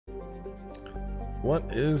What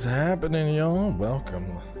is happening, y'all? Welcome.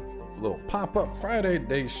 A little pop-up Friday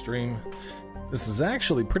day stream. This is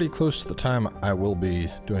actually pretty close to the time I will be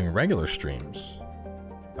doing regular streams.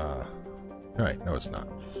 Alright, no it's not.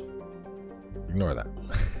 Ignore that.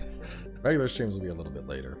 Regular streams will be a little bit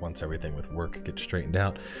later, once everything with work gets straightened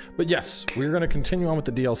out. But yes, we're going to continue on with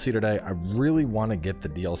the DLC today. I really want to get the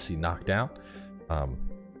DLC knocked out. I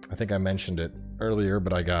think I mentioned it earlier,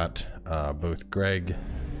 but I got both Greg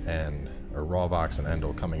and Rawvox and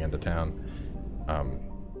Endel coming into town.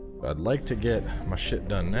 I'd like to get my shit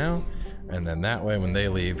done now, and then that way when they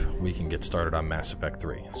leave, we can get started on Mass Effect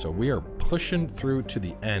 3. So we are pushing through to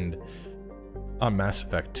the end on Mass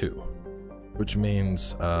Effect 2, which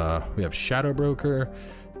means we have Shadow Broker,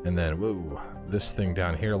 and then, whoa, this thing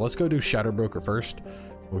down here. Let's go do Shadow Broker first.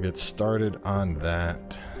 We'll get started on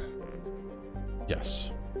that.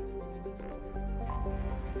 Yes.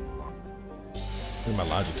 Look at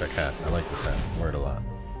my Logitech hat. I like this hat. I wear it a lot.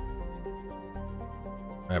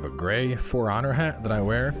 I have a gray For Honor hat that I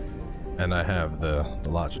wear, and I have the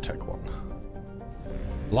Logitech one.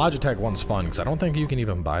 Logitech one's fun because I don't think you can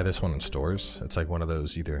even buy this one in stores. It's like one of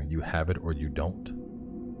those, either you have it or you don't.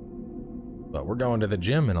 But we're going to the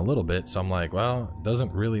gym in a little bit, so I'm like, well, it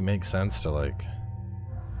doesn't really make sense to like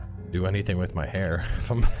do anything with my hair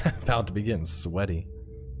if I'm about to be getting sweaty.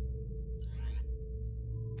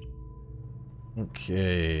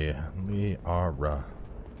 Okay, Liara.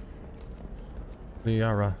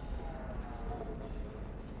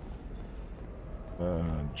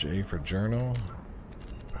 J for journal.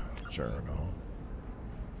 Journal.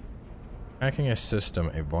 Hacking a system,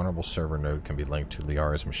 a vulnerable server node can be linked to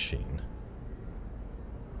Liara's machine.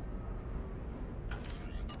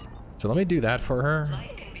 So let me do that for her.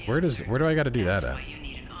 Where do I got to do that at?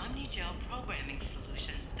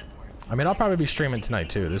 I mean, I'll probably be streaming tonight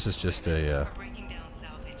too. This is just a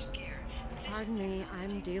Pardon me,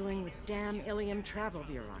 I'm dealing with damn Ilium travel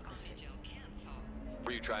bureaucracy.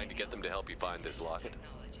 Were you trying to get them to help you find this locket?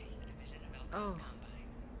 Oh,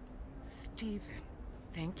 Stephen,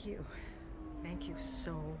 thank you. Thank you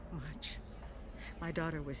so much. My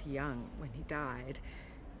daughter was young when he died.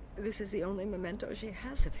 This is the only memento she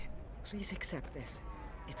has of him. Please accept this.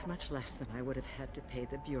 It's much less than I would have had to pay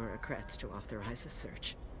the bureaucrats to authorize a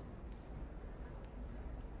search.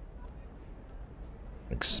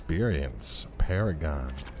 Experience.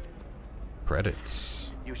 Paragon.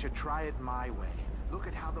 Credits. You should try it my way. Look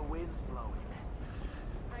at how the wind's blowing.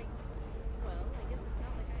 Well, I guess it's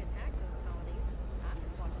not like I attacked those colonies. I'm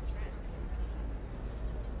just watching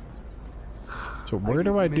trends. So where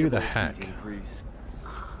do I do the hack?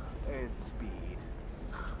 And speed.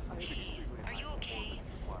 Hey, are you okay?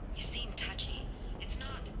 You seem touchy. It's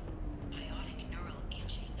not biotic neural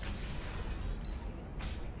itching.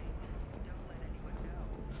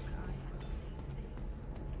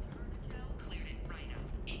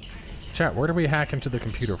 Chat, where do we hack into the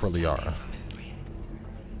computer for Liara?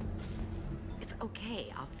 It's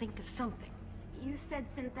okay, I'll think of something. You said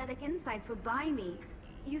Synthetic Insights would buy me.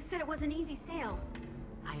 You said it was an easy sale.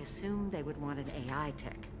 I assumed they would want an AI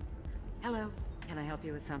tech. Hello, can I help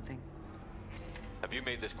you with something? Have you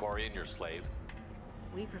made this Quarian your slave?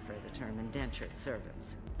 We prefer the term indentured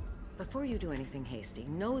servants. Before you do anything hasty,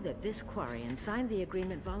 know that this Quarian signed the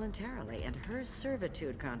agreement voluntarily, and her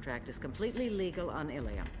servitude contract is completely legal on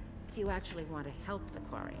Ilium. If you actually want to help the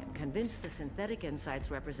Quarian, convince the Synthetic Insights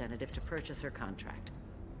representative to purchase her contract.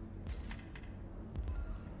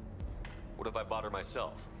 What if I bought her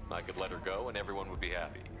myself? I could let her go and everyone would be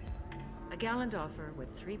happy. A gallant offer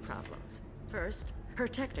with 3 problems. First, her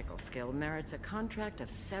technical skill merits a contract of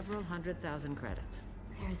several 100,000 credits.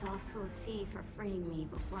 There's also a fee for freeing me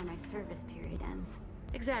before my service period ends.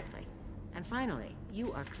 Exactly. And finally,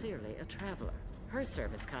 you are clearly a traveler. Her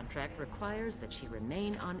service contract requires that she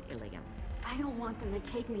remain on Ilium. I don't want them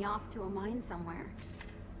to take me off to a mine somewhere.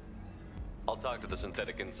 I'll talk to the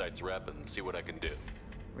Synthetic Insights rep and see what I can do.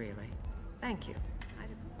 Really? Thank you.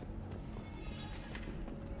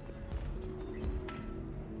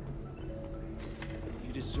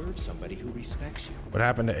 You deserve somebody who respects you. What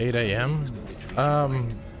happened to 8 a.m.?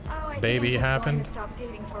 Baby happened. Stop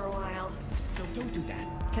dating for a while. No, don't do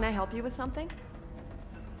that. Can I help you with something?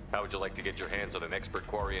 How would you like to get your hands on an expert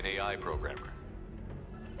Quarian AI programmer?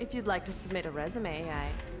 If you'd like to submit a resume,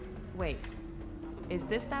 Wait. Is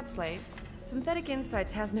this that slave? Synthetic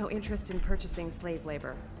Insights has no interest in purchasing slave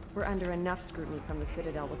labor. We're under enough scrutiny from the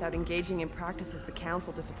Citadel without engaging in practices the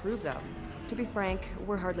Council disapproves of. To be frank,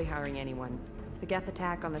 we're hardly hiring anyone. The Geth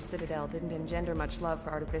attack on the Citadel didn't engender much love for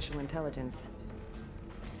artificial intelligence.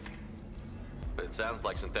 But it sounds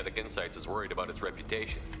like Synthetic Insights is worried about its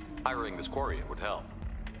reputation. Hiring this Quarian would help.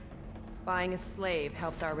 Buying a slave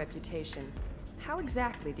helps our reputation. How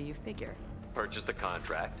exactly do you figure? Purchase the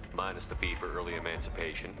contract, minus the fee for early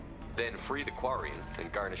emancipation, then free the Quarian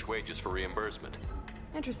and garnish wages for reimbursement.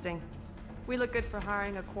 Interesting. We look good for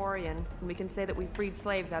hiring a Quarian, and we can say that we freed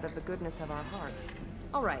slaves out of the goodness of our hearts.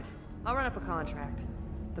 All right, I'll run up a contract.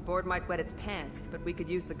 The board might wet its pants, but we could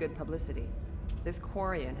use the good publicity. This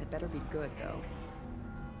Quarian had better be good, though.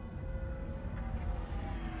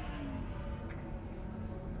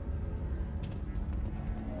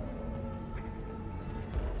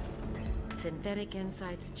 Synthetic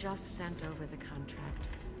Insights just sent over the contract.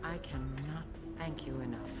 I cannot thank you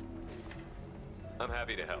enough. I'm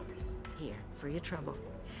happy to help. Here, for your trouble.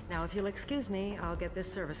 Now, if you'll excuse me, I'll get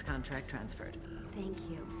this service contract transferred. Thank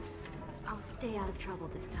you. I'll stay out of trouble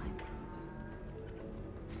this time.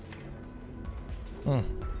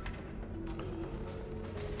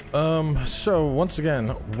 So once again,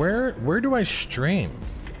 where do I stream?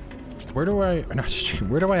 Where do I not stream?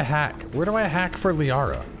 Where do I hack? Where do I hack for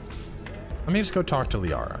Liara? Let me just go talk to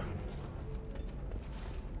Liara.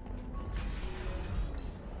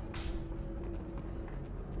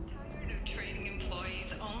 Tired of trading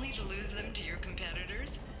employees only to lose them to your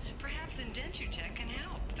competitors? Perhaps Indentutech can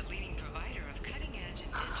help, the leading provider of cutting-edge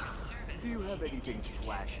indentured service. Do you have anything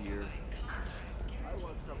flashier? I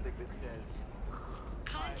want something that says...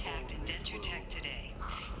 Contact Indentutech today.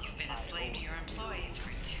 You've been a slave to your employees for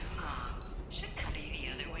too long. Shouldn't it be the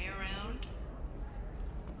other way around?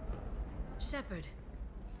 Shepard.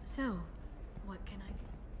 So, what can I...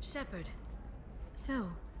 Shepard. So,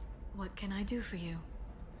 what can I do for you?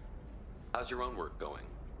 How's your own work going?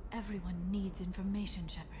 Everyone needs information,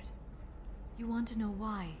 Shepard. You want to know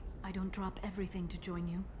why I don't drop everything to join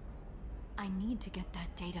you? I need to get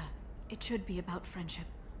that data. It should be about friendship.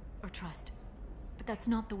 Or trust. But that's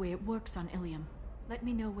not the way it works on Ilium. Let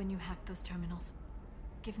me know when you hack those terminals.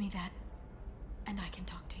 Give me that, and I can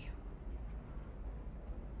talk to you.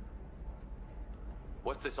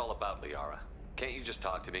 What's this all about, Liara? Can't you just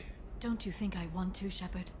talk to me? Don't you think I want to,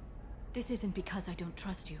 Shepard? This isn't because I don't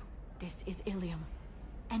trust you. This is Ilium.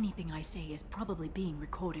 Anything I say is probably being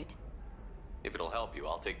recorded. If it'll help you,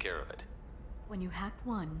 I'll take care of it. When you hack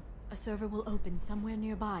one, a server will open somewhere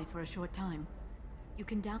nearby for a short time. You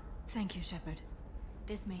can Thank you, Shepard.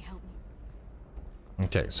 This may help me.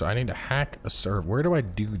 Okay, so I need to hack a server. Where do I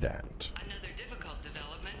do that? Another difficult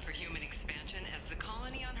development for human expansion as the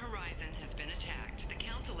colony on Horizon has been attacked. The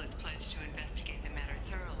Council has pledged to investigate the matter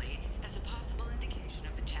thoroughly as a possible indication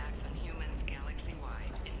of attacks on humans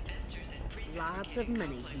galaxy-wide. Investors and Lots of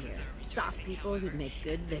money here. Soft people who'd make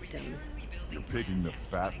good victims. You're picking the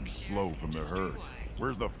fat and slow from the herd.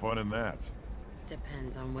 Where's the fun in that?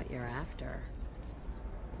 Depends on what you're after.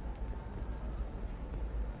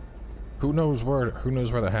 Who knows where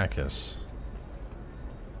the hack is?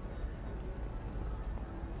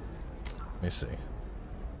 Let me see.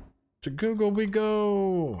 To Google we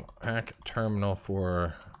go. Hack terminal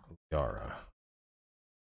for Liara.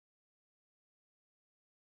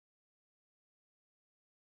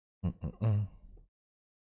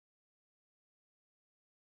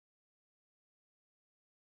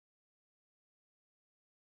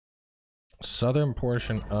 Southern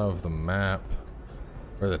portion of the map.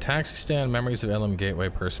 Or the taxi stand, memories of Elim Gateway,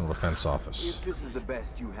 personal defense office. If this is the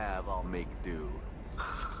best you have, I'll make do.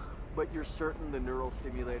 But you're certain the neural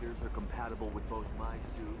stimulators are compatible with both my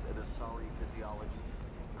suit and Asari physiology?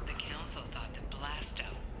 The Council thought that Blasto,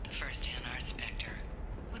 the first NR Spectre,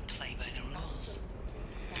 would play by the rules.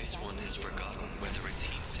 This one has forgotten whether its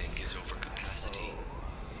heatsink is over capacity.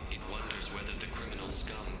 It wonders whether the criminal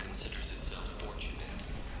scum considers itself fortunate.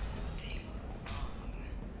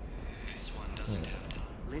 This one doesn't have to.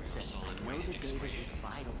 Listen, I know the data is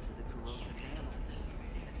vital to the corrosive family.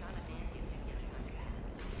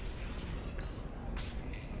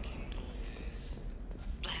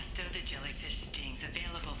 Blasto the Jellyfish Stings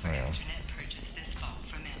available for extranet purchase this fall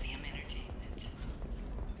from Ilium Entertainment.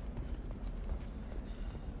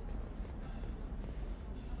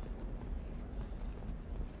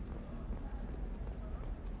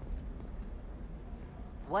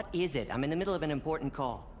 What is it? I'm in the middle of an important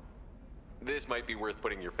call. This might be worth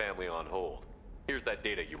putting your family on hold. Here's that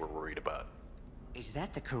data you were worried about. Is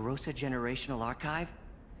that the Corrosa Generational Archive?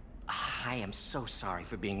 I am so sorry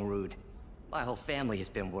for being rude. My whole family has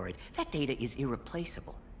been worried. That data is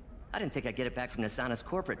irreplaceable. I didn't think I'd get it back from Nasana's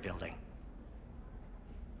corporate building.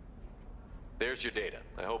 There's your data.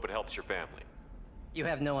 I hope it helps your family. You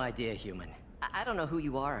have no idea, human. I don't know who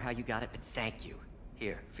you are or how you got it, but thank you.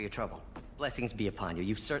 Here, for your trouble. Blessings be upon you.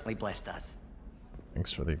 You've certainly blessed us.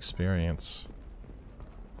 Thanks for the experience.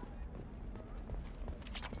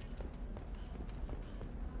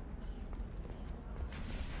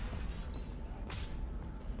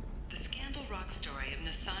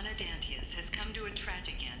 a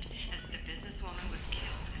tragic end as the businesswoman was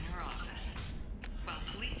killed in her office. While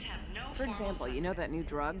police have no For example, you know that new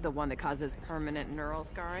drug, the one that causes permanent neural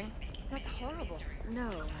scarring? That's horrible. No,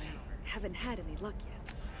 I haven't had any luck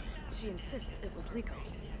yet. She insists it was legal.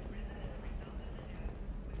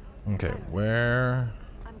 Okay, where...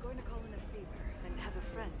 I'm going to call in a favor and have a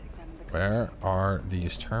friend examine the... Where are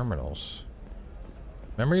these terminals?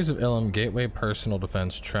 Memories of Ilum, Gateway Personal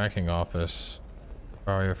Defense Tracking Office,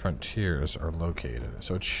 Barrier Frontiers are located.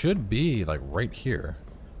 So it should be like right here.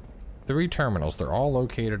 3 terminals. They're all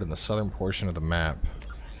located in the southern portion of the map.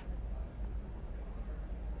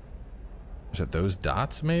 Is it those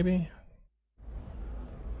dots, maybe?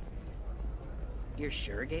 You're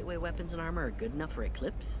sure gateway weapons and armor are good enough for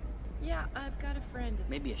Eclipse? Yeah, I've got a friend.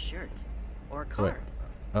 Maybe a shirt. Or a card.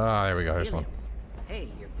 Ah, there we go. Here's one. Hey,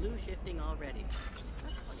 you're blue shifting already.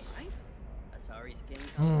 That's funny, right? A sorry skin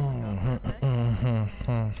color. I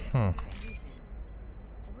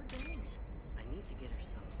need to get her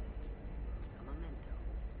something. A memento.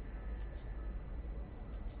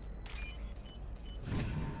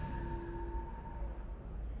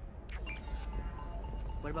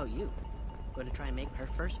 What about you? Going to try and make her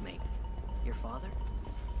first mate? Your father?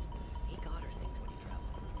 He got her things when he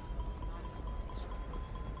traveled. It's not a competition.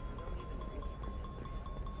 You don't even really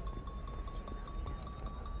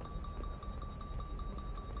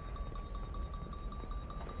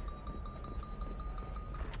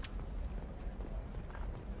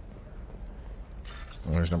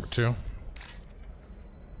Well, there's number 2.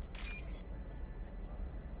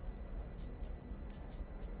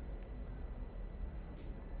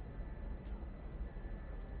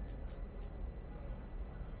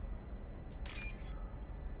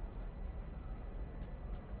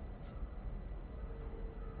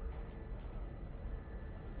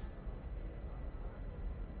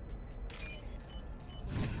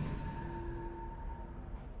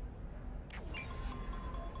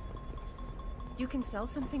 You can sell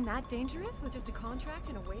something that dangerous with just a contract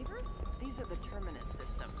and a waiver? These are the terminus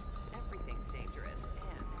systems. Everything's dangerous,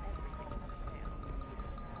 and everything's for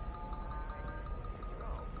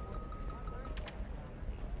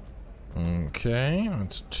sale. Okay,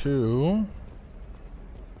 that's 2.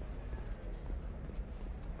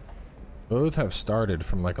 Both have started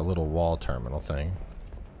from like a little wall terminal thing.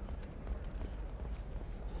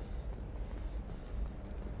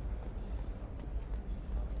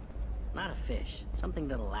 not a fish. Something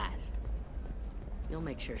that'll last. You'll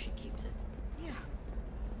make sure she keeps it. Yeah.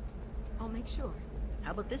 I'll make sure.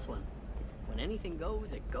 How about this one? When anything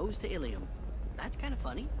goes, it goes to Ilium. That's kind of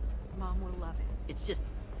funny. Mom will love it. It's just,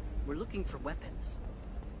 we're looking for weapons.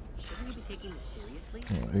 Shouldn't we be taking this seriously?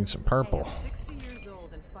 I need some purple. Hey, I'm 60 years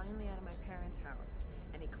old and finally out of my parents' house.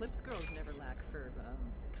 And Eclipse girls never lack for,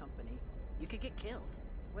 company. You could get killed.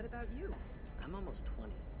 What about you? I'm almost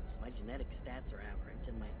 20. My genetic stats are average,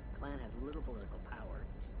 and my clan has little political power.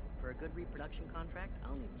 For a good reproduction contract,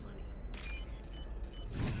 I'll need money.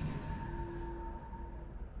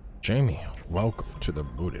 Jamie, welcome to the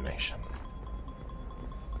Buddha Nation.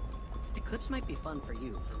 Eclipse might be fun for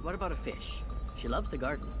you. What about a fish? She loves the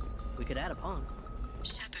garden. We could add a pond.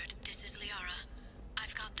 Shepard, this is Liara.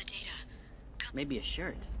 I've got the data. Maybe a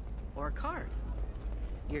shirt. Or a card.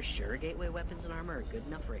 You're sure gateway weapons and armor are good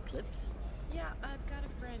enough for Eclipse? Yeah, I've got a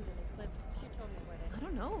friend in Eclipse. She told me what it... I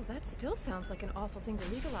don't know. That still sounds like an awful thing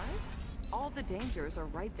to legalize. All the dangers are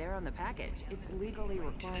right there on the package. It's legally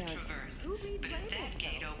required. Who reads labels? But as that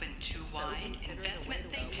gate opened too wide, investment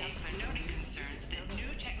think tanks are noting concerns that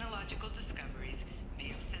new technological discoveries may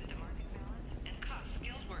have set the market balance and cost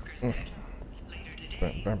skilled workers their jobs. Later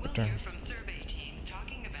today, we'll hear from survey teams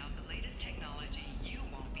talking about the latest technology you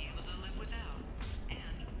won't be able to live without, and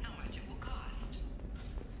how much it will cost.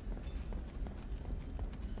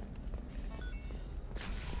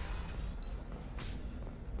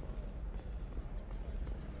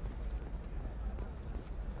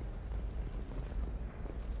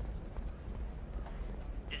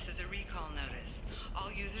 This is a recall notice.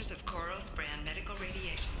 All users of Koros brand medical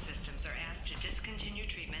radiation systems are asked to discontinue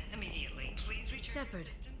treatment immediately. Please return Shepard,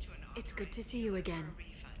 it's good to see you again.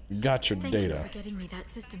 Got your Thank data. you for getting me that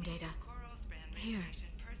system data. Here,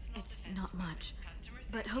 it's not much,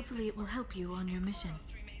 but hopefully it will help you on your mission.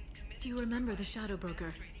 Do you remember the Shadow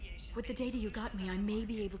Broker? With the data you got me, I may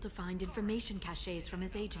be able to find information caches from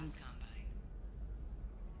his agents.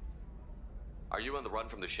 Are you on the run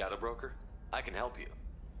from the Shadow Broker? I can help you.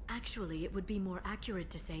 Actually, it would be more accurate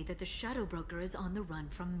to say that the Shadow Broker is on the run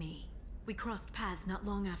from me. We crossed paths not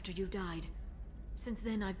long after you died. Since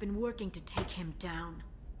then, I've been working to take him down.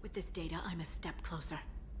 With this data, I'm a step closer.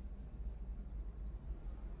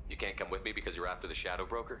 You can't come with me because you're after the Shadow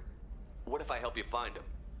Broker? What if I help you find him?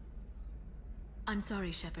 I'm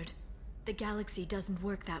sorry, Shepard. The galaxy doesn't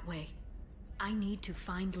work that way. I need to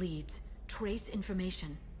find leads, trace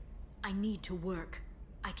information. I need to work.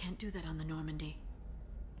 I can't do that on the Normandy.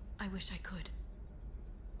 I wish I could.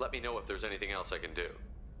 Let me know if there's anything else I can do.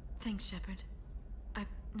 Thanks, Shepard.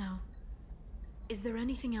 No. Is there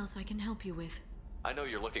anything else I can help you with? I know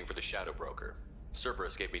you're looking for the Shadow Broker.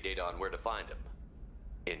 Cerberus gave me data on where to find him.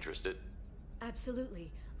 Interested? Absolutely.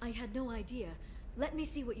 I had no idea. Let me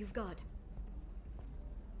see what you've got.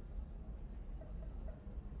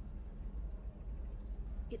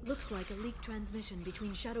 It looks like a leaked transmission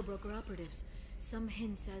between Shadow Broker operatives. Some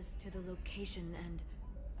hints as to the location and...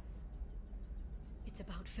 It's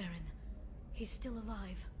about Farron. He's still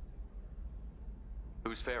alive.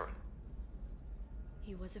 Who's Farron?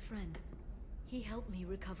 He was a friend. He helped me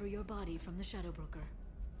recover your body from the Shadow Broker.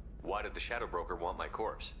 Why did the Shadow Broker want my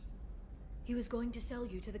corpse? He was going to sell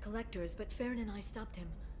you to the Collectors, but Farron and I stopped him.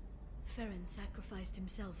 Farron sacrificed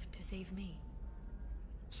himself to save me.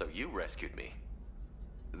 So you rescued me.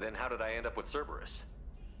 Then how did I end up with Cerberus?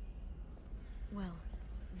 Well,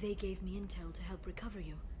 they gave me intel to help recover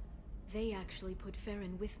you. They actually put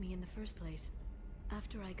Farron with me in the first place.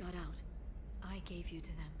 After I got out, I gave you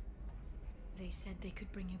to them. They said they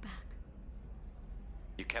could bring you back.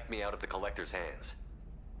 You kept me out of the Collector's hands.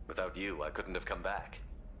 Without you, I couldn't have come back.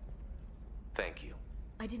 Thank you.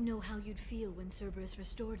 I didn't know how you'd feel when Cerberus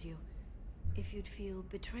restored you. If you'd feel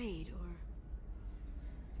betrayed, or...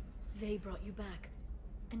 They brought you back.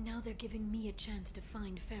 And now they're giving me a chance to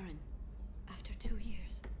find Farron. After 2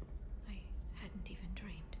 years. I hadn't even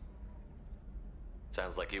dreamed.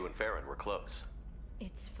 Sounds like you and Farron were close.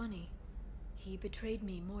 It's funny. He betrayed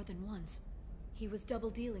me more than once. He was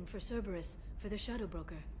double-dealing for Cerberus, for the Shadow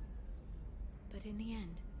Broker. But in the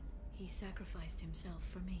end, he sacrificed himself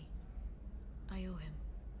for me. I owe him.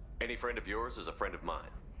 Any friend of yours is a friend of mine.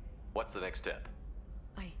 What's the next step?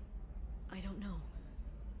 I don't know.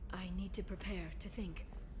 I need to prepare, to think.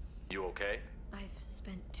 You okay? I've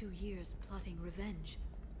spent 2 years plotting revenge.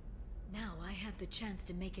 Now I have the chance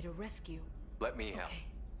to make it a rescue. Let me help. Okay.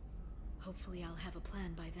 Hopefully I'll have a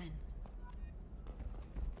plan by then.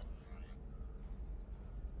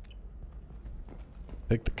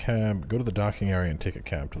 Take the cab, go to the docking area and take a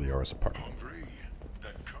cab to Liara's apartment. Hungry?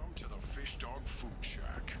 Then come to the Fish Dog Food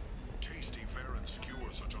Shack. Tasty fare and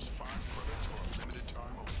skewers are just 5 credits for a limited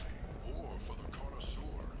time only. Or for the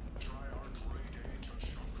connoisseur, try our great age of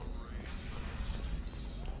Chocoray.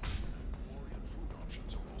 Orient food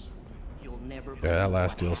options are also available. You'll never Yeah, that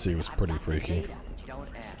last DLC was pretty freaky. Don't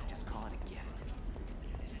ask, just call it a gift.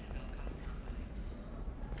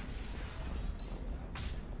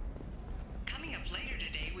 Coming up later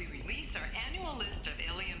today, we release our annual list of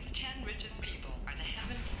Ilium's 10 richest people. Are the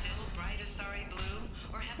heavens still bright as sorry blue,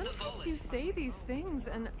 or have the Sometimes bullets... you say these things,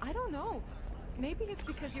 and I don't know. Maybe it's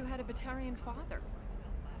because you had a Batarian father.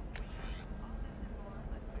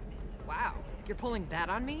 Wow, you're pulling that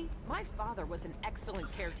on me? My father was an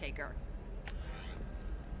excellent caretaker.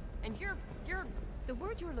 And you're... The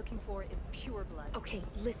word you're looking for is pure blood. Okay,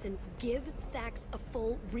 listen, give Thax a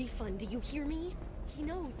full refund, do you hear me? He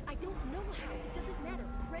knows, I don't know how, it doesn't matter.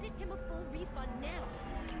 Credit him a full refund now.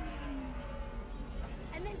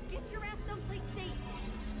 And then get your ass someplace safe.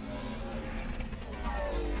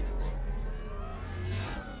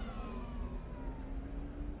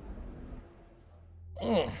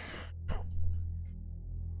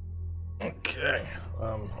 Okay.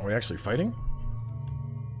 Are we actually fighting?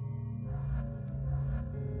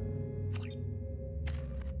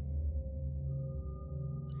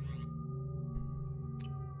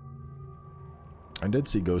 I did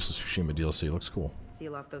see Ghost of Tsushima DLC. Looks cool.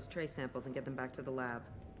 Seal off those trace samples and get them back to the lab.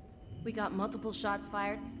 We got multiple shots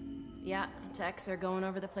fired. Yeah, techs are going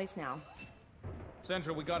over the place now.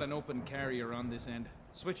 Central, we got an open carrier on this end.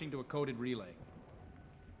 Switching to a coded relay.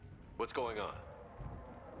 What's going on?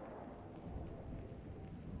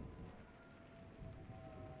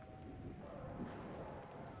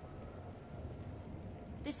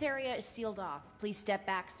 This area is sealed off. Please step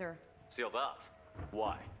back, sir. Sealed off?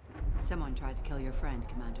 Why? Someone tried to kill your friend,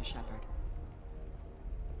 Commander Shepard.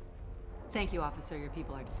 Thank you, officer. Your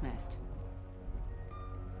people are dismissed.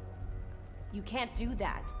 You can't do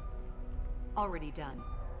that. Already done.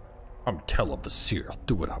 I'm Tell of the Seer. I'll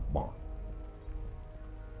do what I want.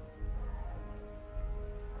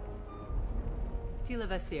 Tila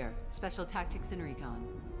Vasir, Special Tactics and Recon.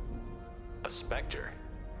 A Spectre?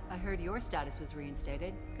 I heard your status was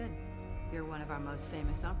reinstated. Good. You're one of our most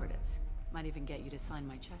famous operatives. Might even get you to sign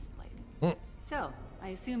my chest plate. So, I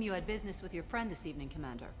assume you had business with your friend this evening,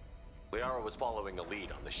 Commander. Liara was following a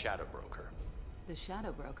lead on the Shadow Broker. The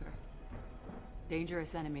Shadow Broker?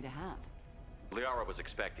 Dangerous enemy to have. Liara was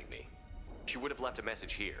expecting me. She would have left a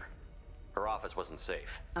message here. Her office wasn't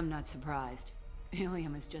safe. I'm not surprised.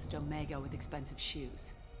 Helium is just Omega with expensive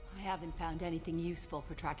shoes. I haven't found anything useful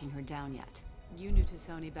for tracking her down yet. You knew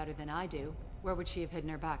Tassoni better than I do. Where would she have hidden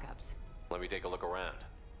her backups? Let me take a look around.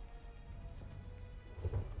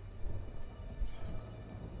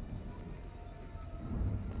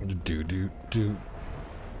 Do. The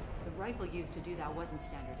rifle used to do that wasn't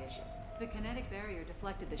standard issue. The kinetic barrier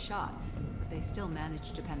deflected the shots, but they still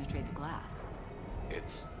managed to penetrate the glass.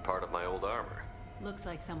 It's part of my old armor. Looks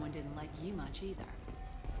like someone didn't like you much either.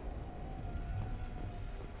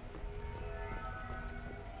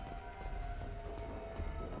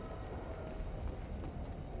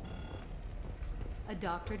 A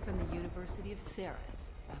doctorate from the University of Ceres,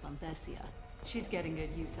 Avanthesia. She's getting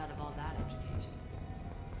good use out of all that education.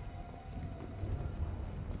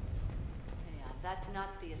 Yeah, that's not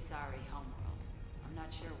the Asari homeworld. I'm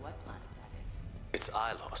not sure what planet that is. It's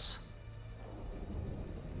Ilos.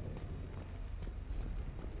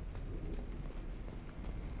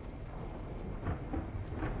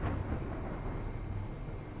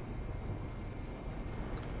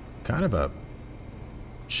 Kind of a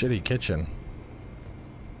shitty kitchen.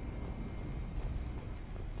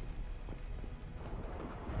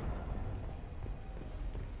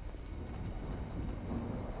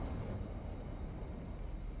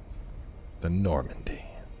 The Normandy.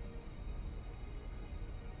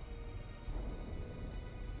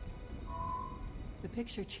 The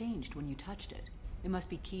picture changed when you touched it. It must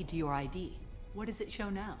be keyed to your ID. What does it show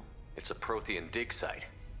now? It's a Prothean dig site.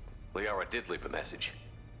 Liara did leave a message.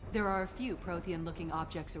 There are a few Prothean-looking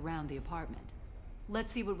objects around the apartment.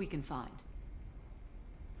 Let's see what we can find.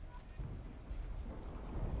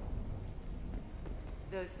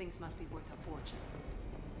 Those things must be worth a fortune.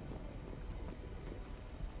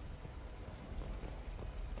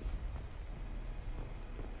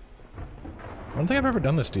 I don't think I've ever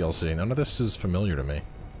done this DLC. None of this is familiar to me.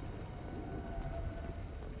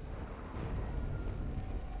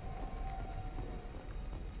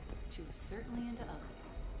 She was certainly into ugly.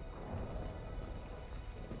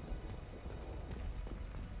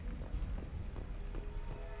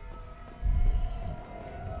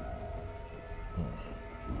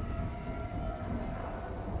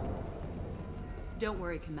 Don't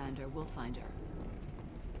worry, Commander. We'll find her.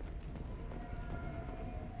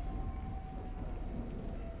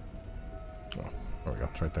 Oh, there we go.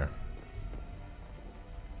 It's right there.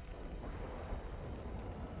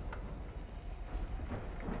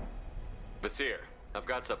 Vasir, I've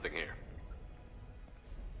got something here.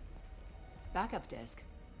 Backup disk.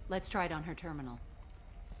 Let's try it on her terminal.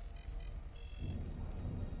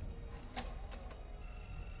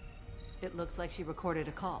 It looks like she recorded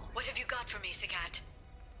a call. What have you got for me, Sagat?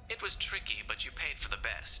 It was tricky, but you paid for the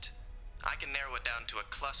best. I can narrow it down to a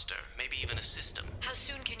cluster, maybe even a system. How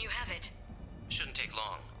soon can you have it? Shouldn't take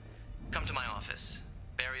long. Come to my office.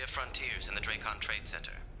 Barrier Frontiers in the Dracon Trade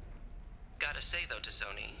Center. Gotta say though,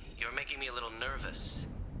 Tassoni, you're making me a little nervous.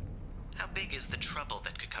 How big is the trouble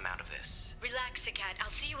that could come out of this? Relax, Sagat. I'll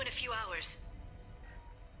see you in a few hours.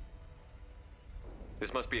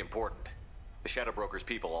 This must be important. The Shadow Broker's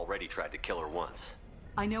people already tried to kill her once.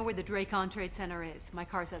 I know where the Dracon Trade Center is. My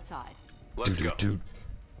car's outside. Let's go.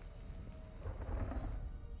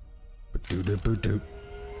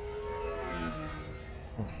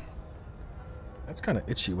 That's kind of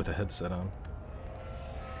itchy with a headset on.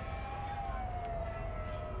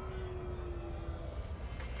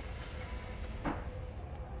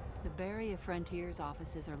 The Barrier Frontiers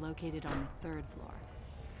offices are located on the 3rd floor.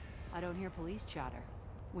 I don't hear police chatter.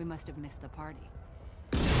 We must have missed the party.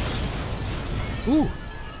 Ooh!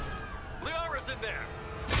 Liara's in there!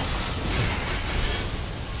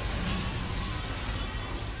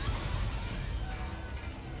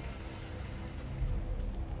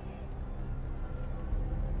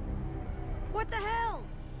 What the hell?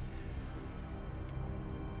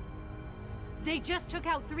 They just took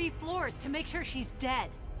out 3 floors to make sure she's dead.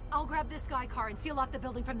 I'll grab this guy car and seal off the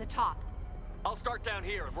building from the top. I'll start down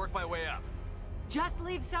here and work my way up. Just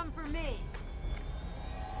leave some for me.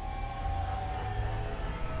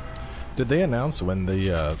 Did they announce when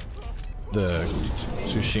the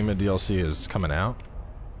Tsushima DLC is coming out?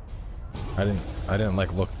 I didn't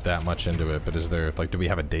like look that much into it, but is there like, do we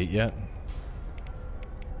have a date yet?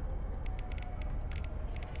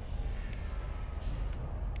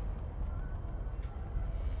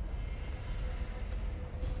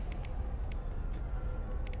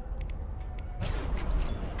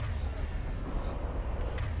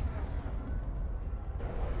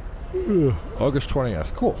 August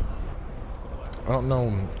 20th. Cool. I don't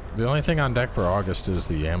know. The only thing on deck for August is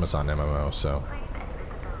the Amazon MMO, so.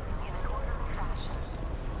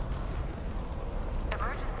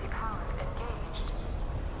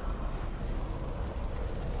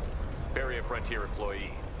 Barrier Frontier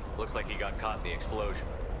employee. Looks like he got caught in the explosion.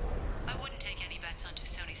 I wouldn't take any bets on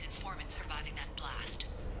Sony's informant surviving that blast.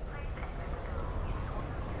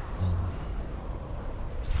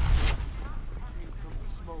 From the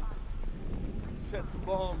smoke. Set the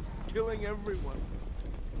bombs, killing everyone.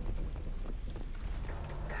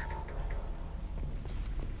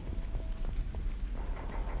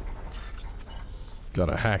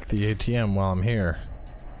 Gotta hack the ATM while I'm here.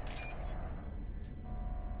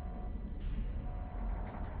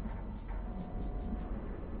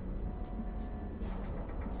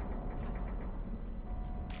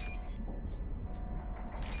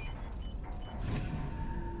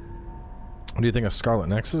 What do you think of Scarlet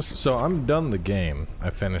Nexus? So I'm done the game.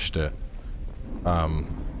 I finished it. I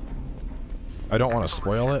don't want to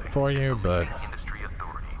spoil it for you, but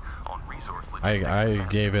I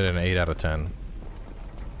gave it an 8 out of 10.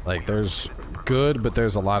 Like, there's good, but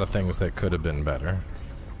there's a lot of things that could have been better.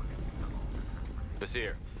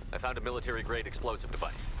 Basir, I found a military-grade explosive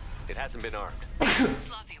device. It hasn't been armed.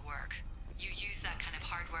 Sloppy work. You use that kind of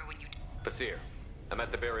hardware when you... Basir, I'm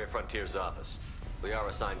at the Barrier Frontiers office.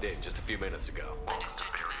 Liara signed in just a few minutes ago. Understood,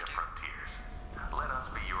 Commander. Frontiers. Let us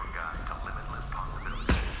be your guide to limitless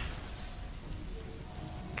possibilities.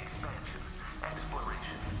 Expansion,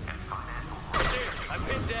 exploration, and financial growth. Basir, I'm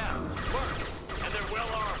pinned down. Work. And they're well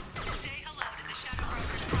armed. Say hello to the Shadow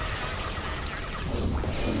Broker's private army, Commander.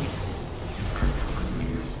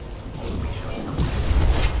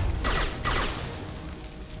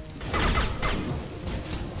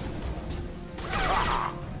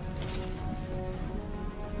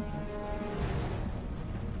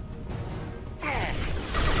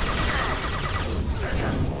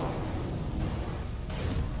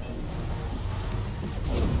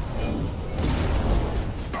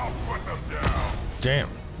 Damn.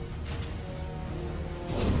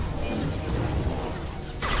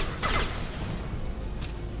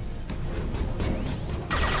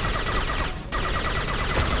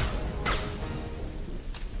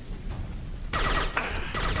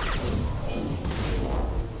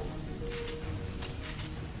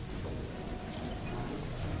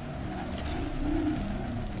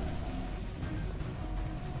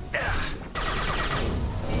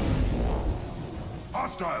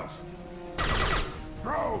 Hostiles!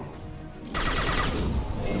 Drone!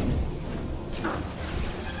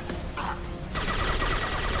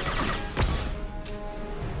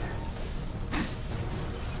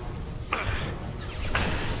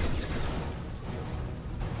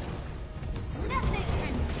 Nothing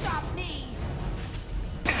can stop me!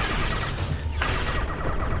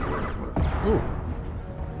 Ooh.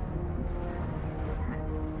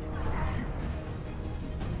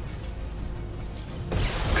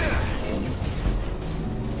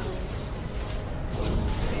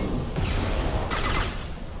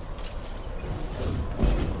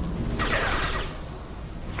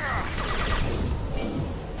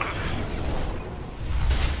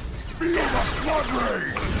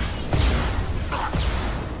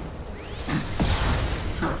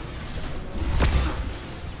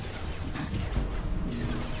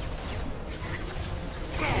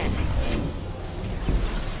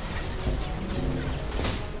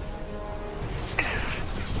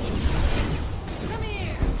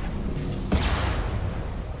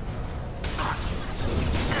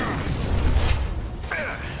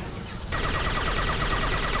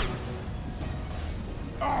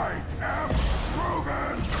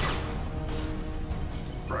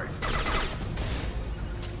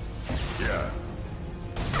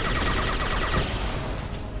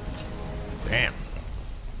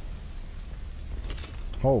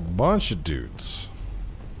 Whole bunch of dudes.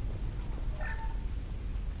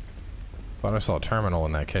 Thought I saw a terminal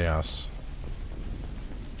in that chaos.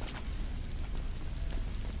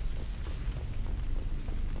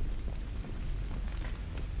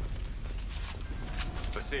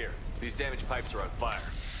 Basir, these damaged pipes are on fire.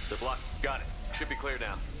 They're blocked. Got it. Should be clear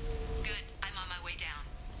now. Good. I'm on my way down.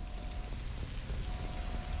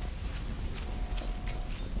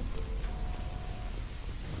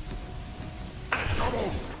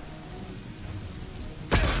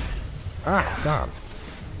 Ah, God.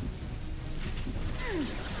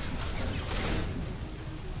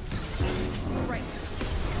 Right.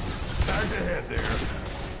 Time ahead there.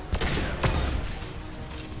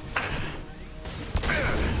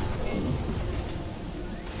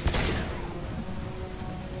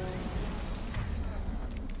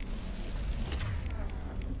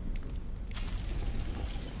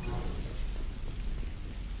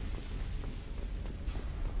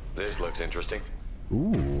 This looks interesting.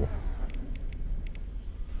 Ooh.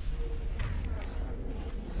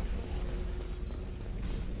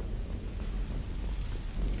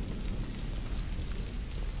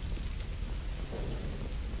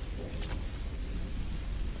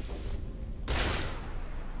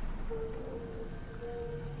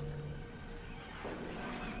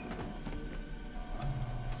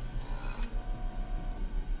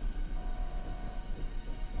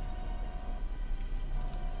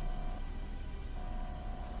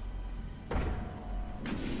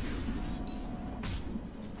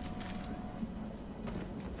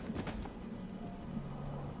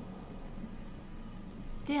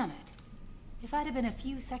 Damn it. If I'd have been a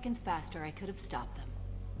few seconds faster, I could have stopped them.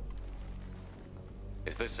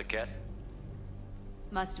 Is this Saket?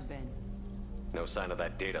 Must have been. No sign of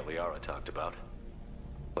that data Liara talked about.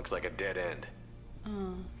 Looks like a dead end.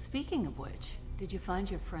 Speaking of which, did you find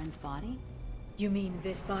your friend's body? You mean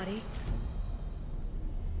this body?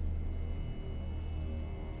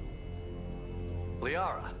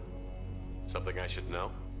 Liara. Something I should know?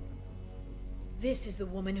 This is the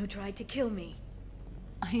woman who tried to kill me.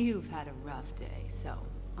 You've had a rough day, so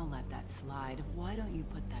I'll let that slide. Why don't you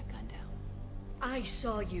put that gun down? I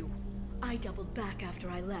saw you. I doubled back after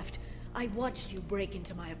I left. I watched you break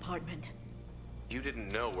into my apartment. You didn't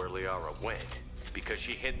know where Liara went, because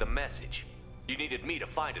she hid the message. You needed me to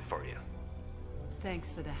find it for you.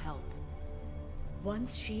 Thanks for the help.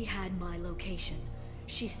 Once she had my location,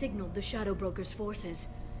 she signaled the Shadow Broker's forces.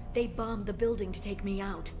 They bombed the building to take me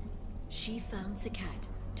out. She found Saket,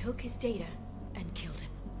 took his data, and killed him.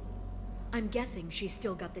 I'm guessing she's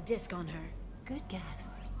still got the disc on her. Good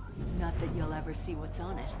guess. Not that you'll ever see what's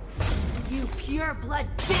on it. You pure blood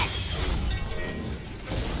bitch!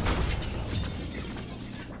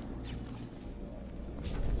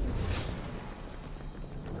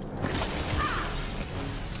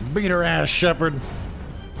 Beat her ass, Shepard.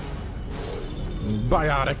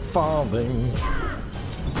 Biotic falling.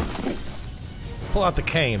 Pull out the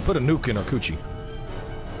cane. Put a nuke in her coochie.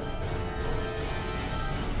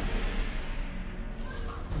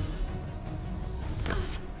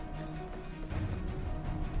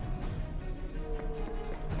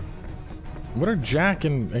 What are Jack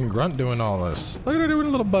and Grunt doing all this? Look at her doing a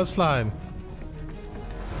little buzz slide.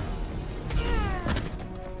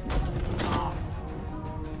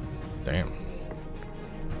 Damn.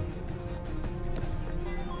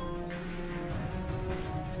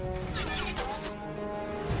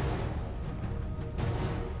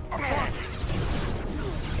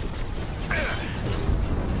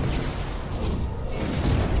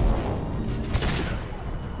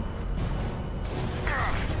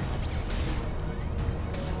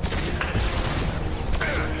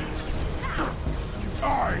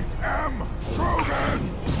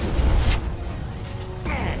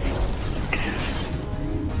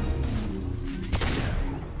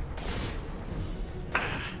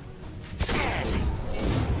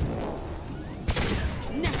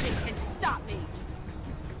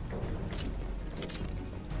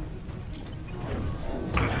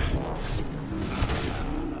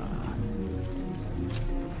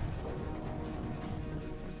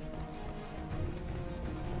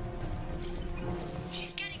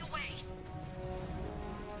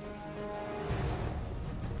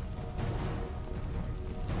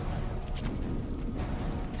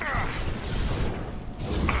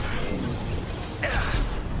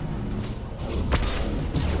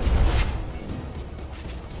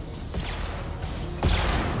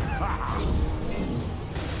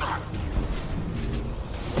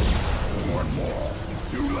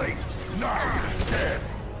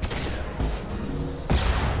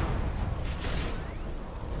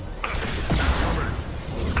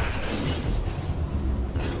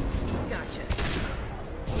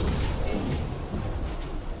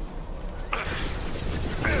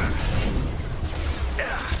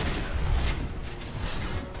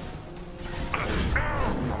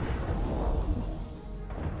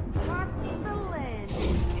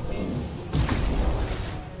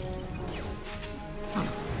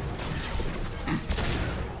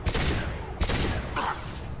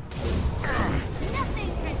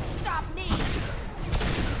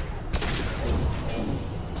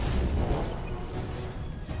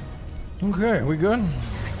 Okay, we good?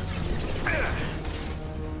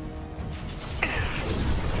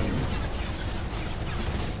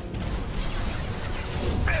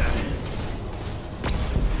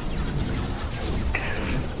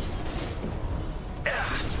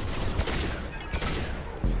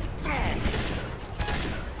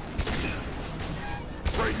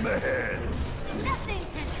 Right in the head. Nothing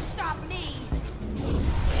can stop me.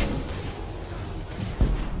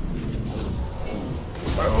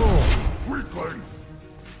 Oh, weakling.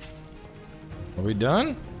 Are we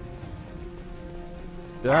done?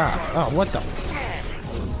 Ah, oh, what the?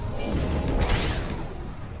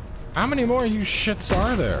 How many more of you shits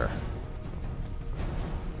are there?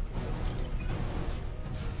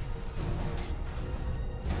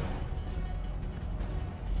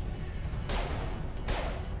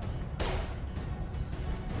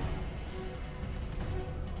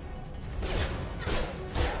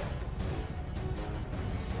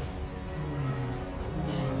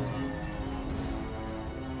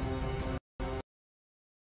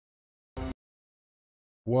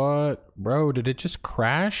 What? Bro, did it just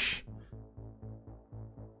crash?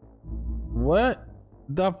 What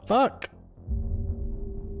the fuck?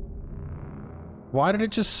 Why did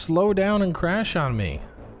it just slow down and crash on me?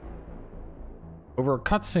 Over a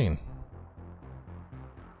cutscene.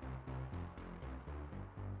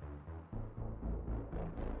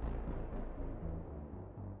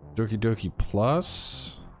 Doki Doki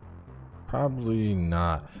Plus? Probably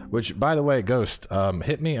not. Which, by the way, Ghost,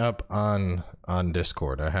 hit me up on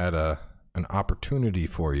Discord. I had an opportunity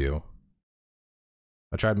for you.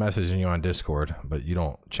 I tried messaging you on Discord, but you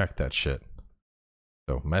don't check that shit.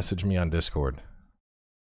 So message me on Discord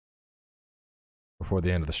before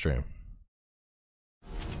the end of the stream.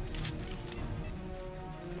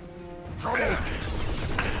 Trouble.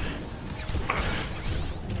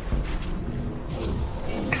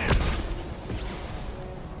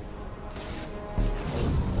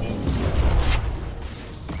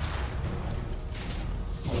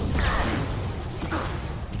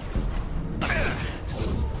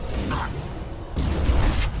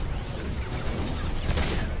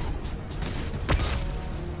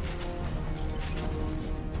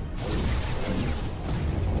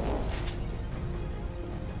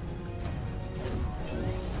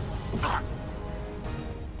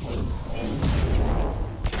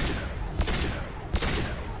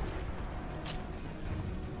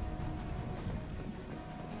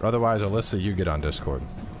 Otherwise, Alyssa, you get on Discord.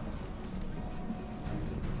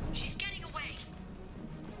 She's getting away.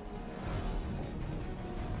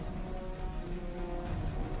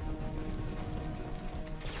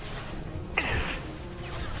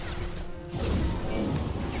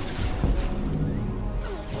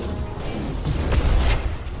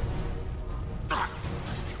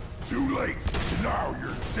 Too late. Now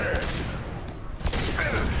you're dead.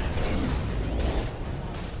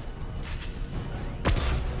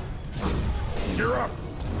 You're up.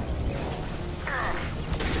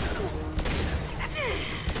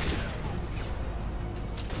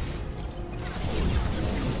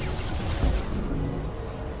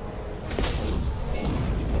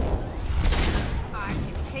 I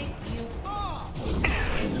can take you all.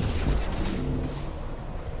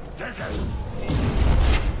 Take it.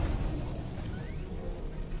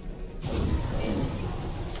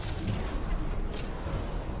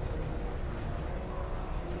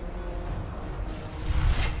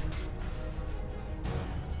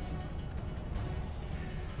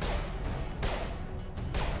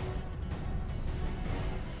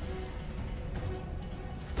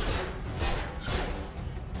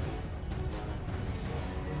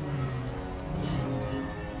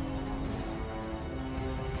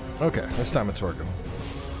 Okay, this time it's working.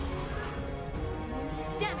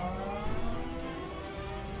 Damn it!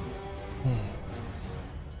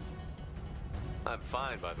 I'm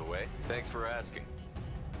fine, by the way. Thanks for asking.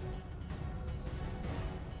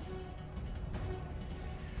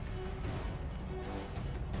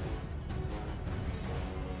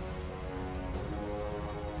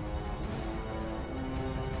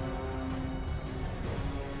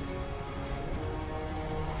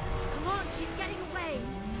 Come on, she's getting away!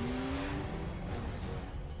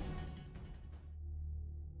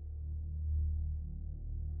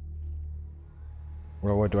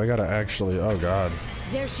 Well, what do I gotta actually? Oh God.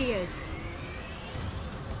 There she is.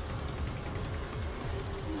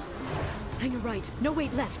 Hang a right. No,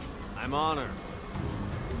 wait, left. I'm on her.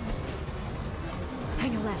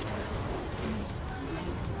 Hang a left.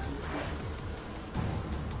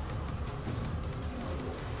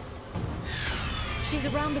 She's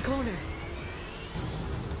around the corner.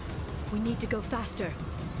 We need to go faster.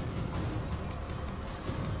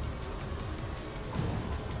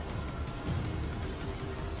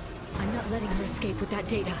 I'm not letting her escape with that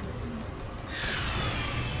data.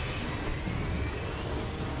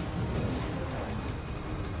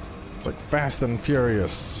 It's like Fast and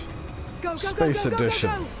Furious. Go, go, Space go, go, Edition.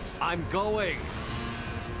 Go, go, go. I'm going.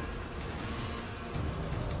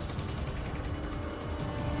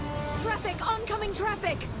 Traffic! Oncoming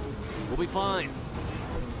traffic! We'll be fine.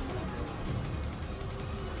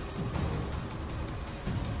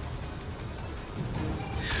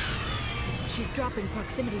 She's dropping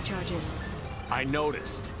proximity charges. I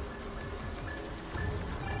noticed.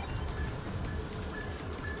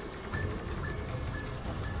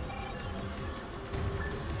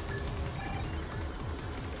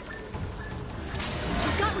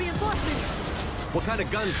 She's got reinforcements. What kind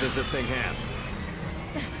of guns does this thing have?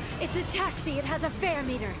 It's a taxi. It has a fare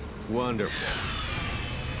meter. Wonderful.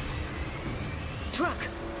 Truck.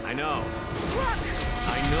 I know. Truck.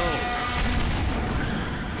 I know.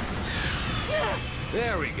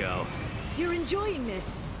 There we go. You're enjoying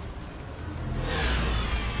this.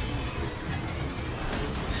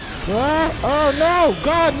 What? Oh no!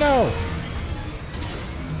 God no!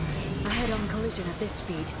 A head-on collision at this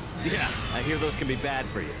speed. Yeah, I hear those can be bad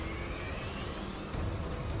for you.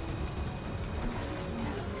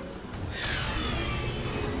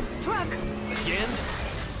 Truck! Again?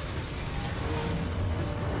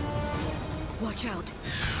 Watch out.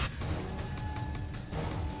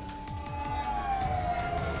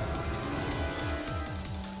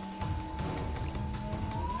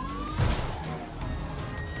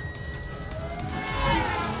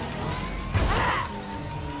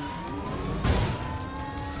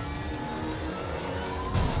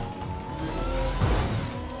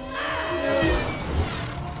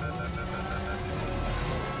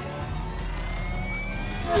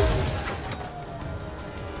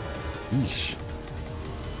 Yeesh.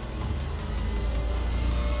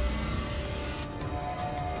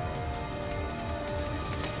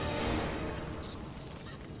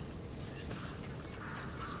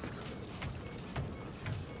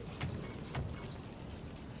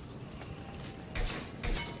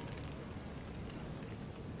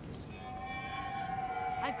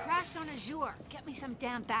 I've crashed on Azure. Get me some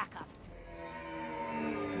damn backup.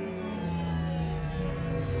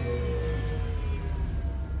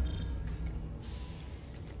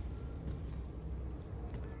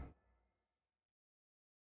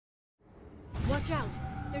 Watch out!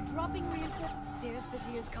 They're dropping reinforcements. There's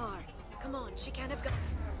Vizier's car. Come on, she can't have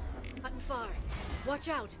gotten far. Watch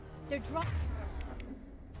out! They're dropping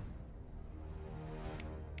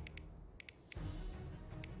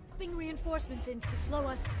reinforcements in to slow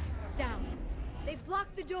us down. They've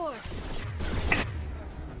blocked the door.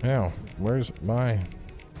 Now, where's my...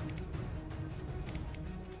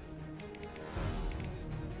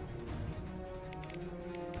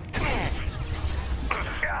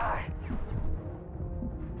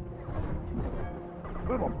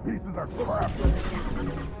 Little pieces of crap.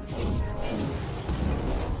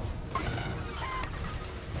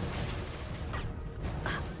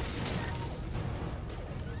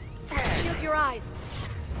 Shield your eyes.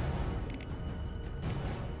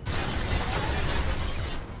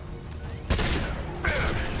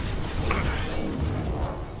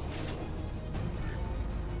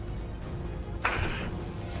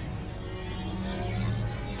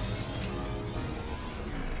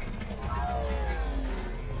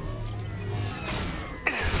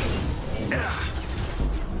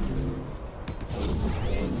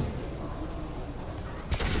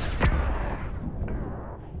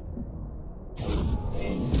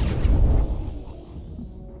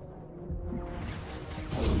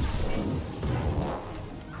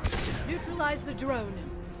 Neutralize the drone.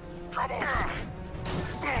 Trouble here.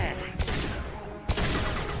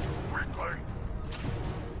 Quickly.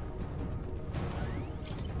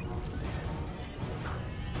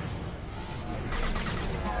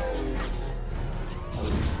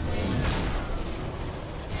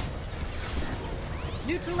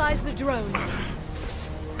 Neutralize the drone.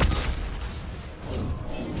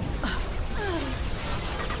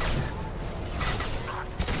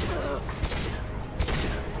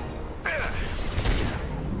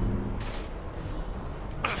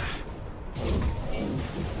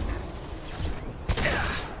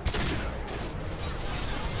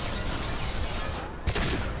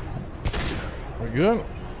 We good?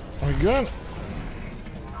 We good?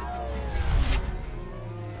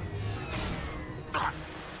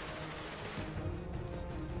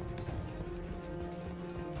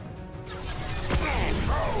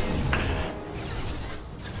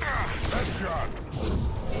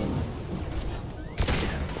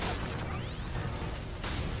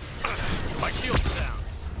 My shield's down.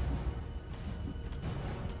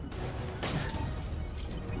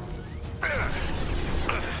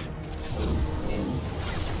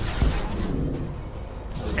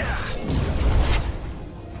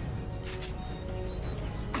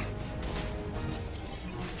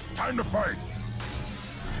 Time to fight.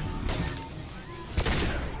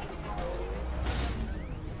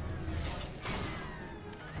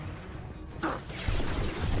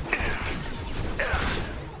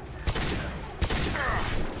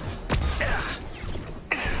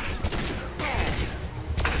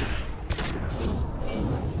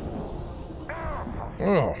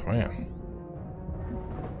 Oh, man.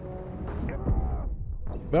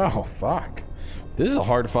 Oh, fuck. This is a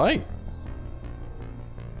hard fight.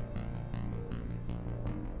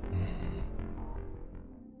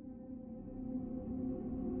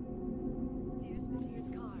 There's Vizier's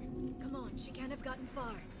car. Come on, she can't have gotten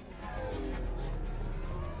far.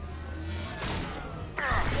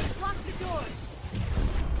 Lock the door.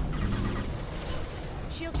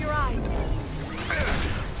 Shield your eyes.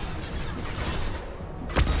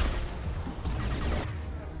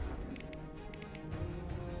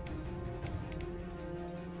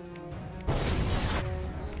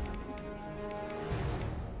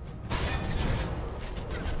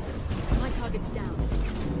 My target's down.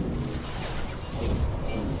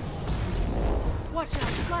 Watch out,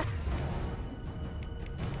 flat.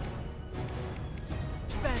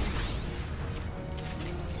 Bang.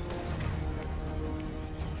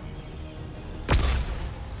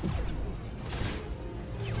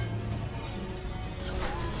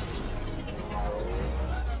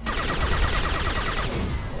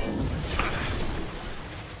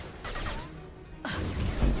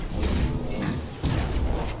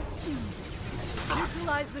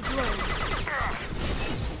 Neutralize the drone.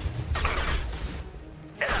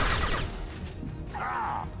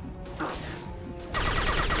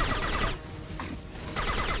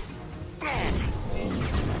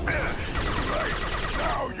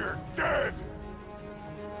 Now you're dead!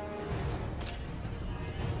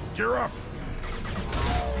 Gear up!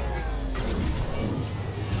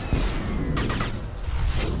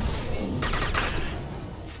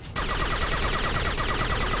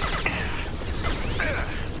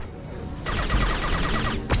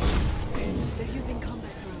 They're using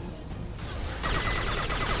combat drones.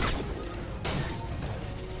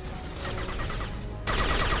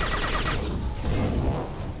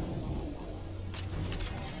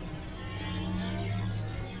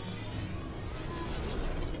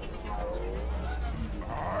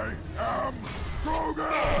 I am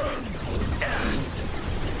Krogan!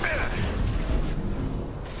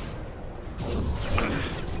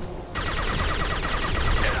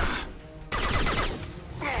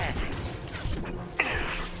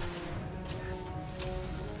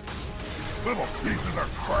 Little pieces of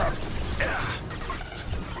crap!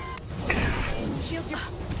 Shield your...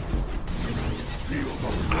 Feel the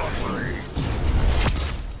robbery!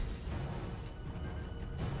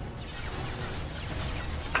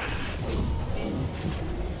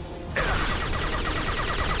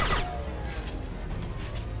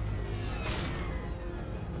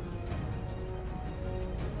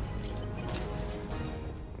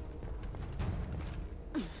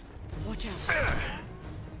 Watch out.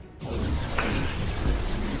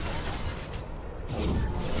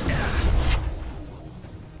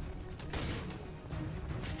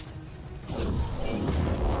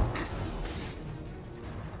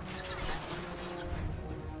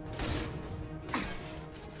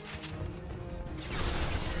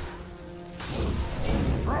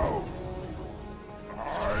 Bro! I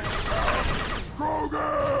am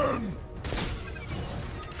Krogan!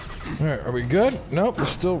 All right, are we good? Nope, we're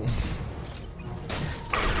still...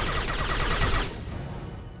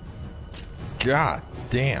 God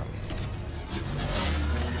damn.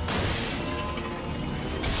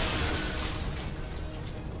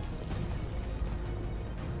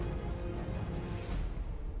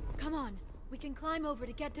 Come on, we can climb over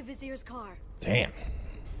to get to Vizier's car. Damn. It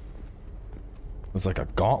was like a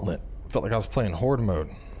gauntlet. Felt like I was playing Horde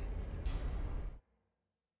mode.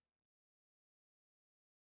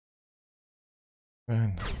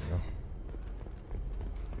 And there we go.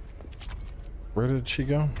 Where did she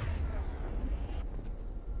go?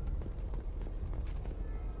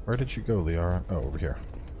 Where did you go, Liara? Oh, over here.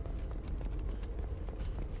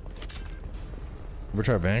 Ever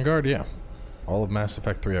try Vanguard? Yeah. All of Mass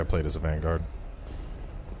Effect 3 I played as a Vanguard.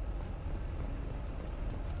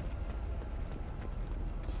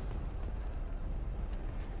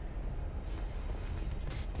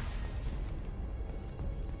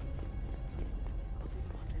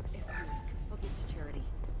 I'll give to charity.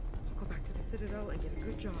 I'll go back to the Citadel and get a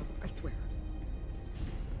good job, I swear.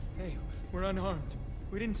 Hey, we're unarmed.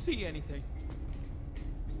 We didn't see anything.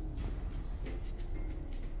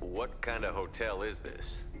 What kind of hotel is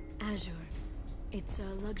this? Azure. It's a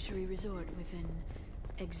luxury resort with an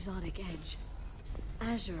exotic edge.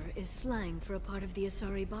 Azure is slang for a part of the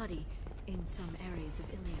Asari body in some areas of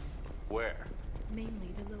Ilium. Where?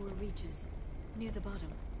 Mainly the lower reaches, near the bottom.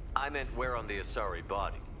 I meant where on the Asari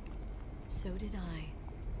body. So did I.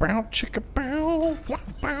 Bow chicka bow, wow,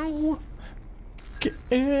 bow. Get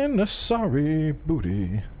in a sorry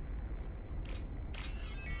booty.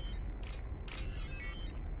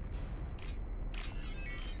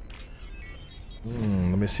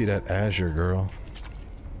 me see that Azure, girl.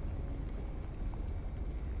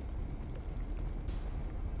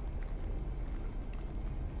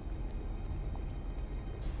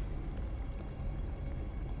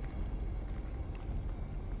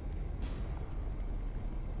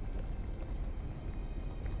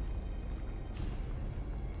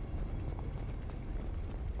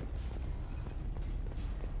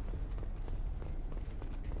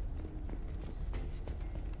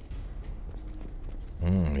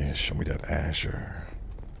 Yeah, show me that Azure.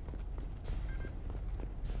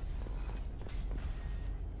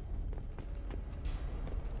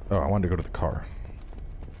 Oh, I wanted to go to the car.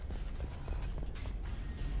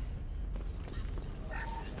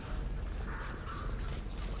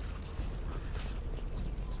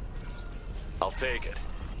 I'll take it.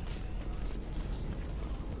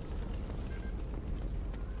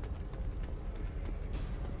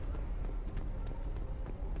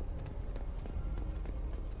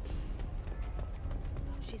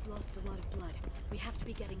 She's lost a lot of blood. We have to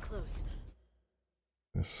be getting close.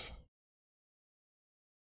 Yes.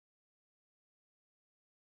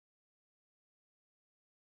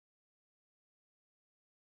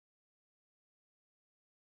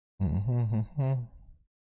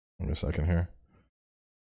 Give me a second here.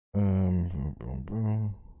 Boom, boom,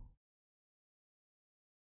 boom.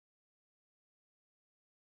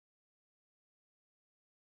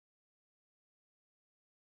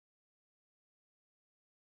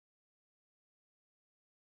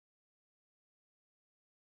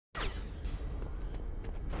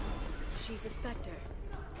 She's a Spectre.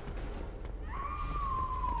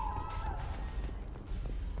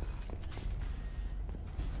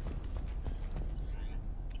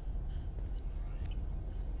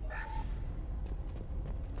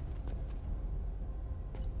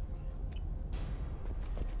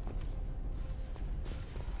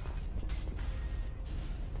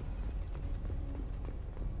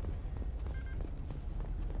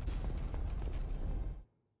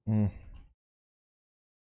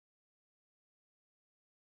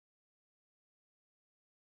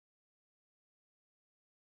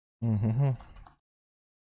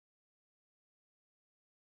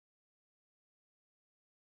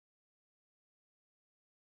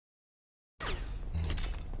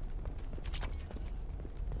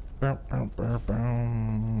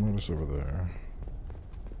 What is over there?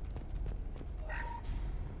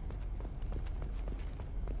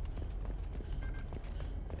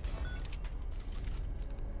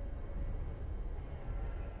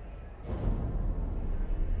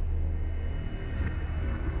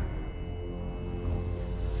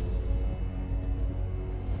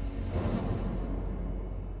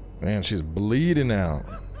 Man, she's bleeding out.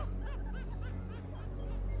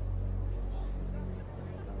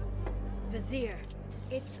 Vizier,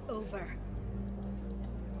 it's over.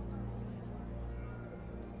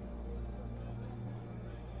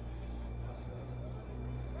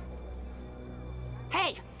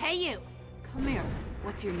 Hey! Hey, you! Come here.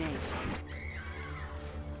 What's your name?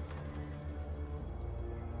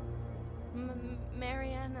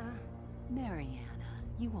 Mariana. Mariana.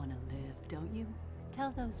 You want to live, don't you?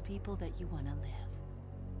 Tell those people that you want to live.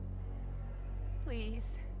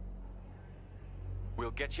 Please.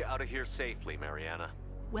 We'll get you out of here safely, Mariana.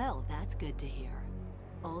 Well, that's good to hear.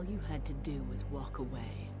 All you had to do was walk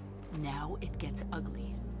away. Now it gets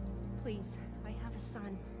ugly. Please, I have a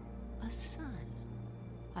son. A son?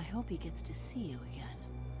 I hope he gets to see you again.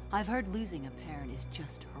 I've heard losing a parent is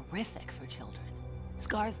just horrific for children.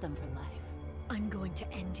 Scars them for life. I'm going to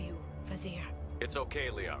end you, Vizier. It's okay,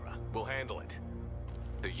 Liara. We'll handle it.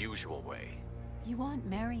 The usual way. You want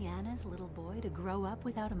Mariana's little boy to grow up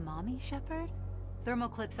without a mommy, Shepard? Thermal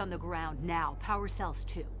clips on the ground now. Power cells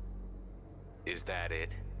too. Is that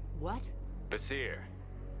it? What? Vizier,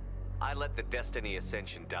 I let the Destiny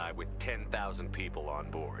Ascension die with 10,000 people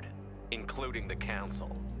on board, including the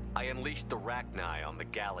Council. I unleashed the Rachni on the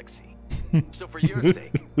galaxy. So for your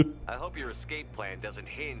sake, I hope your escape plan doesn't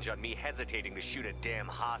hinge on me hesitating to shoot a damn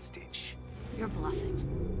hostage. You're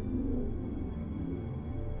bluffing.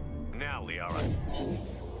 Now, Liara.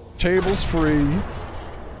 Table's free.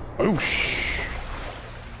 Boosh.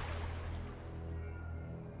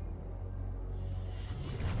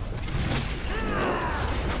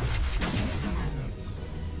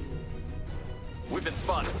 We've been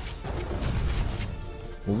spotted.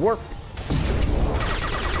 Warp.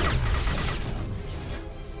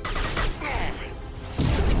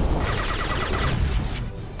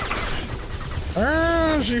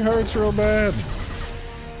 Ah, she hurts real bad.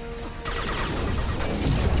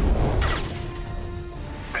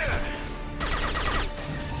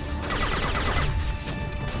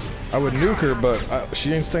 I would nuke her, but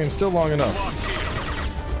she ain't staying still long enough.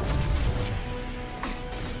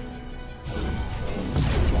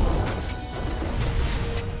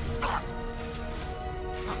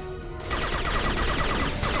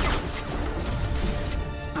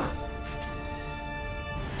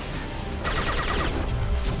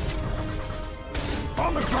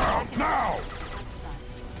 On the ground now!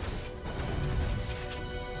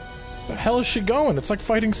 The hell is she going? It's like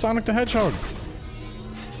fighting Sonic the Hedgehog.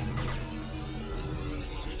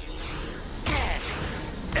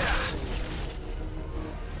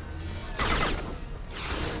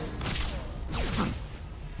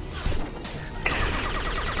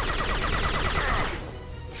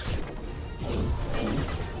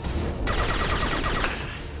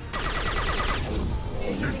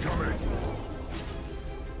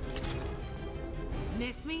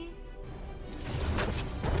 Miss me?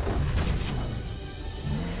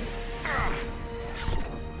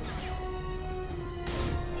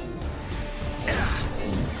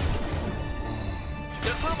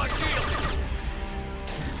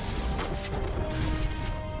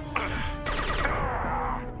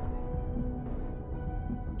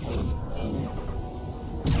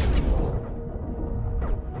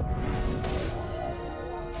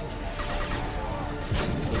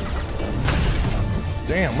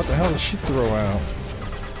 Damn, what the hell did she throw out?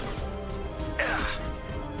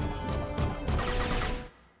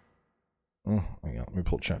 Oh, hang on, let me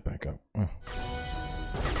pull chat back up. Oh.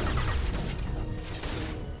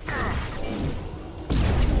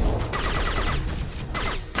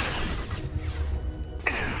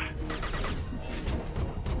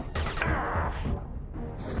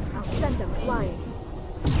 I'll send them flying.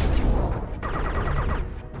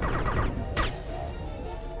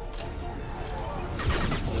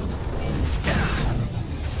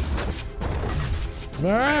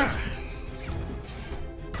 Ah!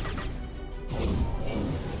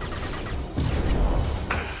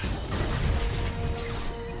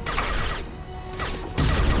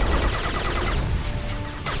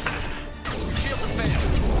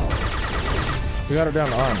 We got her down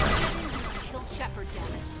to armor. Kill Shepard, damn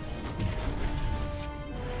it.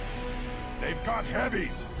 They've got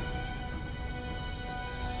heavies!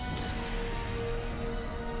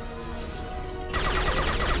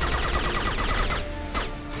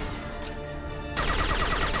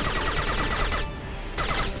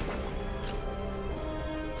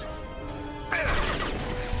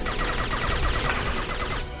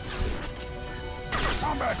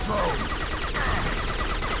 Combat drone!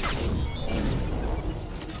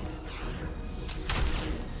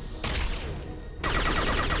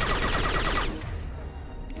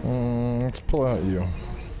 Let's pull out you.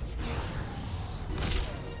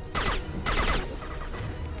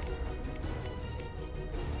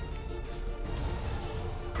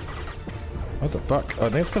 What the fuck? I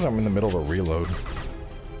think it's because I'm in the middle of a reload.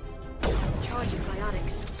 Charging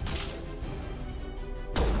biotics.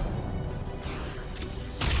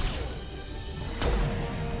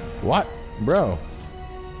 What? Bro.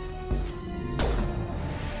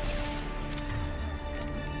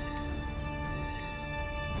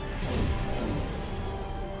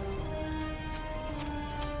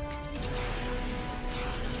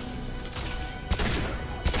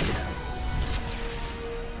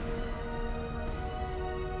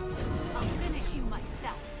 I'll finish you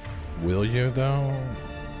myself. Will you though?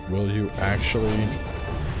 Will you actually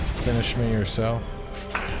finish me yourself?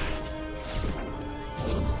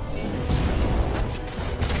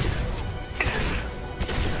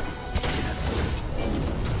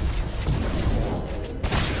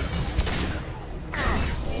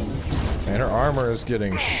 And her armor is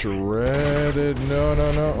getting shredded. No,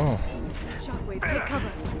 no, no. Oh. Shockwave, take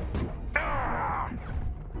cover.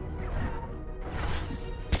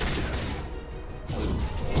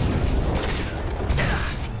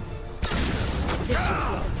 This should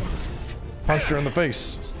slow it down. Punched her in the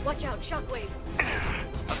face. Watch out, Shockwave.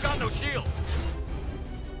 I've got no shield.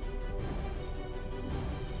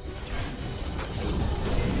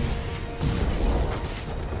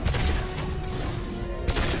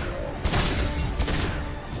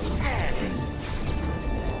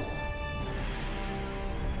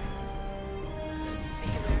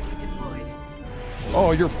 Singularity deployed.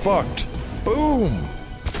 Oh, you're fucked. Boom.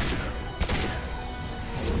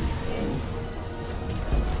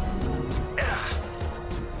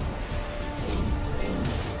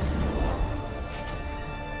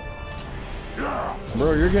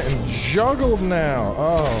 Bro, you're getting juggled now.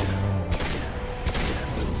 Oh.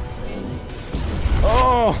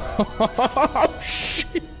 Oh.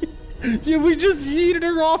 Shit. Yeah, we just yeeted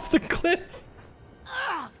her off the cliff.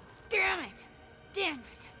 Oh, damn it. Damn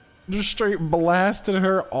it. Just straight blasted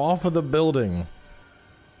her off of the building.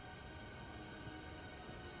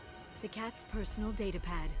 Sakat's personal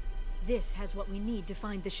datapad. This has what we need to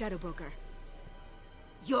find the Shadow Broker.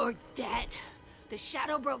 You're dead. The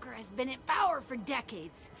Shadow Broker has been in power for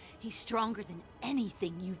decades. He's stronger than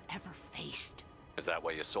anything you've ever faced. Is that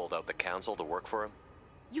why you sold out the council to work for him?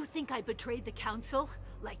 You think I betrayed the council?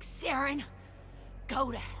 Like Saren?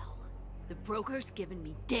 Go to hell. The broker's given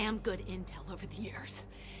me damn good intel over the years.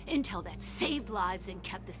 Intel that saved lives and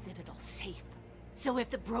kept the Citadel safe. So if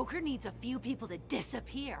the broker needs a few people to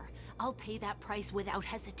disappear, I'll pay that price without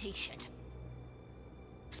hesitation.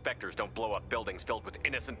 Spectres don't blow up buildings filled with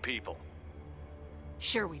innocent people.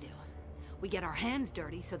 Sure we do. We get our hands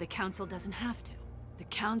dirty so the council doesn't have to. The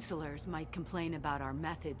counselors might complain about our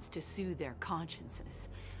methods to soothe their consciences,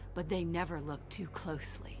 but they never look too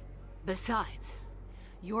closely. Besides,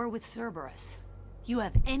 you're with Cerberus. You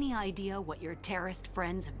have any idea what your terrorist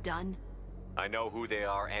friends have done? I know who they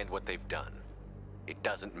are and what they've done. It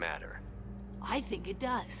doesn't matter. I think it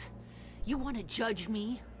does. You want to judge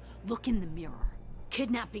me? Look in the mirror.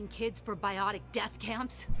 Kidnapping kids for biotic death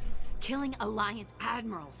camps? Killing Alliance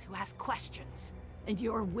admirals who ask questions. And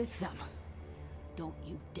you're with them. Don't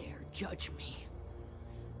you dare judge me.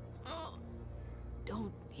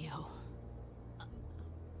 Don't you?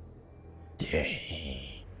 Dang.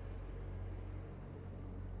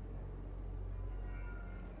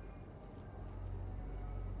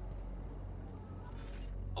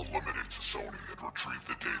 Eliminate Sony and retrieve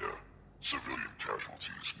the data. Civilian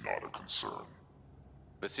casualties not a concern.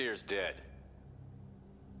 Basir's dead.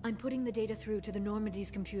 I'm putting the data through to the Normandy's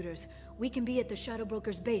computers. We can be at the Shadow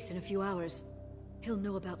Broker's base in a few hours. He'll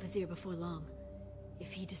know about Vizier before long.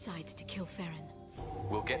 If he decides to kill Farron.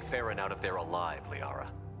 We'll get Farron out of there alive, Liara.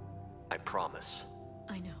 I promise.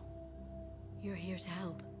 I know. You're here to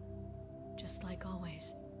help. Just like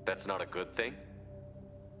always. That's not a good thing?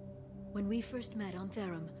 When we first met on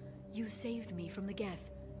Therum, you saved me from the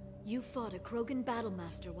Geth. You fought a Krogan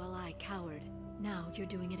battlemaster while I cowered. Now you're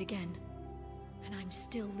doing it again. And I'm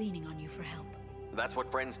still leaning on you for help. That's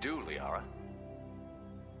what friends do, Liara.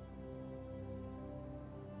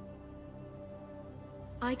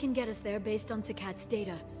 I can get us there based on Sakat's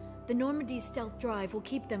data. The Normandy's stealth drive will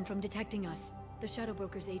keep them from detecting us. The Shadow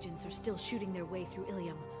Broker's agents are still shooting their way through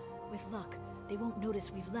Ilium. With luck, they won't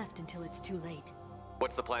notice we've left until it's too late.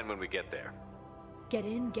 What's the plan when we get there? Get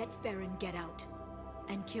in, get Farron, get out.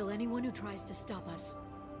 And kill anyone who tries to stop us.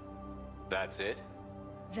 That's it?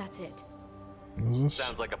 That's it.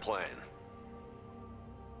 Sounds like a plan.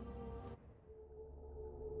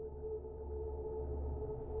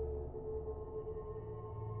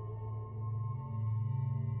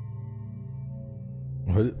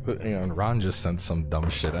 Hang on, Ron just sent some dumb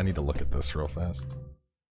shit. I need to look at this real fast.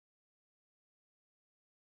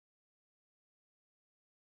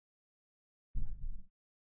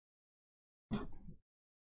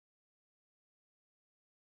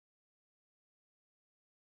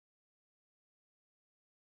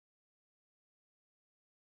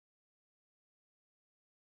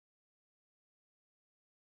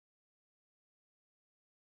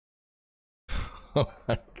 Oh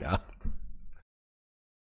my god.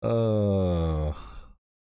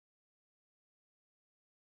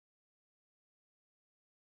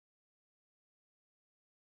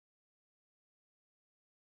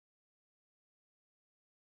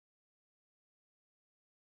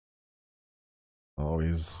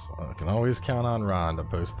 I can always count on Ron to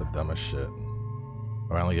post the dumbest shit. Do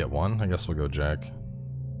I only get one? I guess we'll go Jack.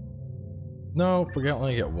 No, if we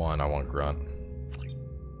only get one, I want Grunt.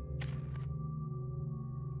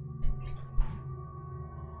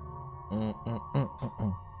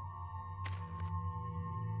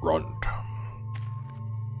 Grunt.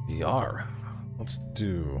 DR. Let's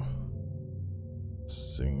do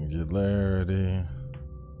Singularity.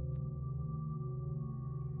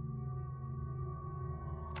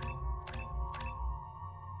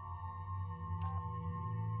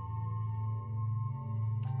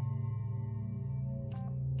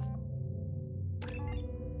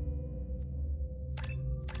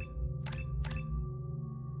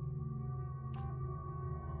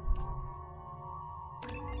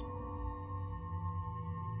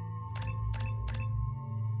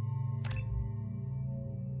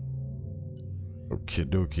 Okie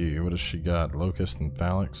dokie, what does she got? Locust and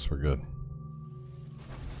Phalanx? We're good.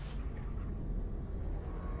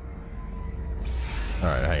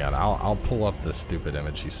 Alright, hang on. I'll pull up this stupid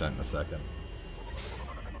image he sent in a second.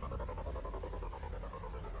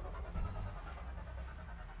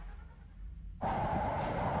 Oh,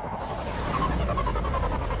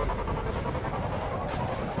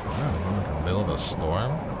 in the middle of a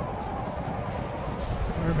storm?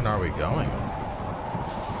 even are we going?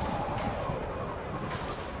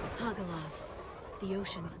 Hagalas. The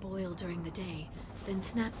oceans boil during the day, then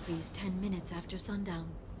snap freeze 10 minutes after sundown.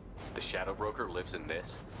 The Shadow Broker lives in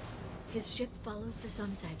this? His ship follows the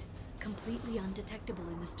sunset, completely undetectable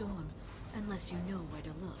in the storm, unless you know where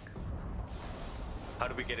to look. How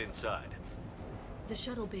do we get inside? The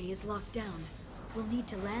shuttle bay is locked down. We'll need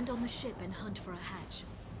to land on the ship and hunt for a hatch.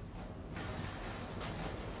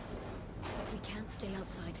 We can't stay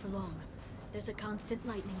outside for long. There's a constant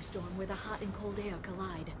lightning storm where the hot and cold air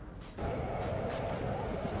collide.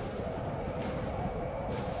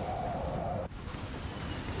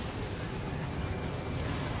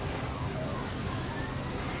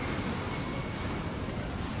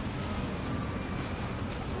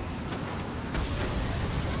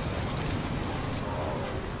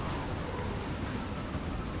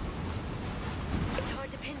 It's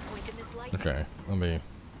hard to pinpoint in this light. Okay, let me.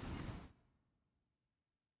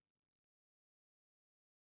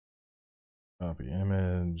 Copy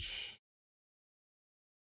image.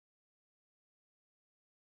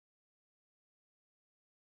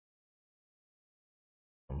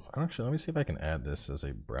 Actually, let me see if I can add this as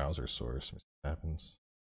a browser source. What happens?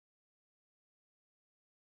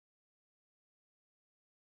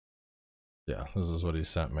 Yeah, this is what he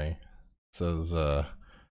sent me. It says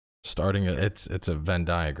starting a, it's a Venn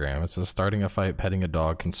diagram. It says starting a fight, petting a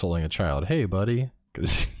dog, consoling a child. Hey buddy,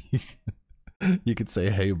 because you could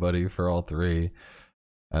say hey buddy for all three.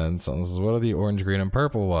 And so this is, what are the orange, green, and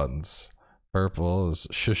purple ones? Purple is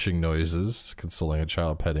shushing noises, consoling a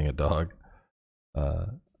child, petting a dog.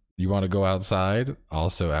 You want to go outside,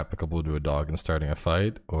 also applicable to a dog and starting a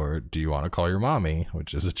fight, or do you want to call your mommy,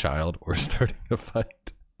 which is a child, or starting a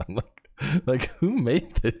fight? I'm like who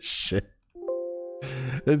made this shit?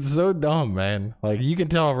 It's so dumb, man. Like, you can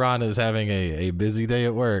tell Ron is having a busy day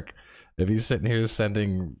at work if he's sitting here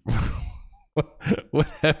sending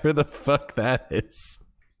whatever the fuck that is.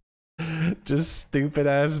 Just stupid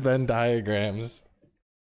ass Venn diagrams.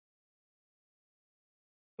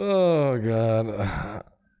 Oh god.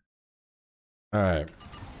 All right.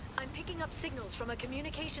 I'm picking up signals from a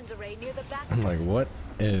communications array near the back. I'm like, what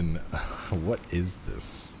is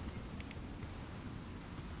this?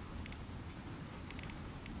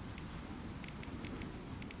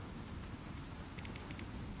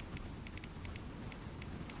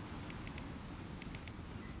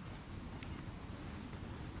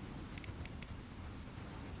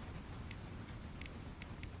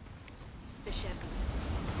 The ship.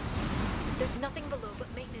 There's nothing below but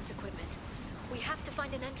maintenance equipment. We have to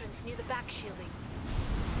find an entrance near the back shielding.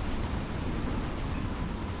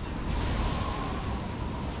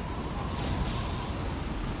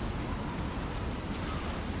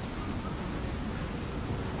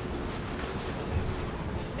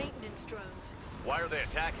 Maintenance drones. Why are they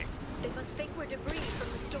attacking? They must think we're debris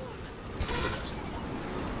from the storm.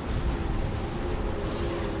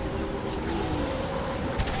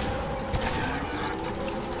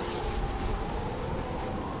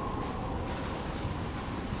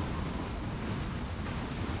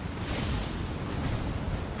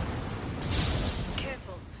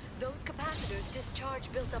 Careful. Those capacitors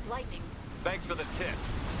discharge built-up lightning. Thanks for the tip.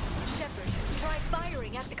 Shepard, try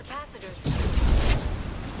firing at the capacitors.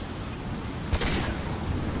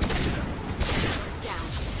 Down.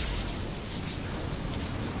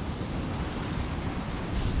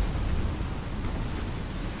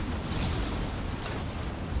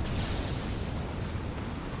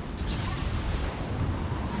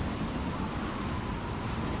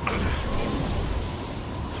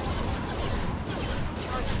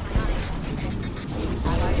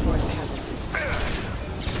 Allied force casualties.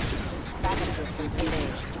 Backup systems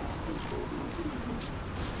engaged.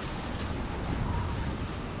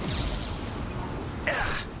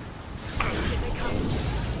 Here they come.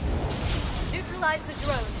 Neutralize the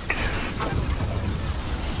drone.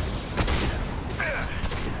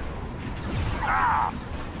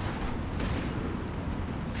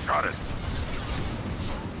 Got it.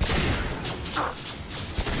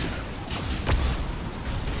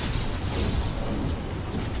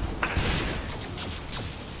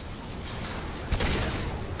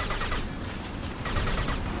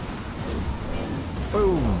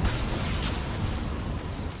 Boom.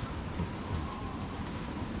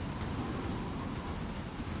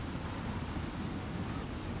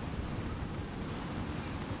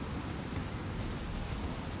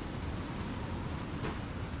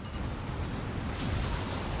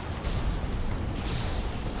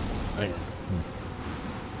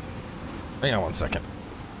 Hang on 1 second.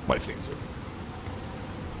 Wife needs it.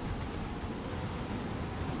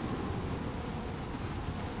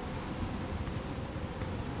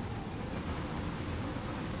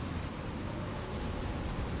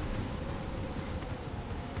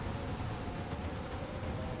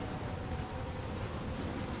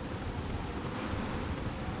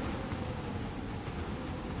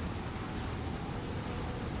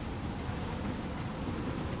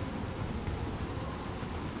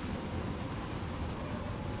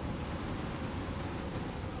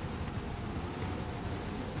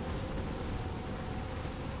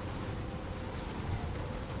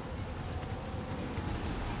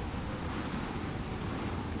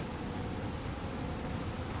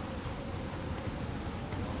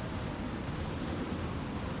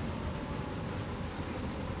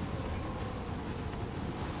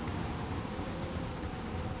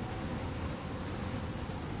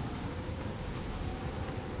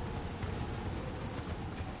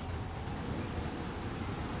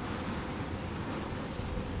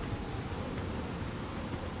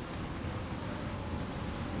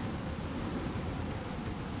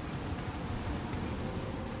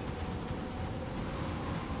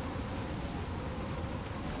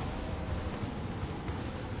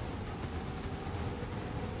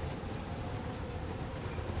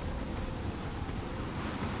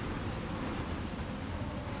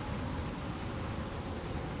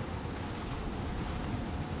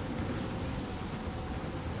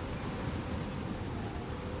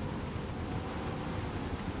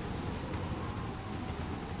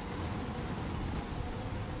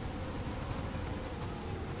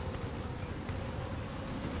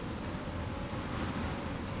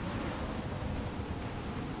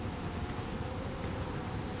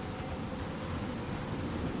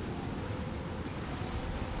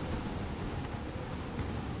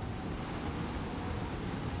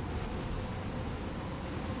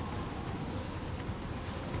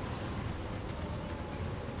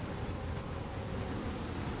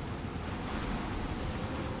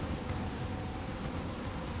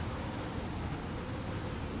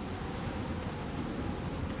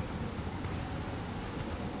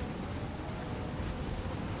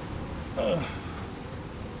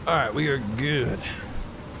 Alright, we are good.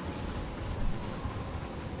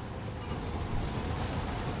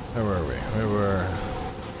 Where were we? We were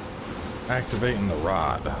activating the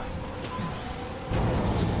rod.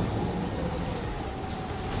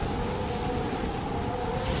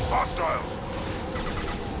 Hostiles!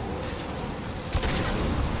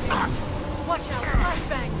 Watch out,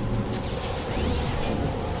 flashbangs!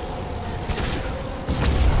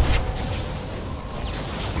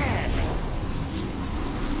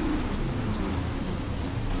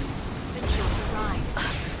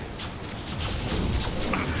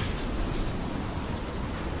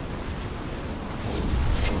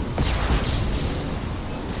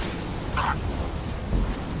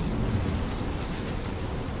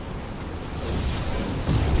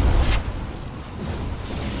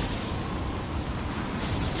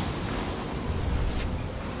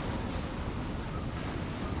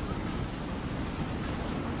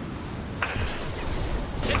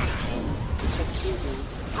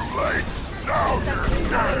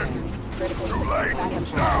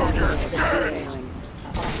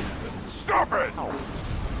 Stop it!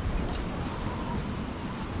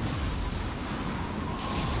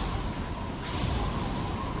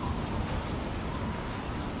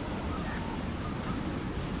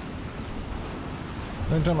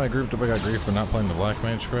 Anytime I grouped up, I got grief for not playing the black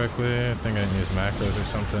mage correctly. I think I didn't use macros or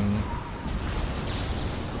something.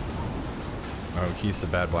 Oh, Keith's a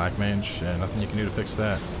bad black mage. Yeah, nothing you can do to fix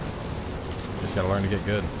that. Just gotta learn to get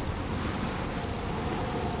good.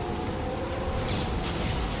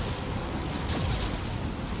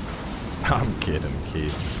 I'm kidding,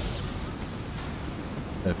 Keith.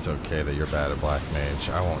 It's okay that you're bad at black mage.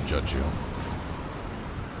 I won't judge you.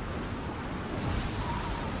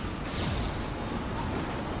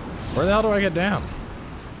 Where the hell do I get down?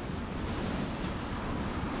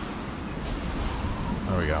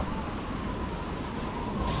 There we go.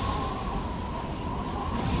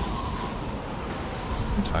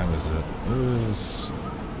 What time is it? It is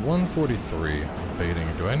 1:43. Baiting.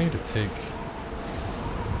 Do I need to take...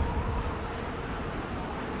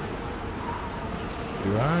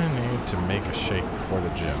 Do I need to make a shake before the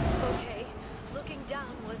gym? Okay, looking down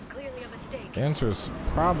was clearly a mistake. The answer is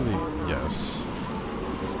probably yes.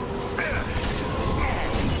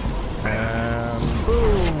 And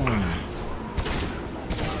boom!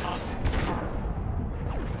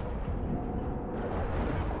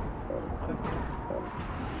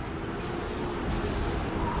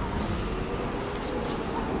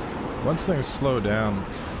 Once things slow down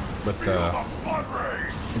with the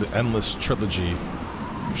endless trilogy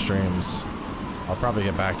streams, I'll probably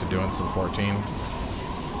get back to doing some 14.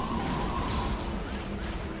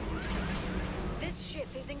 This ship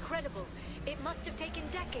is incredible. It must have taken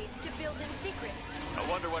decades to build in secret. I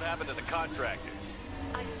wonder what happened to the contractors.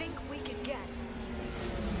 I think we can guess.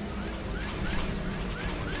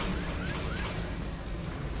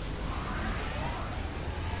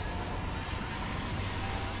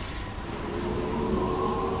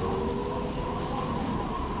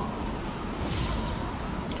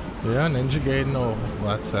 Yeah, Ninja Gaiden. Oh,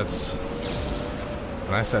 that's.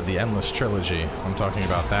 When I said the endless trilogy, I'm talking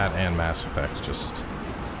about that and Mass Effect. Just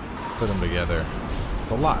put them together.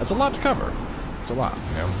 It's a lot. It's a lot to cover. It's a lot.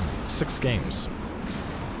 You know, 6 games.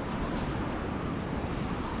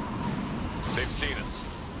 They've seen us.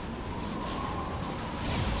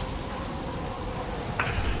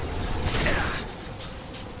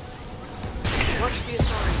 Watch the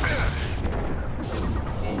authority.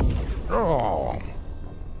 Oh.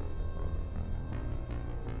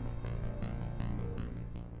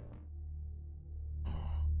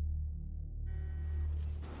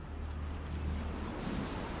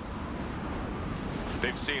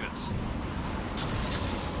 They've seen us.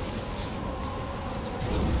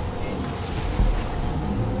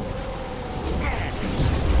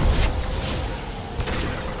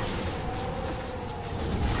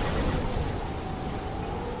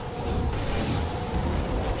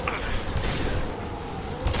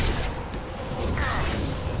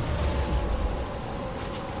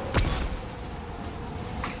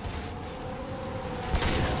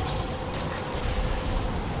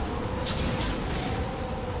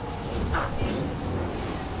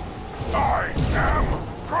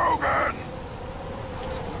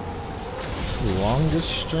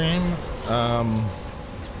 Stream.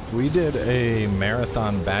 We did a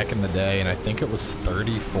marathon back in the day, and I think it was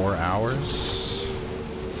 34 hours.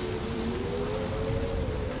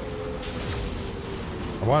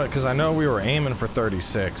 I wanted, because I know we were aiming for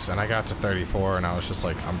 36, and I got to 34, and I was just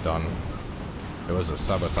like, I'm done. It was a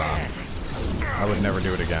subathon. I would never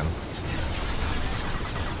do it again.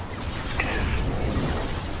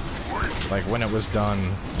 Like when it was done,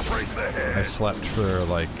 I slept for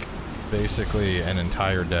like basically an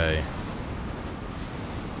entire day.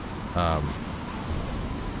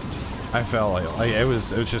 I felt like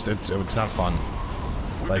it's not fun.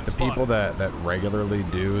 Like the people that regularly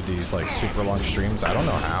do these like super long streams, I don't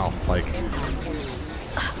know how. Like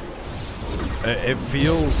it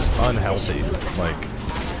feels unhealthy. Like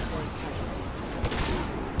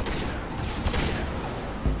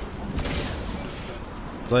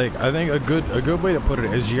I think a good way to put it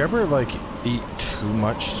is, you ever like eat too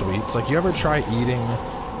much sweets? Like you ever try eating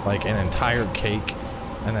like an entire cake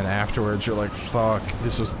and then afterwards you're like, fuck,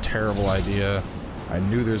 this was a terrible idea. I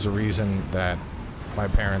knew there's a reason that my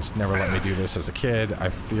parents never let me do this as a kid. I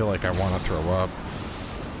feel like I want to throw up.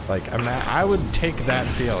 Like I would take that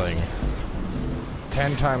feeling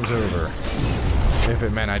 10 times over if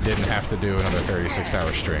it meant I didn't have to do another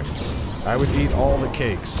 36-hour stream. I would eat all the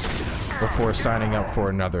cakes before signing up for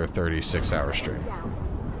another 36-hour stream.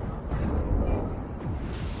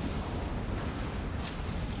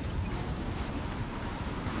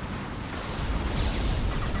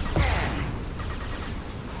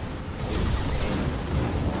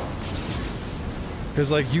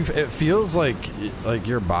 Because like it feels like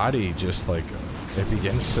your body just like, it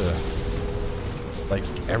begins to, like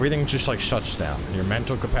everything just like shuts down. Your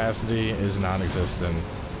mental capacity is non-existent.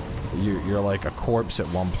 You're like a corpse at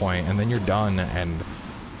one point, and then you're done, and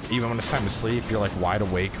even when it's time to sleep, you're like wide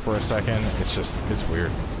awake for a second. It's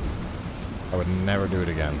weird. I would never do it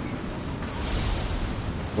again.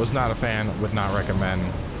 Was not a fan, would not recommend.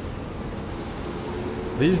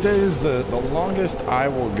 These days, the longest I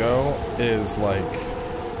will go is like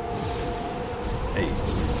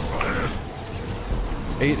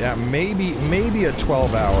 8, maybe a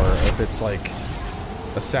 12-hour if it's like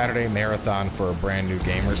a Saturday marathon for a brand new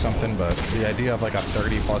game or something. But the idea of like a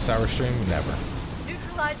 30+ hour stream, never.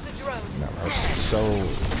 Neutralize the drone. Never. So.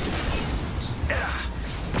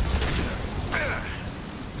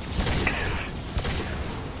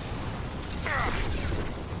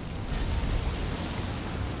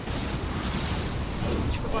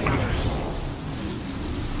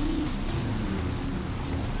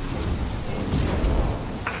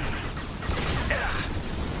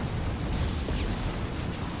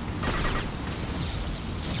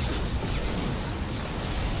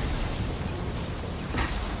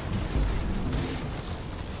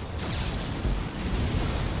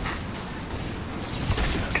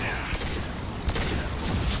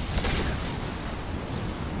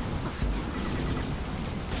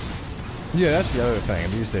 Yeah, that's the other thing.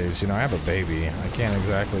 These days, you know, I have a baby. I can't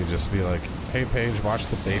exactly just be like, hey, Paige, watch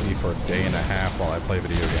the baby for a day and a half while I play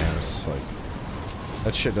video games. Like,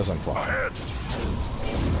 that shit doesn't fly.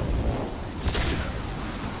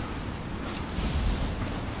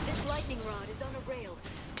 This lightning rod is on a rail.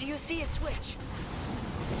 Do you see a switch?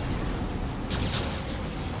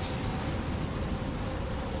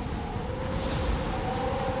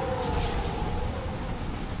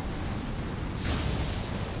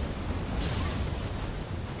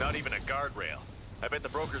 Not even a guardrail. I bet the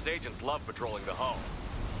broker's agents love patrolling the hull.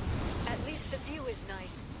 At least the view is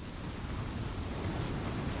nice.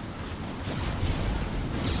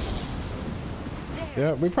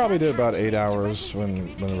 Yeah, we probably did about 8 hours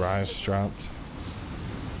when the Rise dropped.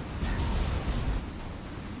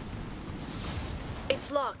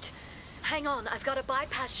 It's locked. Hang on, I've got a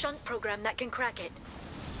bypass shunt program that can crack it.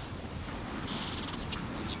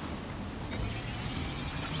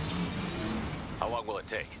 How long will it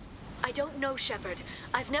take? I don't know, Shepard.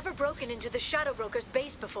 I've never broken into the Shadow Broker's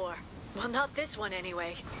base before. Well, not this one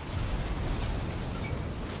anyway.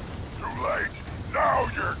 Too late. Now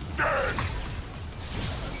you're dead.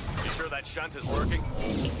 You sure that shunt is working?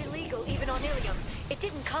 It's illegal, even on Ilium. It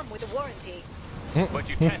didn't come with a warranty. But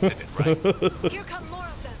you tested it, right? Here come more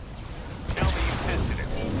of them. Tell me you tested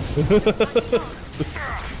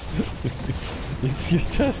it. You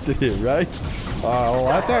tested it, right? Well,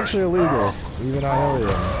 that's actually illegal, even on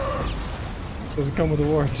Ilium. Doesn't come with a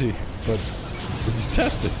warranty, but you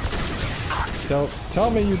tested. Tell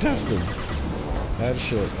me you tested. That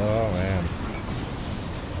shit. Oh man.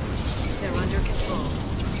 They're under control.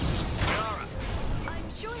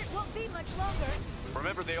 I'm sure it won't be much longer.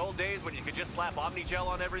 Remember the old days when you could just slap Omnigel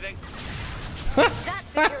on everything? That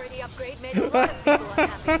security upgrade made a lot of people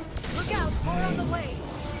unhappy. Look out, more on the way.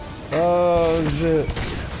 Oh shit.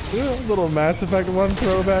 Little Mass Effect 1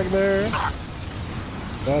 throwback there.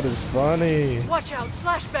 That is funny. Watch out,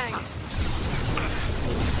 flashbangs.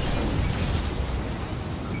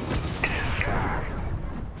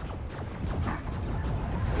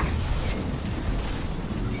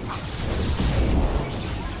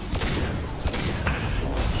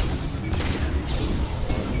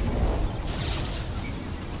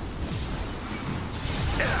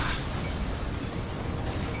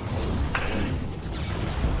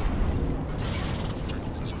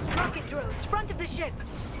 It's front of the ship.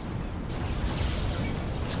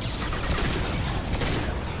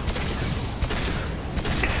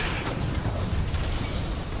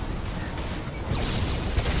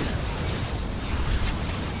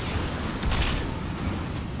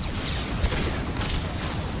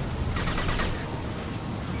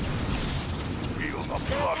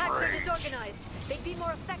 Their attacks are disorganized. They'd be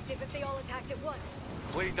more effective if they all attacked at once.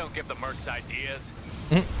 Please don't give the mercs ideas.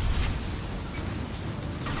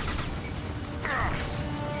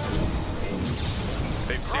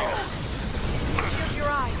 They've seen us. Shield your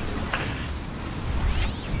eyes.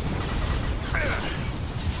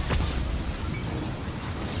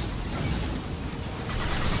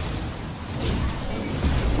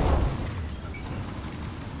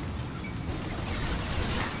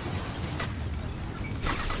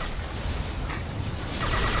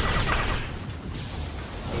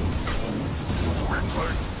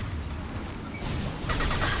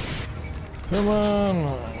 Come on,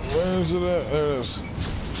 where's it at? There it is.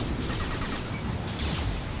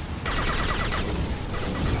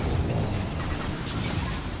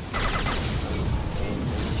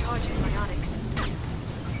 Charging biotics.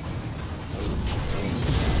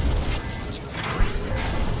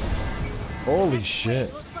 Holy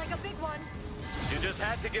shit. Looks like a big one. You just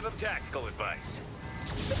had to give him tactical advice.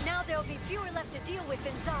 But now there'll be fewer left to deal with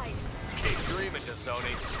inside. Keep dreaming,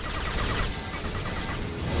 Sony.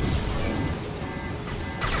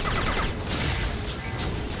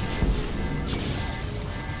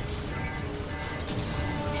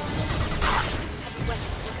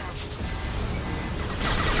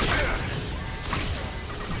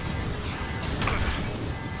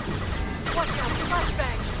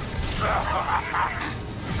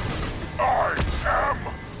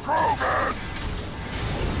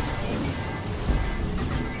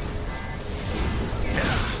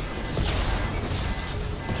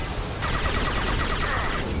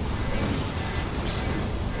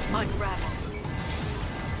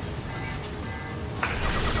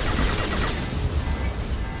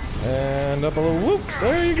 And up a little whoop.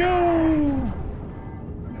 There you go.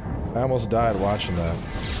 I almost died watching that.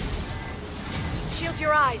 Shield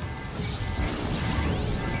your eyes.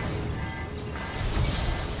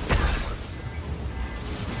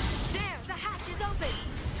 There, the hatch is open.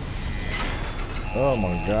 Oh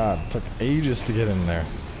my god. It took ages to get in there.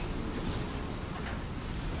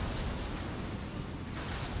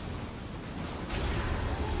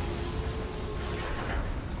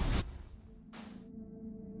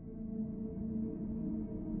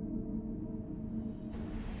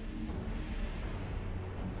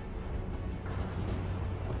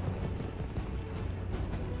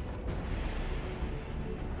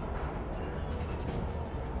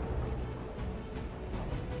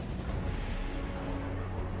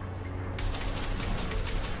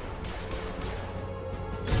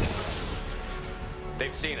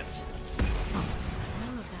 They've seen us.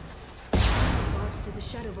 More of them. What odds did the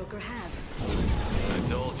Shadow Broker have? I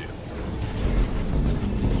told you.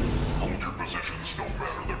 Hold your positions, no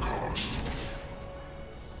matter the cost.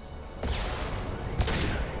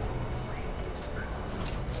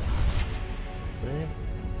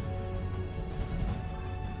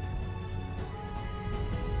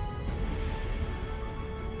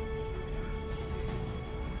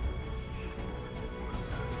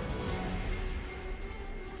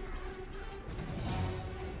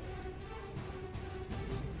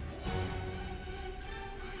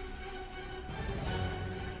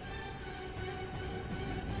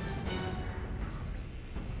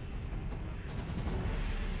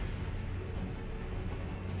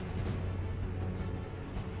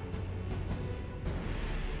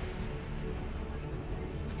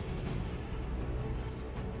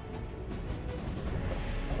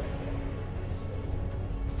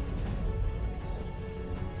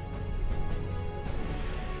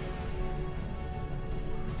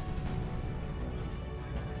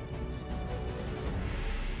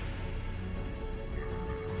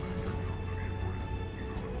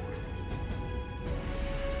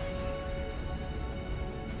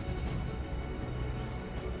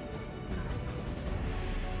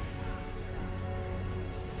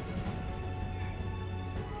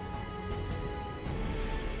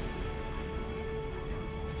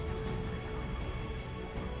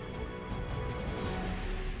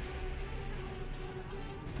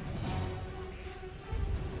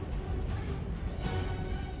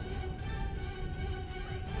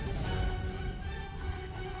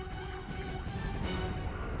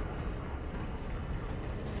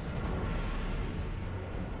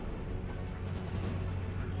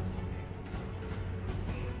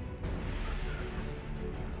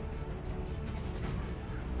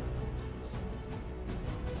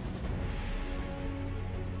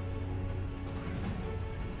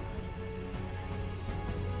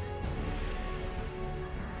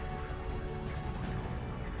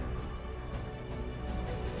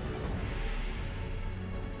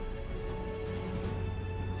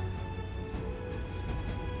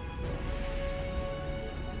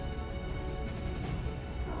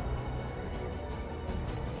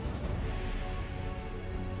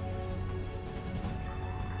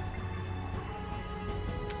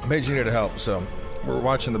 Paige needed help, so we're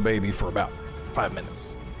watching the baby for about 5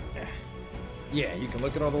 minutes. Yeah, you can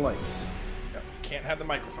look at all the lights. No, you can't have the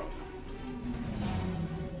microphone.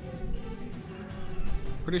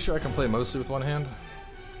 Pretty sure I can play mostly with one hand.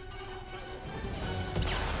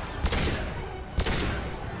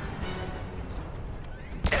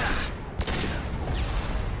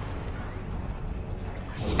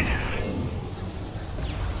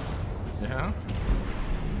 Yeah.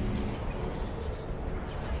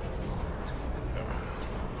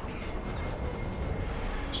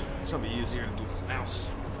 It's probably easier to do the mouse.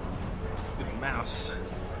 Do the mouse.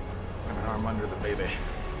 Have an arm under the baby.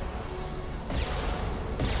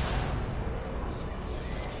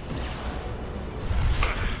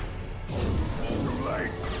 Too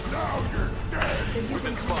late. Now you're dead. We've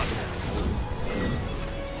been spotted.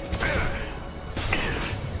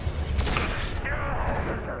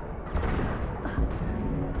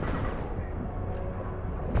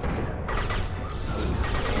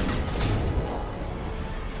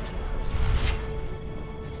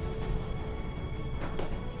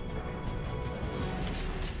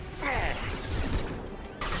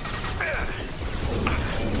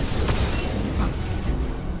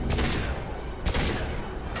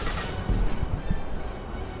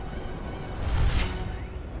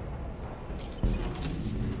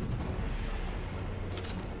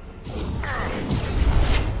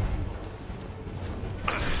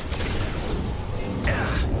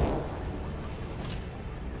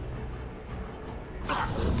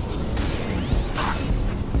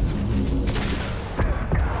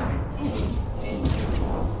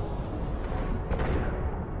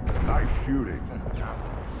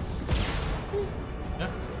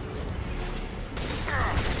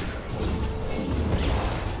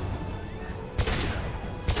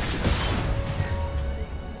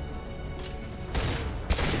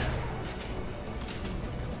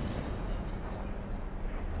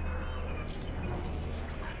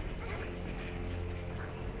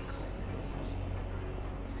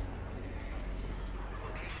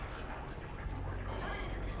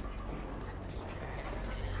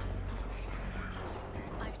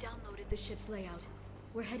 The ship's layout.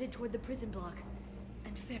 We're headed toward the prison block.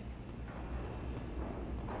 And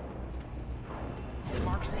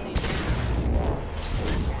Mark's name.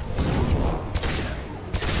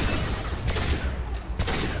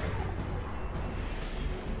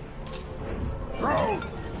 Throw!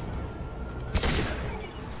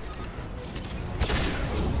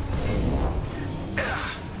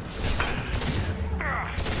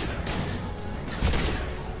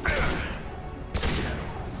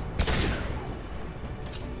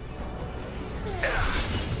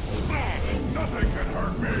 Nothing can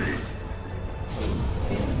hurt me!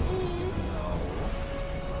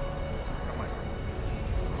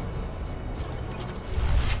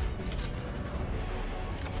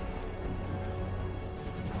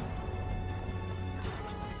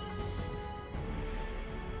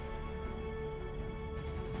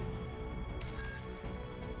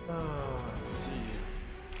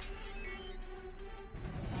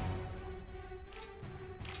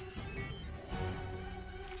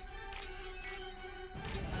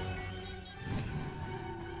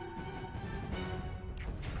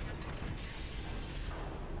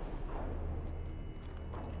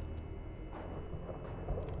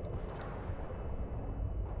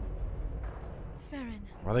 Farron.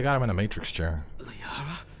 Well, they got him in a Matrix chair.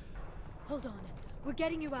 Hold on. We're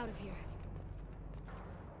getting you out of here.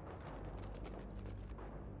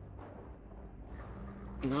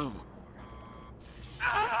 No.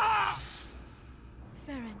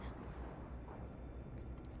 Farron.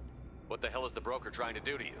 What the hell is the broker trying to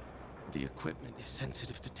do to you? The equipment is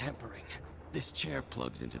sensitive to tampering. This chair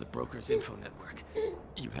plugs into the broker's info network.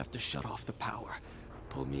 You have to shut off the power.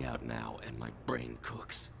 Pull me out now and my brain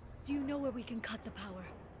cooks. Do you know where we can cut the power?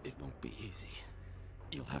 It won't be easy.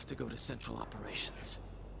 You'll have to go to Central Operations.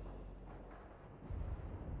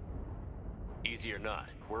 Easy or not,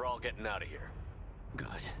 we're all getting out of here.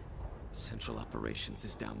 Good. Central Operations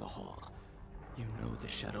is down the hall. You know the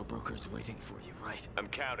Shadow Broker's waiting for you, right? I'm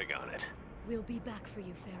counting on it. We'll be back for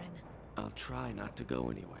you, Farron. I'll try not to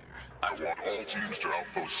go anywhere. I want all teams to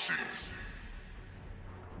Outpost C.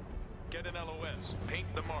 Get an LOS.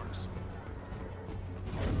 Paint the marks.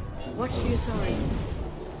 Watch the Asari.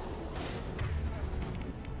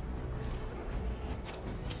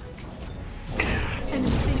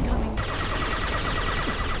 Enemies incoming.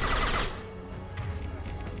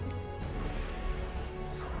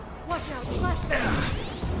 Watch out, flashbang!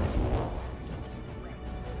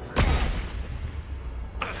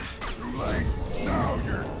 Too late. Now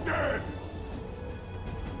you're dead.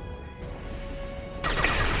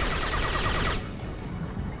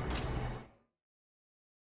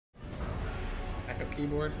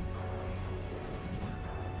 keyboard.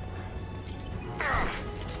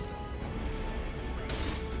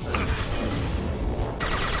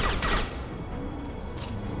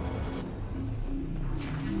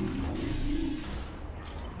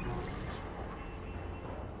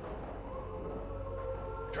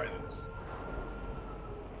 Try this.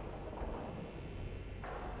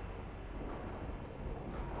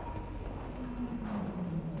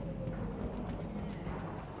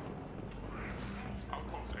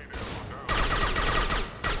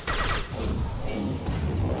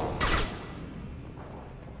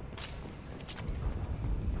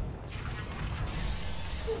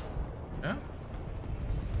 Yeah.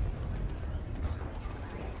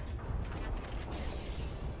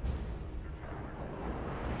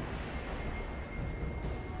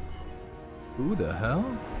 Who the hell?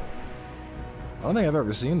 I don't think I've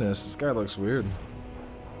ever seen this. This guy looks weird.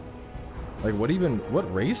 Like,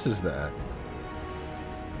 what race is that?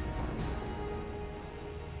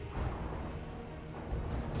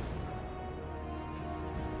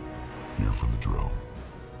 Here for the drill.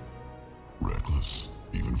 Reckless,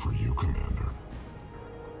 even for you, Commander.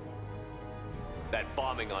 That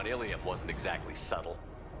bombing on Ilium wasn't exactly subtle.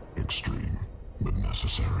 Extreme, but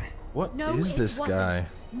necessary. What No, is it this wasn't. guy?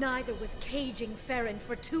 Neither was caging Farron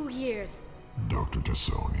for 2 years. Dr.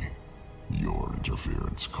 Tassoni, your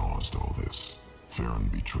interference caused all this. Farron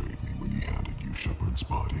betrayed me when he handed you Shepard's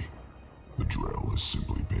body. The drill is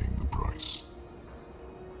simply paying the price.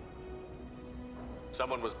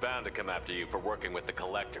 Someone was bound to come after you for working with the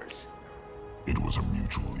Collectors. It was a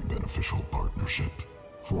mutually beneficial partnership.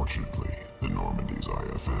 Fortunately, the Normandy's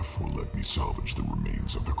IFF will let me salvage the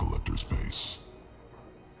remains of the Collector's base.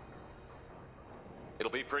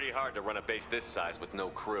 It'll be pretty hard to run a base this size with no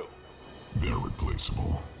crew. They're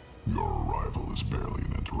replaceable. Your arrival is barely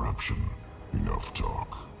an interruption. Enough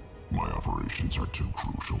talk. My operations are too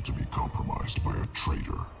crucial to be compromised by a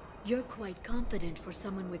traitor. You're quite confident for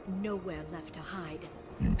someone with nowhere left to hide.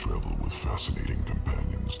 You travel with fascinating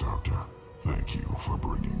companions, Doctor. Thank you for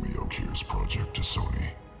bringing me Okir's project to Sony.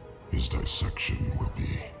 His dissection will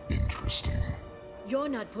be interesting. You're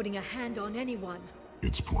not putting a hand on anyone.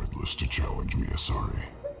 It's pointless to challenge me, Asari.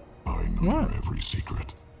 I know your every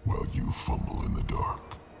secret, while you fumble in the dark.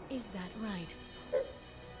 Is that right?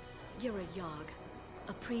 You're a Yogg,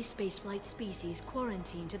 a pre-spaceflight species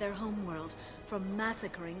quarantined to their homeworld from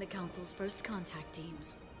massacring the Council's first contact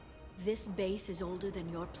teams. This base is older than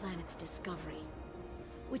your planet's discovery,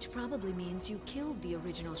 which probably means you killed the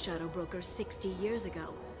original Shadow Broker 60 years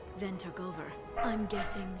ago, then took over. I'm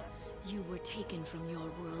guessing you were taken from your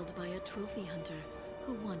world by a trophy hunter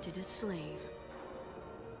who wanted a slave.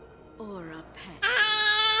 Or a pet.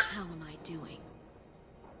 How am I doing?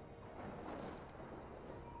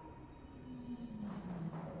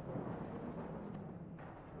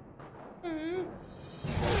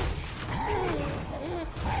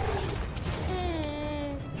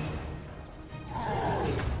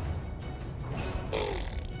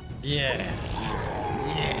 Yeah.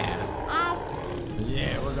 Yeah.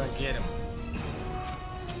 Yeah, we're gonna get him.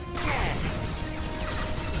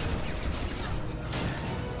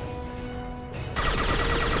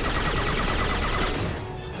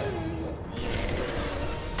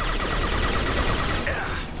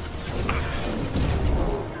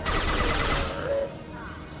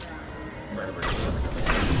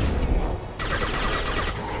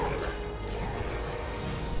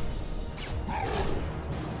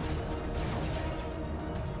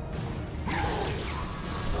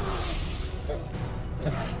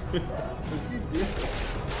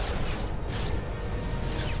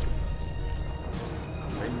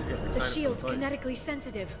 The shield's kinetically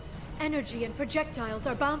sensitive. Energy and projectiles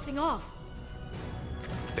are bouncing off.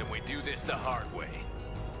 Then we do this the hard way.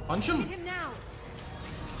 Punch him? Hit him now.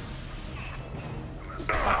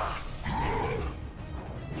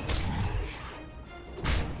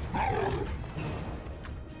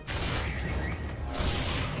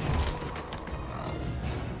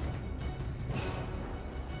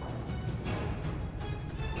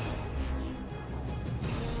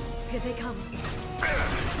 Here they come.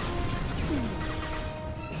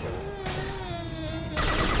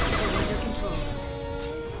 Under control.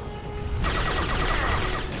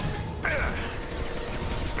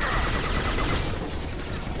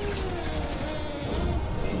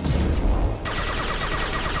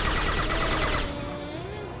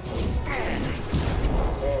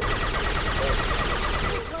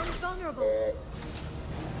 Clone is vulnerable.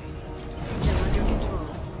 They're under control.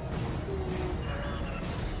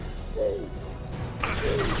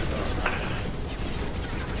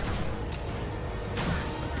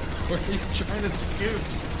 Where are you trying to scoot?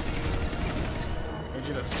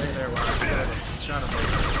 you to stay there while I kill the shadow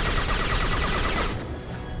broker.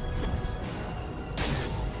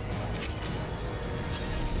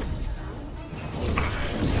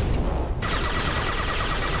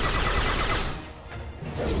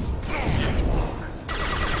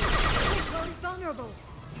 Vulnerable.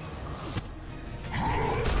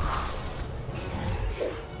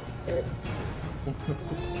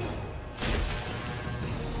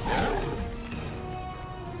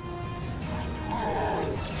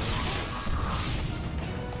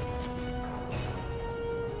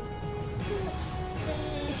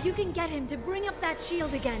 If you can get him to bring up that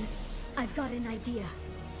shield again, I've got an idea.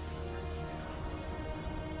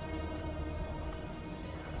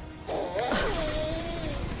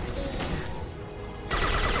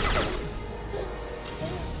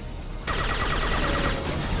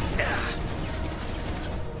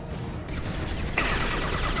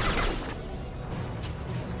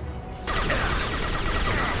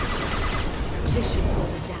 This should slow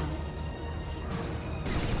it down.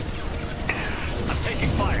 I'm taking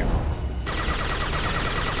fire.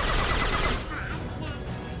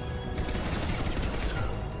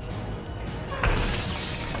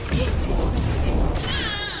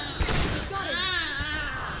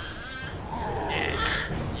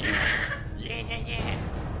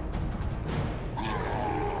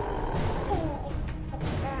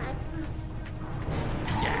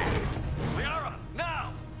 Liara,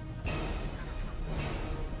 now!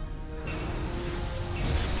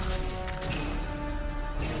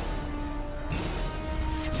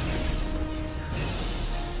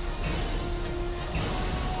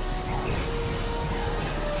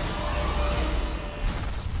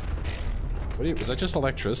 What do you, was that just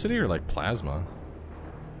electricity or like plasma?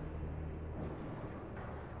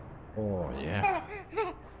 Oh yeah.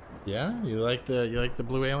 Yeah? You like the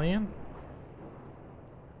blue alien?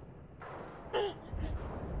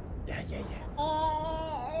 Yeah.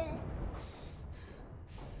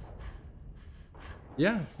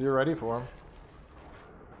 Yeah, you're ready for him.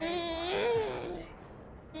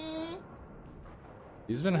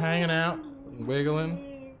 He's been hanging out,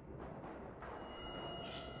 wiggling.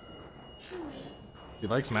 He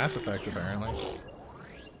likes Mass Effect, apparently.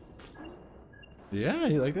 Yeah,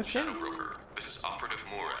 you like this shit? Shadow Broker, this is Operative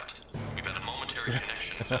Murat. We've had a momentary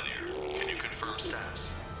connection failure. Can you confirm status?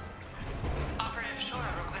 Operative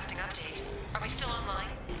Shora requesting update. Are we still online?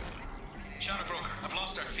 Shadow Broker, I've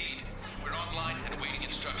lost our feed. We're online and awaiting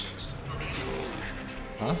instructions.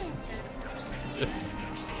 Huh?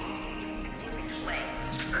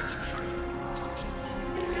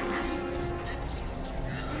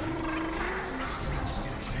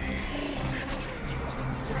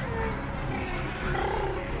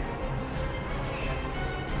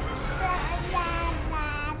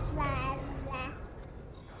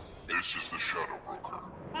 This is the Shadow Broker.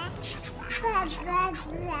 The situation is under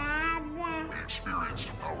control. We experienced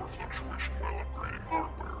a power fluctuation while upgrading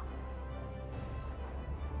hardware.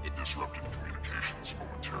 It disrupted communications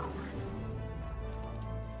momentarily.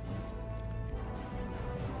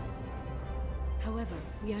 However,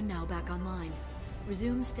 we are now back online.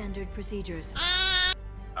 Resume standard procedures.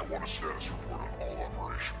 I want a status report on all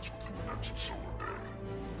operations within the next solar day.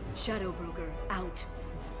 Shadow Broker, out.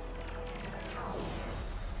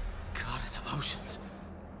 Goddess of Oceans.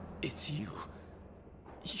 It's you.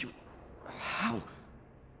 How?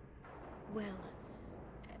 Well,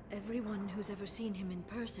 everyone who's ever seen him in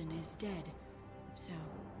person is dead. So...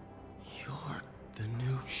 You're the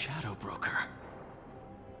new Shadow Broker.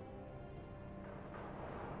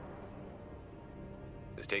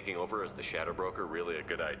 Is taking over as the Shadow Broker really a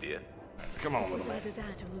good idea? Come on, It was little man. either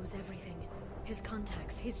that or lose everything. His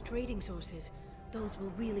contacts, his trading sources, those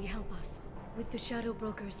will really help us. With the Shadow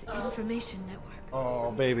Broker's information network.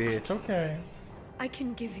 Oh, baby, it's okay. I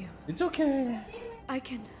can give you. It's okay. I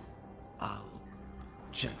can... I'll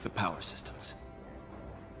check the power systems.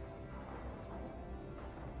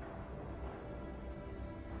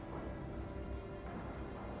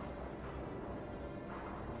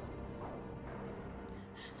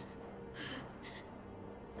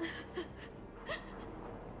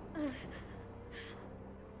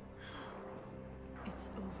 It's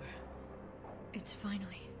over. It's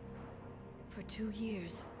finally. For 2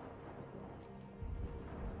 years.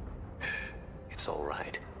 It's all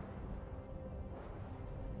right.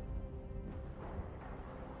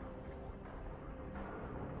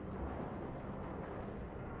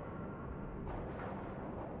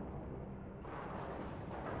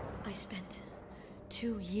 I spent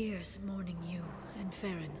 2 years mourning you and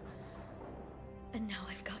Farron. And now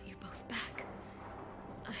I've got you both back.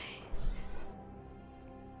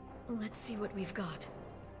 Let's see what we've got.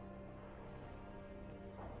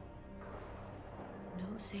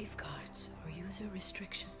 No safeguards or user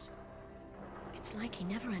restrictions. It's like he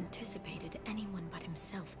never anticipated anyone but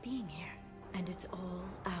himself being here. And it's all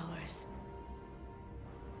ours.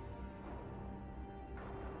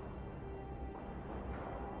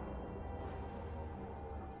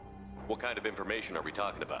 What kind of information are we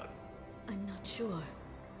talking about? I'm not sure.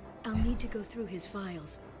 I'll need to go through his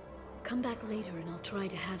files. Come back later and I'll try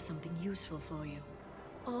to have something useful for you.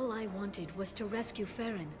 All I wanted was to rescue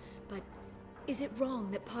Farron, but is it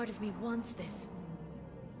wrong that part of me wants this?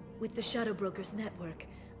 With the Shadow Brokers network,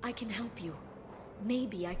 I can help you.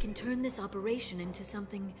 Maybe I can turn this operation into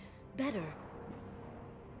something better.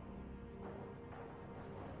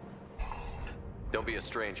 Don't be a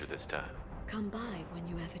stranger this time. Come by when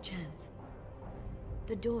you have a chance.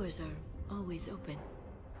 The doors are always open.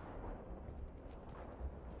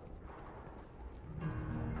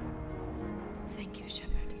 Thank you,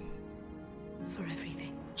 Shepard, for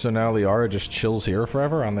everything. So now Liara just chills here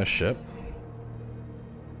forever on this ship?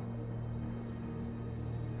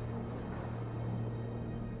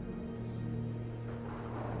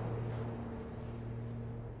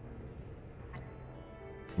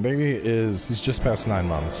 Baby he's just past 9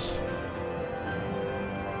 months.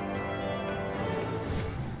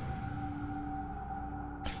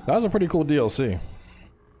 That was a pretty cool DLC.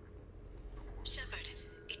 Shepard,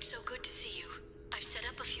 it's so good to see you. I've set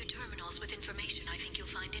up a few terminals with information I think you'll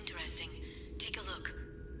find interesting. Take a look.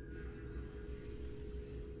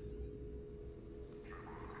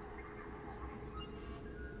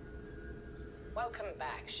 Welcome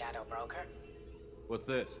back, Shadow Broker. What's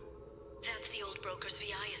this? That's the old broker's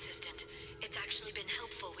VI assistant. It's actually been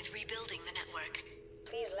helpful with rebuilding the network.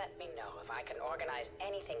 Please let me know if I can organize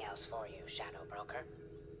anything else for you, Shadow Broker.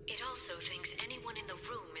 It also thinks anyone in the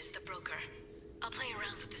room is the broker. I'll play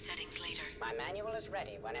around with the settings later. My manual is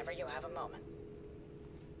ready whenever you have a moment.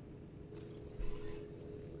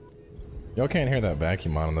 Y'all can't hear that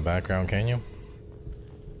vacuum on in the background, can you?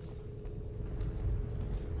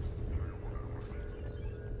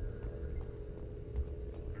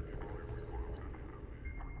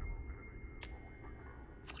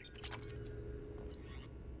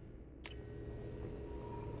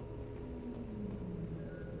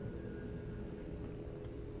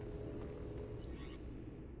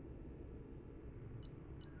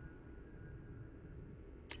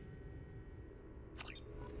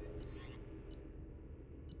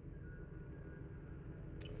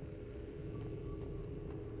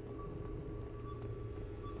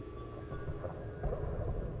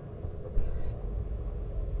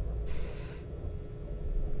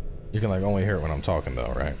 You can like only hear it when I'm talking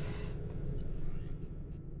though, right?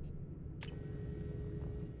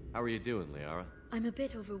 How are you doing, Liara? I'm a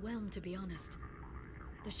bit overwhelmed, to be honest.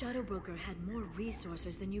 The Shadow Broker had more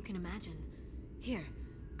resources than you can imagine. Here,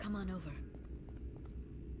 come on over.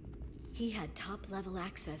 He had top-level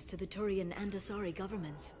access to the Turian and Asari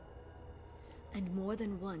governments. And more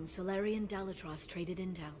than one Solarian Dalatros traded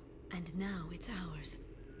intel. And now it's ours.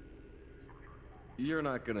 You're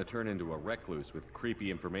not gonna turn into a recluse with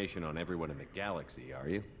creepy information on everyone in the galaxy, are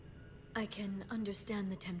you? I can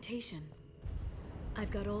understand the temptation.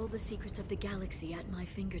 I've got all the secrets of the galaxy at my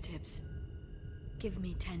fingertips. Give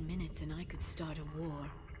me 10 minutes and I could start a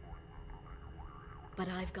war. But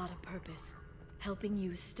I've got a purpose. Helping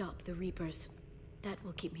you stop the Reapers. That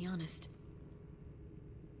will keep me honest.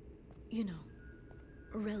 You know,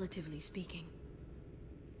 relatively speaking.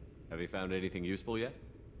 Have you found anything useful yet?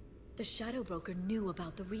 The Shadow Broker knew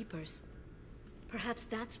about the Reapers. Perhaps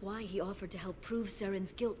that's why he offered to help prove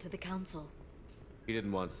Saren's guilt to the Council. He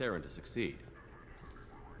didn't want Saren to succeed.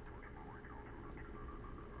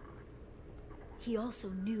 He also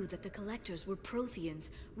knew that the Collectors were Protheans,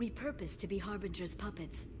 repurposed to be Harbinger's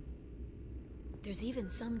puppets. There's even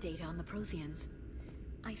some data on the Protheans.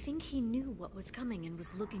 I think he knew what was coming and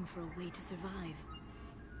was looking for a way to survive.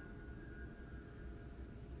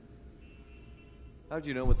 How'd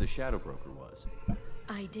you know what the Shadow Broker was?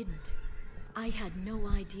 I didn't. I had no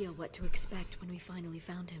idea what to expect when we finally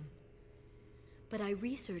found him. But I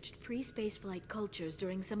researched pre-spaceflight cultures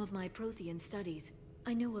during some of my Prothean studies.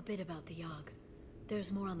 I know a bit about the Yogg.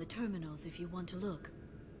 There's more on the terminals if you want to look.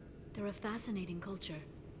 They're a fascinating culture,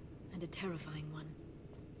 and a terrifying one.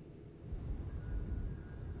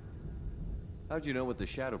 How'd you know what the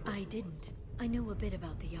Shadow Broker I didn't. I know a bit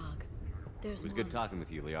about the Yogg. There's It was more. good talking with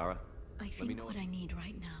you, Liara. I think what I need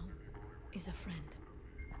right now is a friend.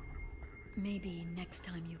 Maybe next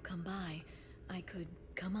time you come by, I could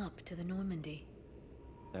come up to the Normandy.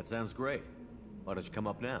 That sounds great. Why don't you come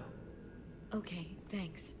up now? Okay,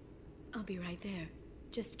 thanks. I'll be right there.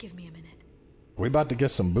 Just give me a minute. We about to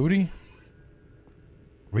get some booty?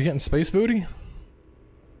 We getting space booty?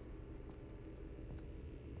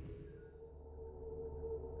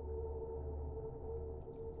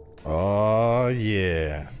 Oh,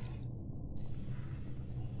 yeah.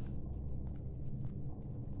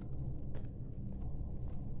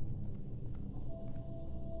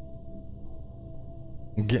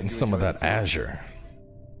 I'm getting some of that Azure.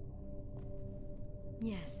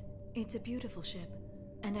 Yes, it's a beautiful ship.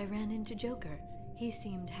 And I ran into Joker. He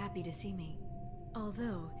seemed happy to see me.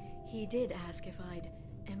 Although, he did ask if I'd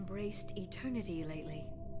embraced eternity lately.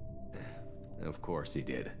 Of course he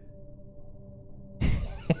did.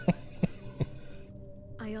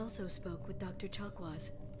 I also spoke with Dr.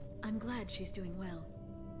 Chakwas. I'm glad she's doing well.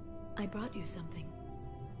 I brought you something.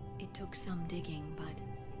 It took some digging, but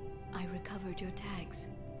I recovered your tags.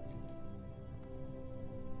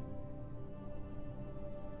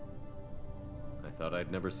 I thought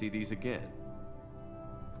I'd never see these again.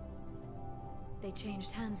 They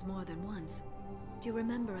changed hands more than once. Do you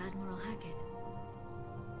remember Admiral Hackett?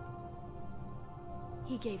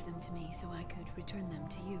 He gave them to me so I could return them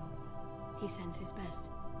to you. He sends his best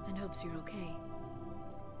and hopes you're okay.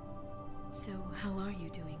 So, how are you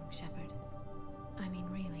doing, Shepard? I mean,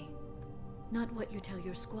 really. Not what you tell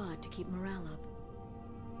your squad to keep morale up.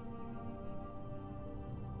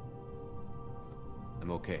 I'm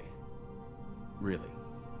okay. Really.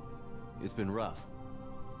 It's been rough,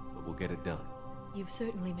 but we'll get it done. You've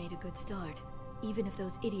certainly made a good start, even if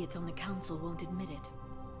those idiots on the council won't admit it.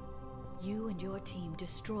 You and your team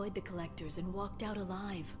destroyed the Collectors and walked out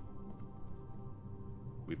alive.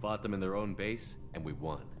 We fought them in their own base, and we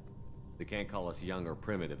won. They can't call us young or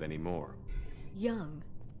primitive anymore. Young?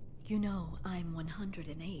 You know, I'm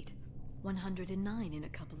 108. 109 in a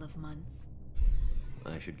couple of months.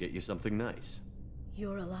 I should get you something nice.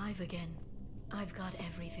 You're alive again. I've got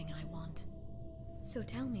everything I want. So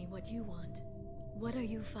tell me what you want. What are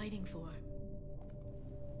you fighting for?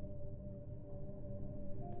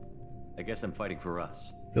 I guess I'm fighting for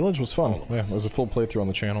us. Village was fun. Yeah, there was a full playthrough on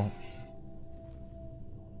the channel.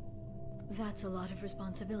 That's a lot of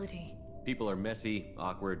responsibility. People are messy,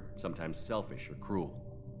 awkward, sometimes selfish or cruel.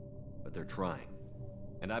 But they're trying.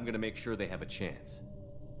 And I'm gonna make sure they have a chance.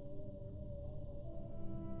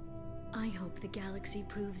 I hope the galaxy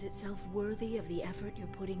proves itself worthy of the effort you're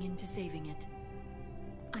putting into saving it.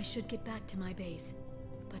 I should get back to my base,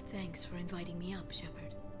 but thanks for inviting me up,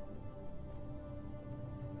 Shepard.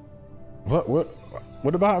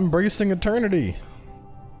 What about embracing eternity?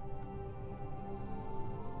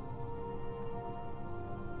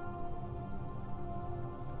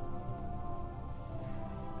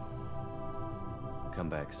 Come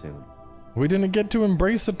back soon. We didn't get to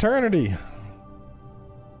embrace eternity.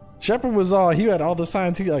 Shepard was he had all the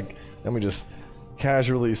signs. He let me just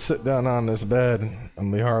casually sit down on this bed.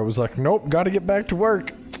 And Lihara was like, nope, gotta get back to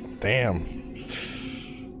work. Damn.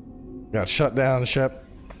 Got shut down, Shep.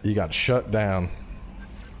 You got shut down.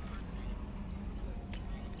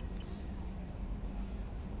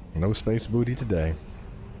 No space booty today.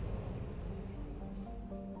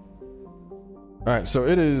 Alright, so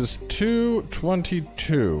it is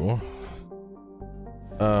 2:22.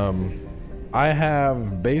 I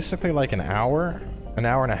have basically like an hour and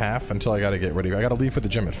a half until I gotta get ready. I gotta leave for the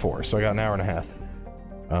gym at 4, so I got an hour and a half.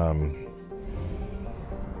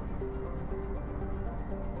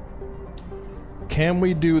 Can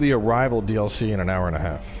we do the Arrival DLC in an hour and a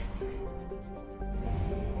half?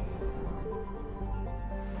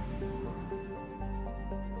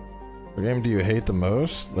 What game do you hate the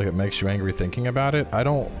most? Like, it makes you angry thinking about it? I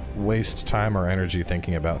don't waste time or energy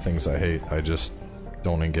thinking about things I hate. I just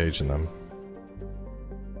don't engage in them.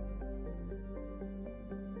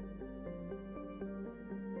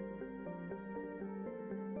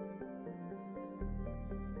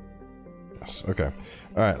 Yes, okay.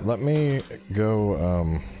 Alright, let me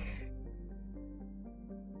go,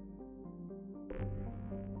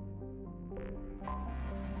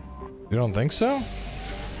 You don't think so?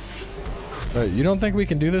 Wait, you don't think we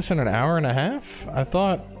can do this in an hour and a half? I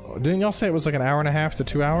thought... Didn't y'all say it was like an hour and a half to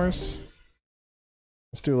 2 hours?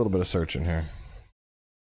 Let's do a little bit of searching here.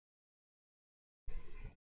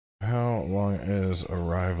 How long is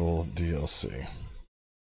Arrival DLC?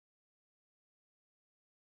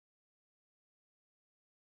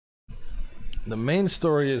 The main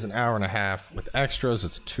story is an hour and a half. With extras,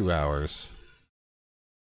 it's 2 hours.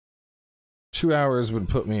 2 hours would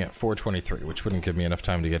put me at 4:23, which wouldn't give me enough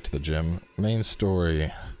time to get to the gym. Main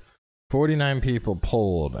story. 49 people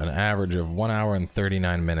polled, an average of 1 hour and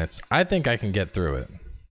 39 minutes. I think I can get through it.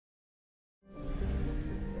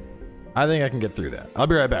 I think I can get through that. I'll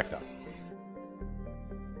be right back though.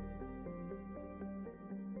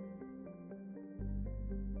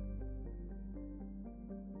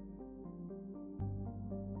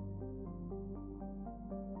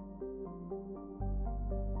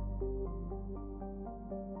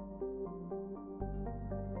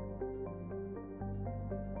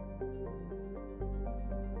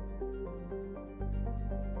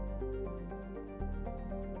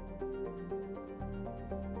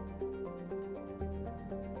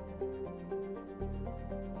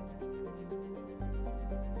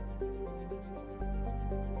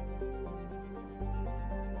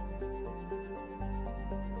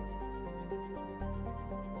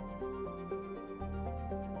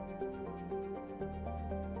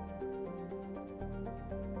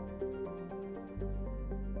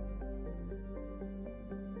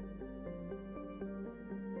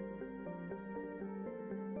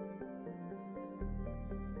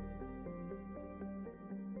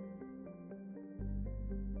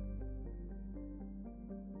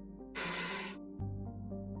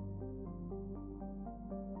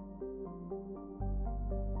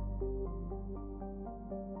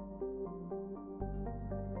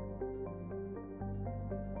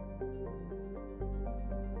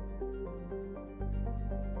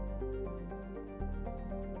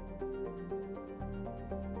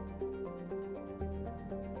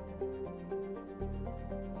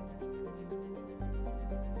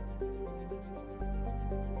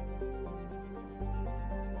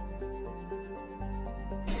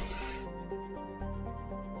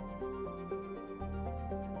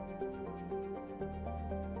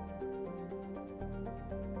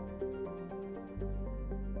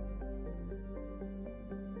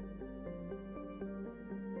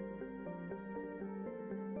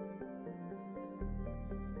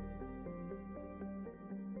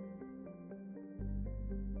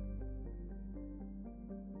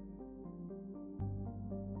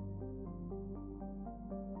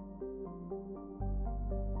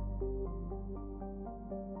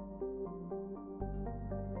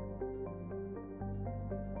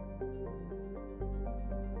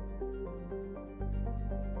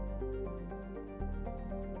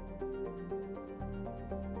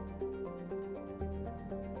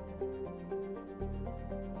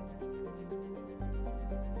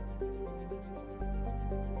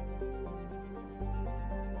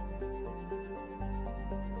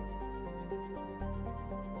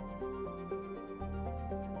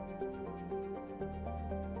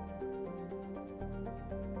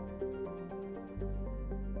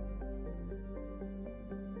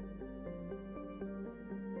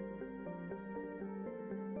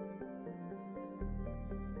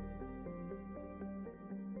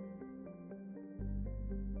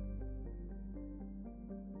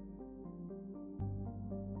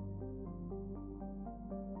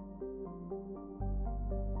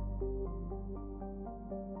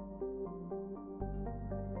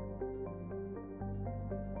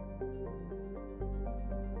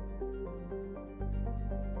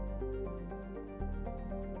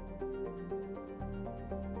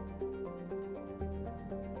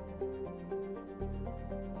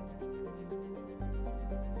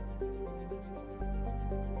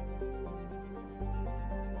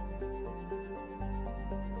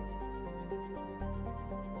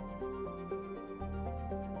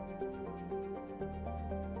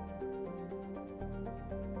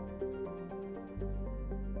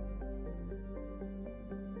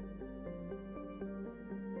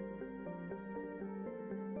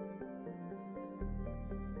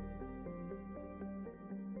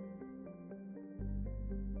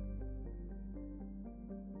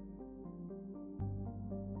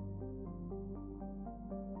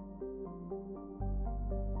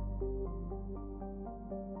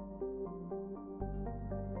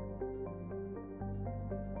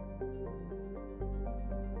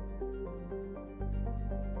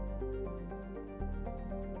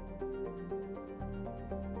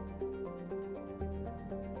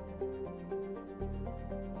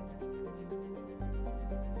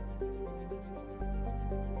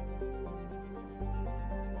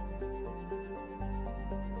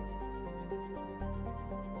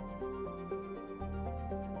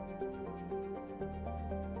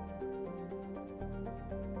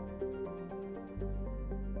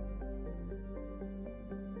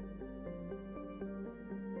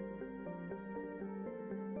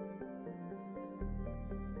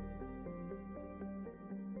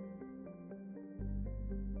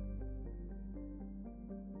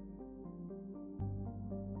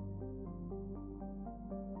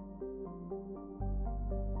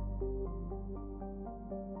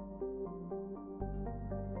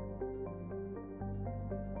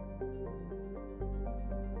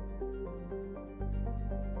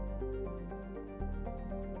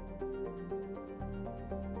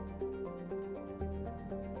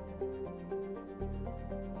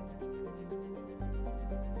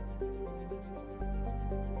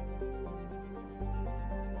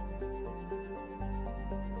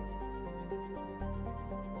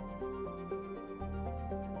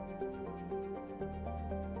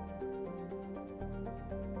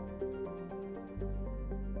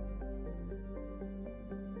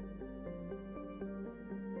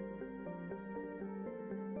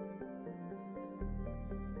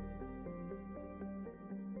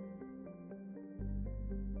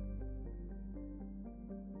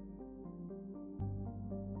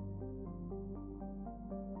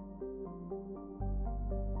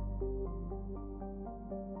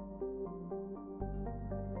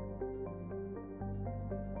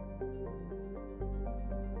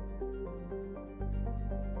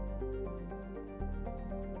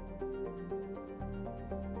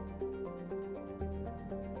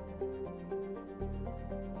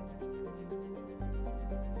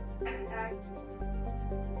 Attack.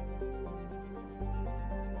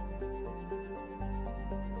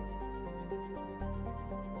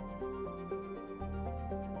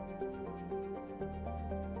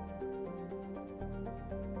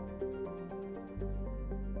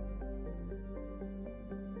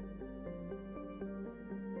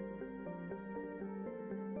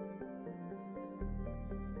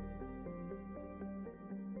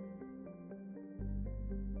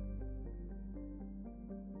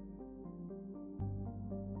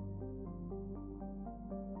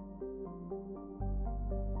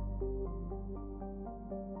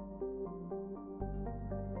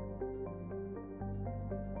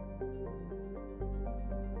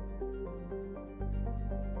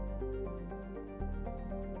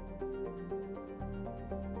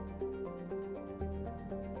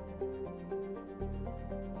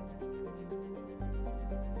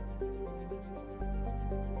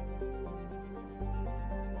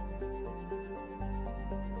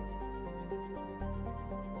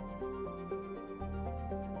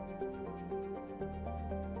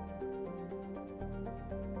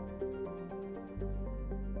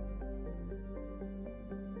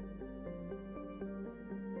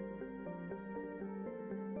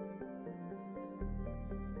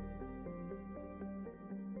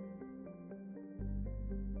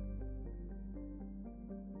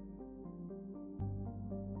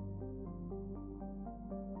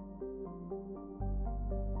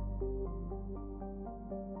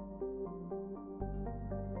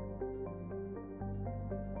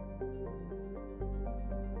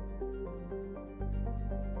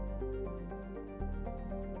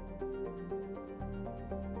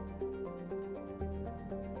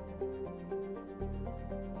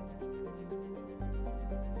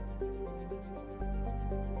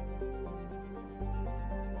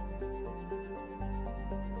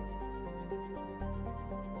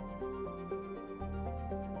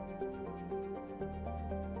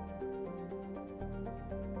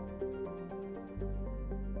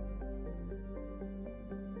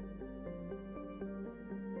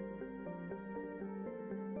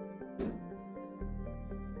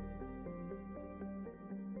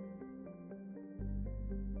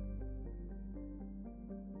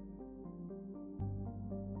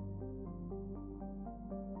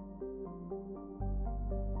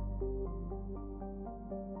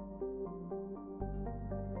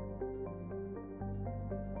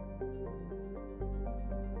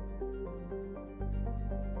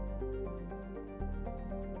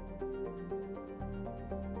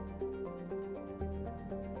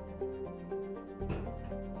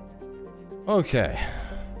 Okay.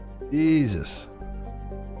 Jesus.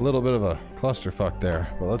 A little bit of a clusterfuck there.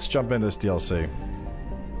 But let's jump into this DLC.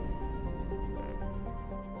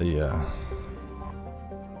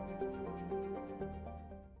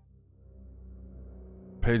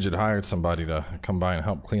 Paige had hired somebody to come by and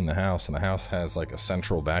help clean the house, and the house has like a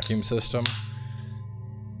central vacuum system.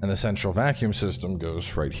 And the central vacuum system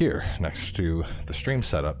goes right here, next to the stream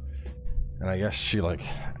setup. And I guess she like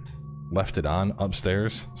left it on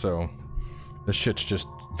upstairs, so this shit's just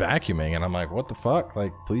vacuuming, and I'm like, what the fuck?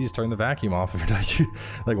 Like, please turn the vacuum off if you're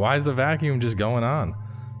not, like, why is the vacuum just going on?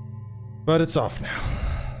 But it's off now,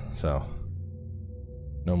 so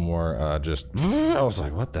no more just I was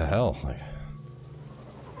like, what the hell? Like,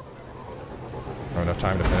 have enough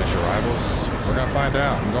time to finish your rivals? We're gonna find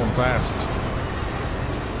out. I'm going fast.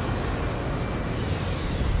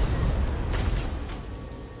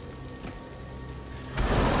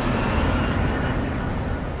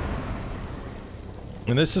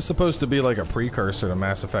 And this is supposed to be like a precursor to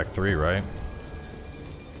Mass Effect 3, right?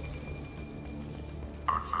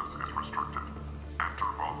 Access is restricted. Enter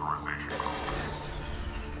authorization code.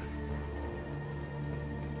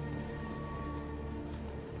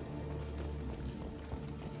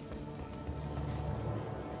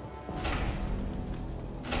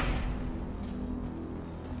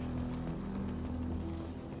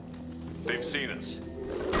 They've seen us.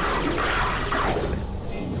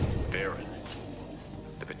 Baron.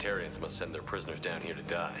 The Batarians must send their prisoners down here to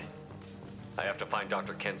die. I have to find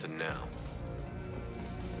Dr. Kenson now.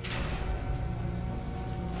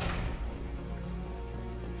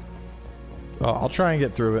 Well, I'll try and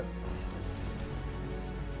get through it.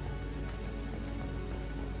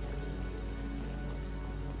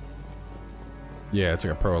 Yeah, it's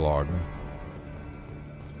like a prologue.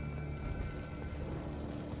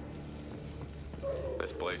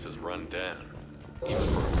 This place is run down, even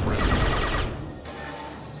for a prison.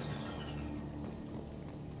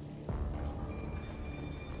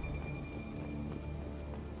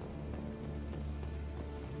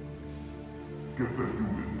 Get the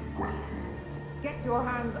unit question. Get your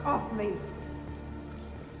hands off me!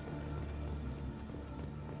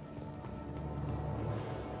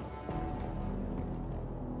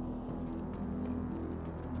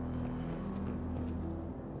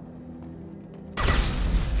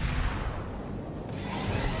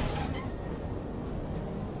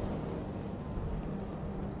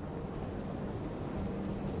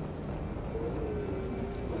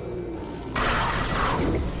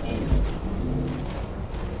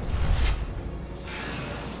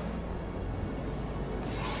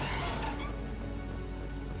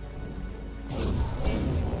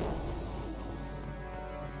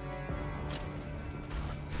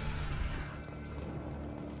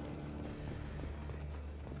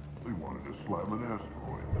 They wanted to slam an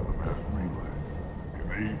asteroid into the mass relay. Can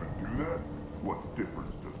they even do that? What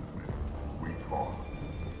difference does it make? We talk.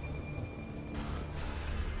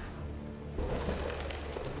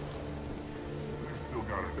 They've still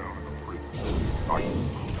got it down in the prison.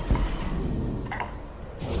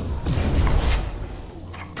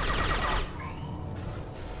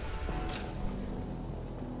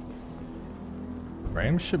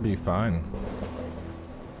 Frames should be fine.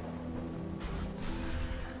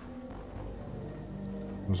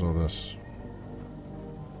 What's all this?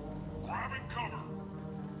 Grabbing cover.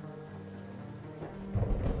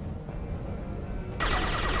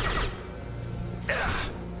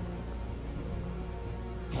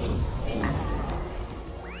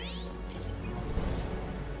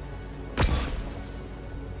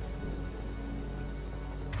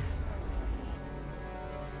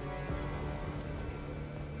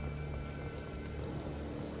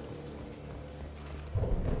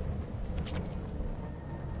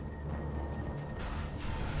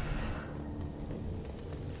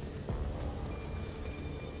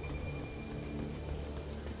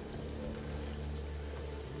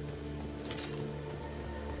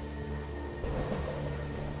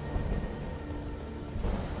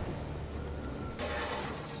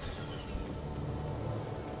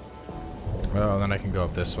 Oh, then I can go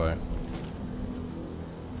up this way.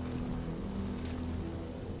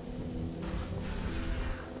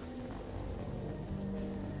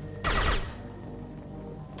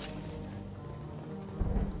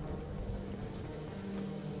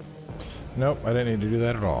 Nope, I didn't need to do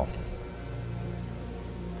that at all.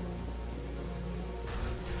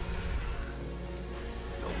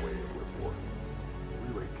 No way of reporting.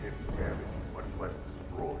 Relay can't be damaged, much less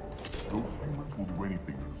destroyed. Those humans will do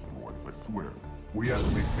anything to destroy us, I swear. We have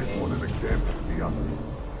to make this one an example to the others.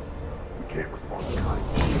 We can't respond in kind.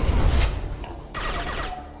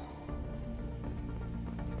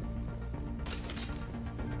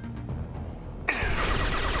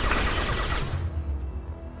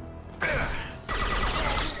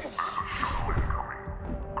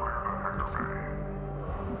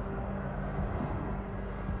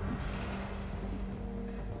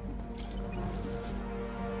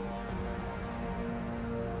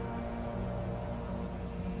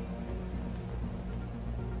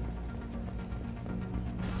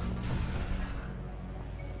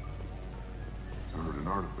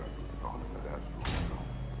 artifact was found in that asteroid belt.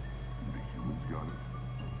 The humans got it.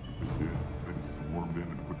 If they did, they just swarmed in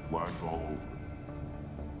and put flags all over it.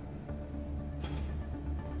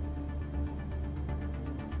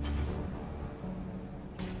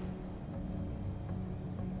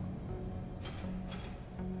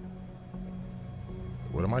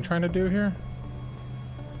 What am I trying to do here?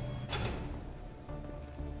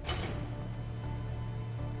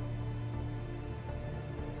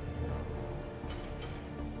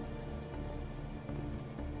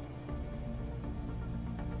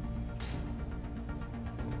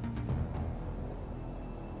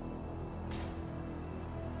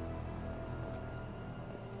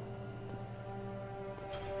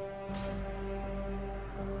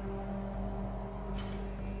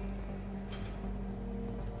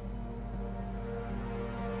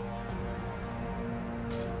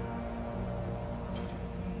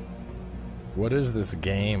 What is this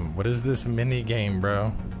game? What is this mini game,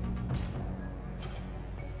 bro?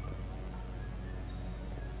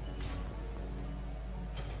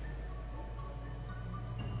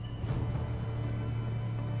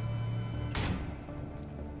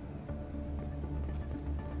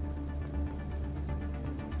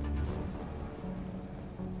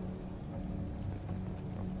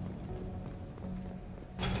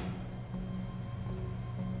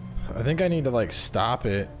 I think I need to like stop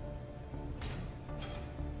it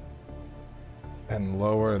and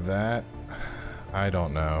lower that. I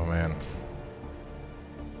don't know, man.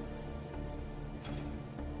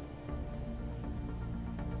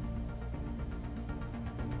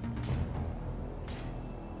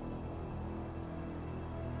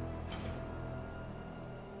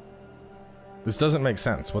 This doesn't make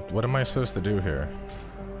sense. What am I supposed to do here?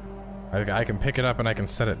 I can pick it up and I can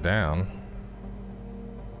set it down.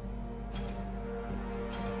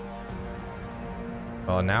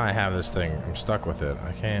 Well, now I have this thing. I'm stuck with it.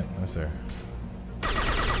 I can't. Is there?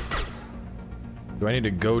 Do I need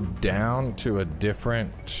to go down to a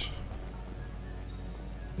different?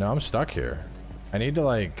 No, I'm stuck here. I need to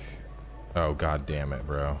like. Oh, god damn it,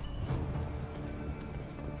 bro.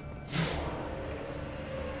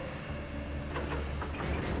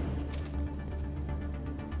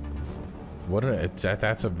 What?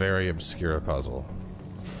 That's a very obscure puzzle.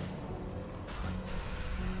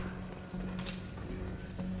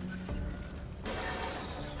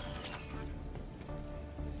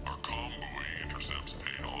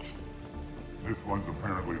 This one's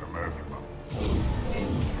apparently the measurement.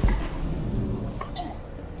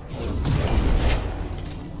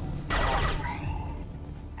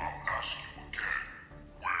 I'll ask you again.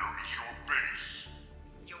 Where is your base?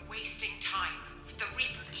 You're wasting time. The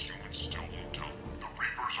Reapers. Humans still won't tell. The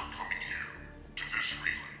Reapers are coming here. To this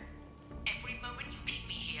relay. Every moment you keep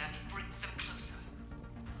me here brings them closer.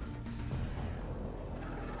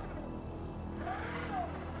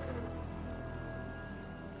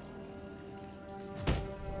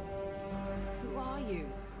 Who are you?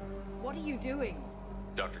 What are you doing?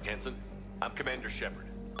 Dr. Kenson, I'm Commander Shepard.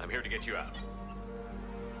 I'm here to get you out.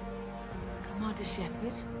 Commander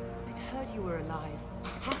Shepard? I'd heard you were alive.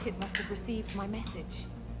 Hackett must have received my message.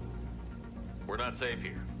 We're not safe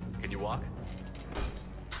here. Can you walk?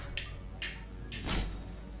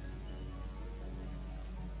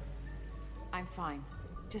 I'm fine.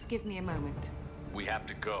 Just give me a moment. We have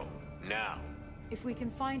to go. Now. If we can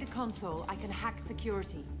find a console, I can hack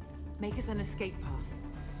security. Make us an escape path.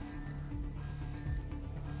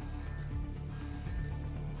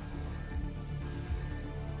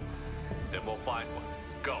 Then we'll find one.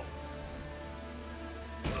 Go.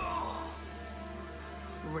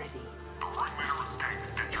 Ready.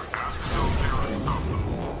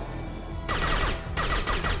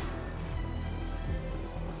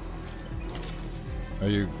 Are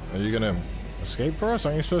you gonna escape for us?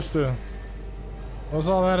 Aren't you supposed to? What was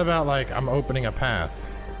all that about? Like, I'm opening a path.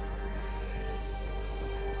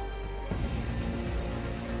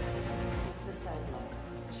 This is the cell block.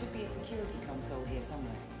 There should be a security console here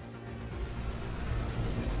somewhere.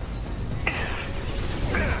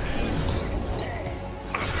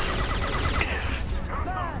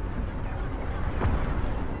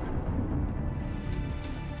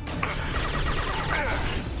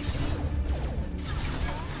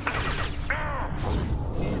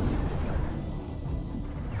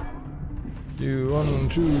 You 1,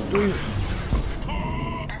 2, 3.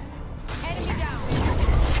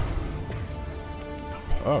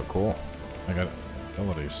 Oh, cool. I got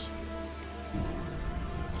abilities.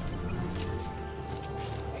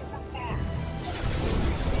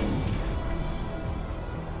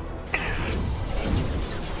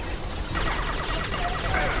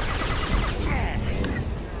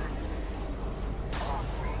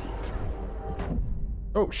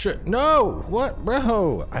 Oh shit, no! What,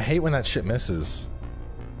 bro? I hate when that shit misses.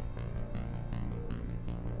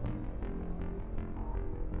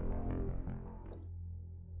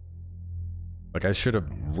 Like, I should have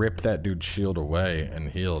ripped that dude's shield away and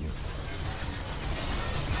healed.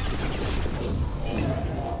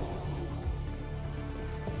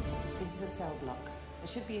 This is a cell block. There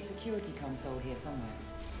should be a security console here somewhere.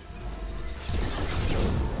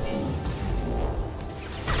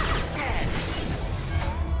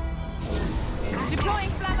 Deploying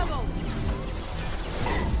flammable!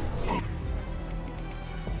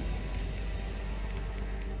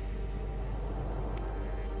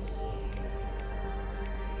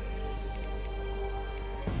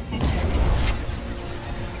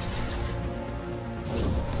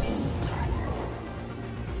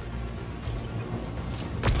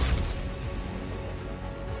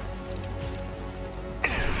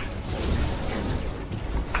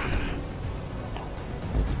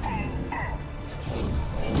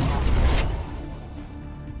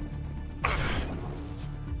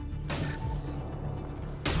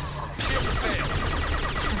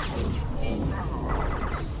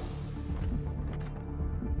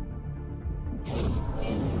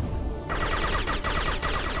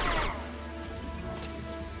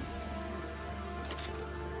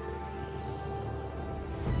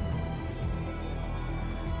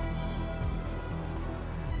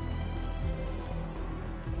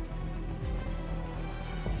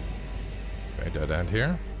 Dead end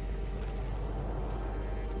here.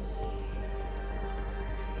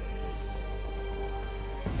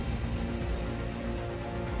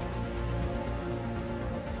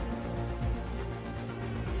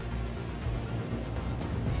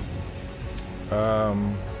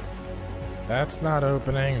 That's not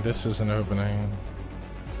opening. This isn't opening.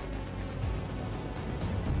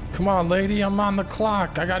 Come on, lady, I'm on the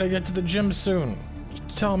clock. I gotta get to the gym soon.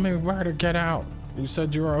 Just tell me where to get out. You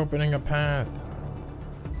said you were opening a path.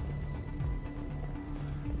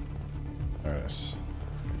 There it is.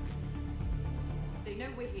 They know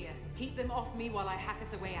we're here. Keep them off me while I hack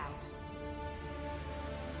us a way out.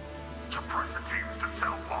 Suppress the teams to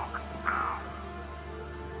cell block now.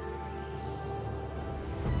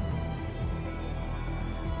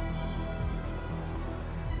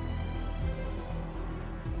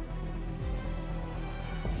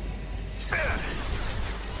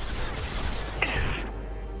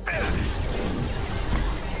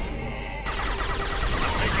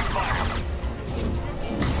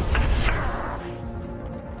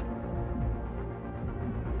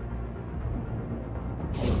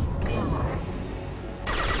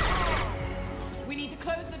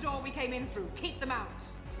 Keep them out.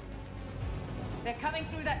 They're coming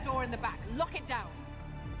through that door in the back. Lock it down.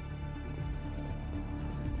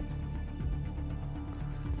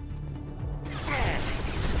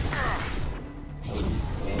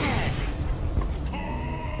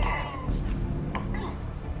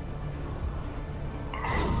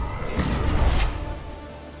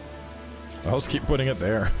 I'll just keep putting it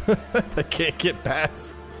there. I can't get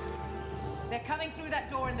past. They're coming through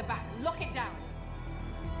that door in the back. Lock it down.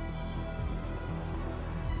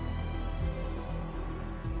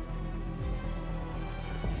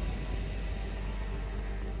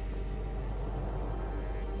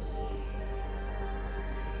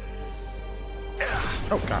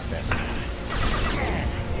 Oh, goddamn.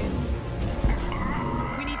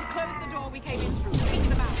 We need to close the door we came in through. Keep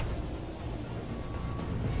them out.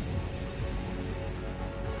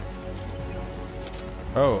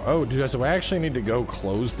 Oh, do I actually need to go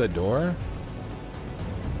close the door?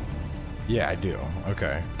 Yeah, I do.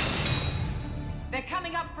 Okay. They're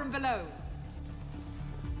coming up from below.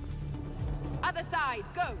 Other side,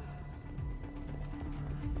 go.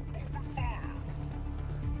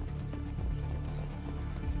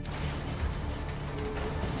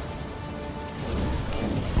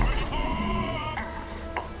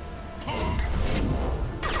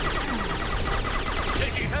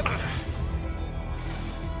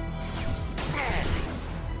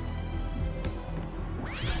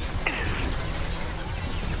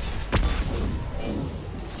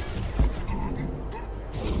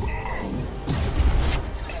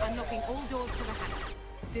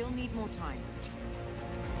 Still need more time.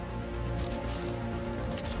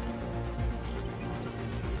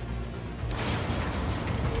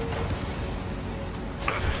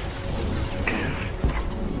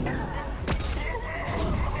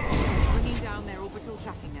 Bringing down their orbital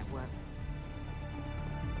tracking network.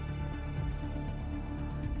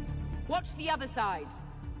 Watch the other side.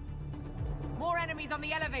 More enemies on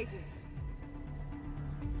the elevators.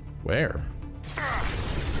 Where?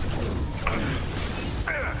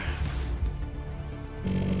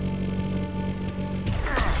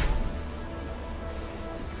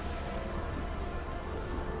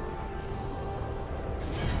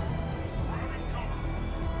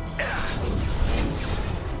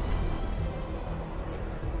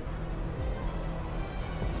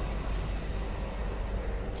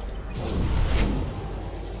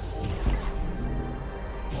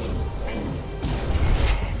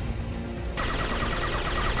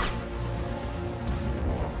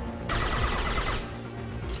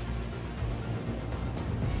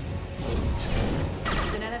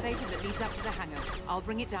 Heads up to the hangar. I'll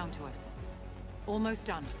bring it down to us. Almost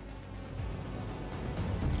done.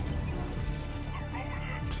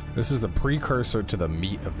 This is the precursor to the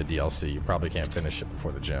meat of the DLC. You probably can't finish it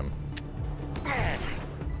before the gym.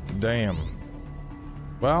 Damn.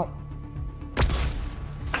 Well.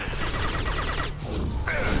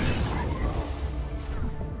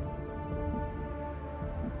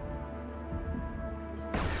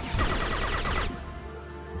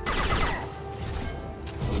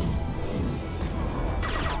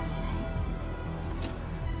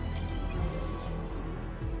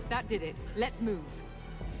 That did it. Let's move.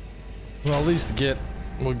 Well, at least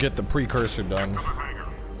we'll get the precursor done.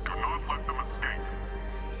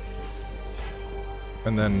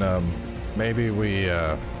 And then maybe we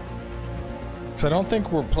so I don't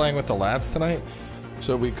think we're playing with the lads tonight,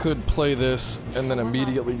 so we could play this and then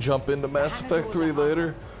immediately jump into Mass Effect 3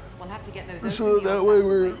 later. We'll have to get those So that way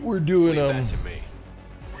we're doing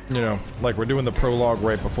you know, like we're doing the prologue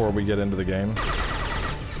right before we get into the game.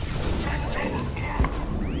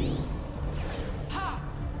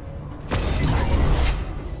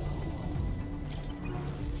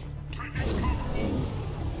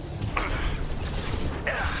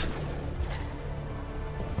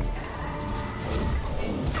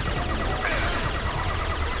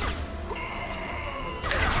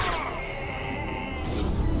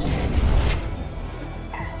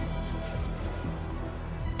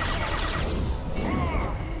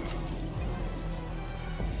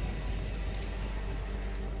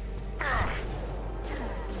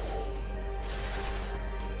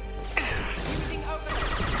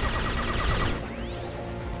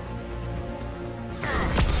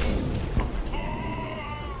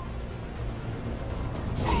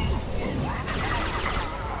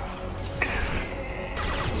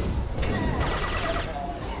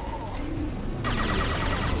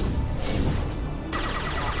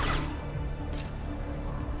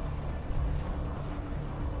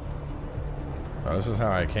 This is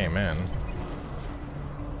how I came in.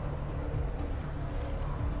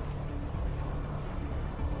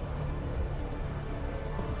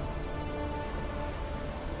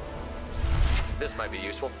 This might be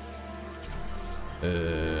useful.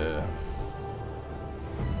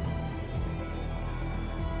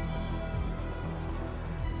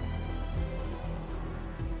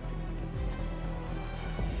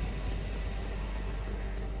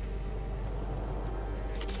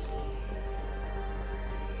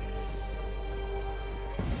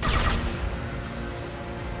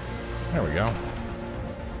 There we go.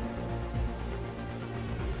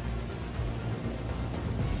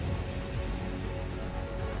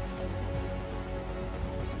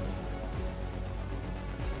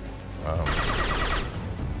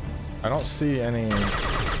 I don't see any,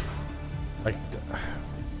 like,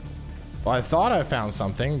 well, I thought I found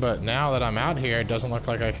something, but now that I'm out here, it doesn't look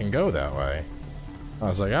like I can go that way. I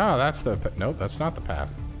was like, oh, that's the, nope, that's not the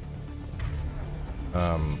path.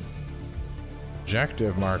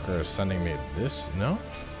 Objective marker is sending me this, no?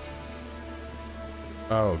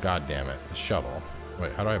 Oh, god damn it, the shovel.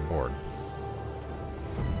 Wait, how do I board?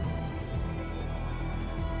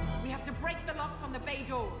 We have to break the locks on the bay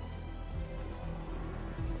doors.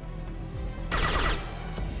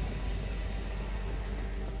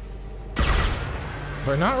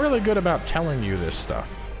 They're not really good about telling you this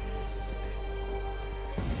stuff.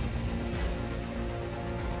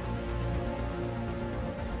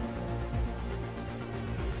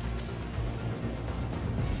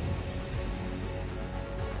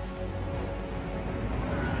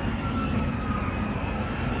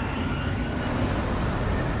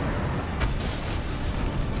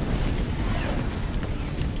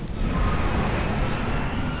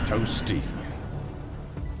 Toasty.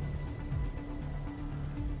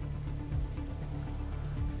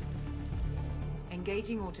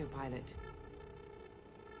 Engaging autopilot.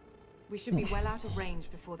 We should be well out of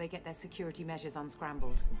range before they get their security measures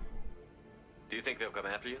unscrambled. Do you think they'll come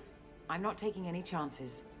after you? I'm not taking any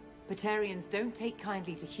chances. Batarians don't take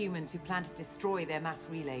kindly to humans who plan to destroy their mass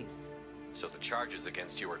relays. So the charges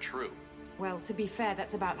against you are true? Well, to be fair,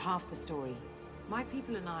 that's about half the story. My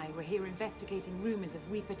people and I were here investigating rumors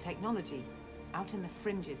of Reaper technology, out in the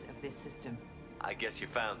fringes of this system. I guess you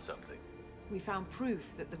found something. We found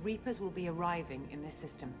proof that the Reapers will be arriving in this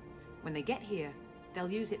system. When they get here,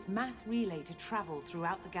 they'll use its mass relay to travel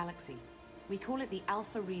throughout the galaxy. We call it the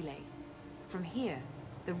Alpha Relay. From here,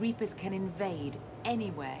 the Reapers can invade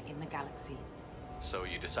anywhere in the galaxy. So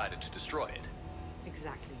you decided to destroy it?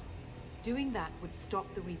 Exactly. Doing that would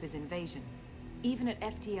stop the Reapers' invasion. Even at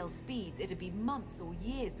FTL speeds, it'd be months or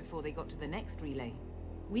years before they got to the next relay.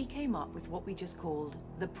 We came up with what we just called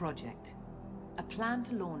the Project. a plan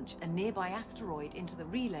to launch a nearby asteroid into the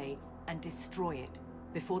relay and destroy it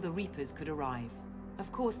before the Reapers could arrive.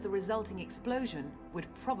 Of course, the resulting explosion would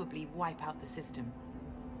probably wipe out the system.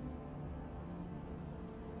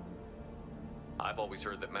 I've always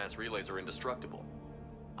heard that mass relays are indestructible.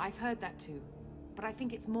 I've heard that too, but I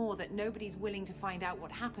think it's more that nobody's willing to find out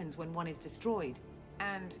what happens when one is destroyed.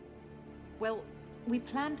 And, well, we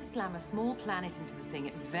plan to slam a small planet into the thing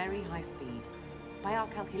at very high speed. By our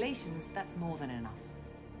calculations, that's more than enough.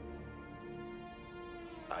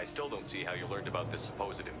 I still don't see how you learned about this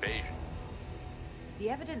supposed invasion.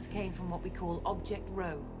 The evidence came from what we call Object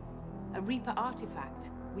Rho, a Reaper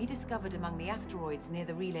artifact we discovered among the asteroids near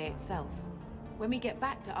the relay itself. When we get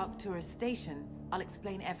back to Arcturus Station, I'll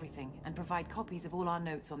explain everything and provide copies of all our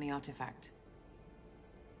notes on the artifact.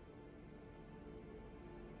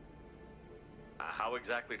 How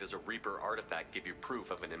exactly does a Reaper artifact give you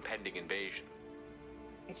proof of an impending invasion?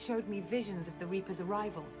 It showed me visions of the Reaper's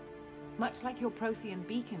arrival. Much like your Prothean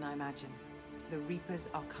beacon, I imagine. The Reapers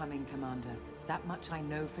are coming, Commander. That much I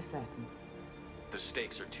know for certain. The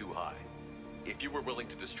stakes are too high. If you were willing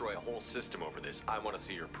to destroy a whole system over this, I want to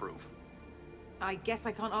see your proof. I guess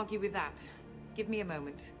I can't argue with that. Give me a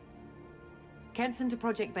moment. Kenson to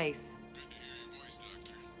Project Base. Good to hear your voice,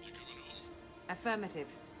 Doctor. You coming home? Affirmative.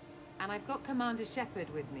 And I've got Commander Shepard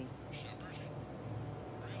with me. Shepard?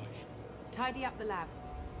 Really? Tidy up the lab.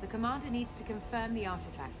 The Commander needs to confirm the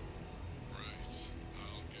artifact. Right.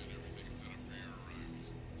 I'll get everything set up for your arrival.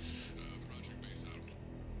 Project Base out.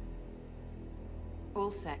 All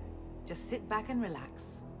set. Just sit back and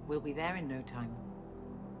relax. We'll be there in no time.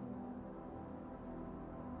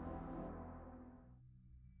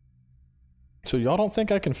 So y'all don't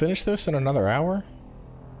think I can finish this in another hour?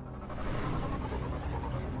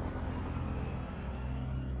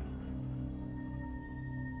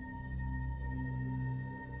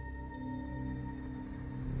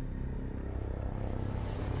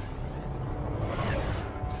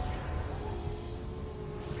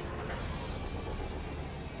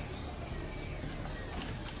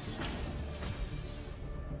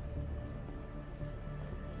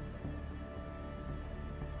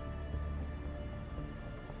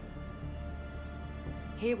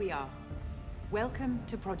 Here we are. Welcome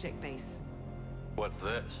to Project Base. What's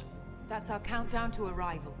this? That's our countdown to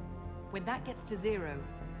arrival. When that gets to 0,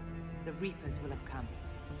 the Reapers will have come.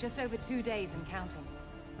 Just over 2 days and counting.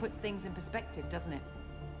 Puts things in perspective, doesn't it?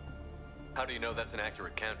 How do you know that's an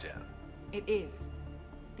accurate countdown? It is.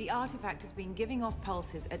 The artifact has been giving off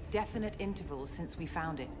pulses at definite intervals since we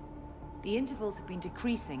found it. The intervals have been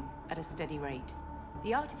decreasing at a steady rate.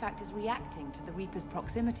 The artifact is reacting to the Reaper's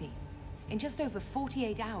proximity. In just over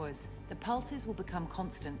 48 hours, the pulses will become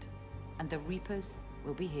constant, and the Reapers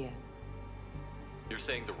will be here. You're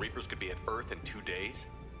saying the Reapers could be at Earth in 2 days?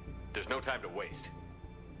 There's no time to waste.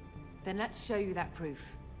 Then let's show you that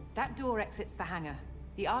proof. That door exits the hangar.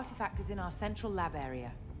 The artifact is in our central lab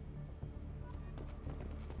area.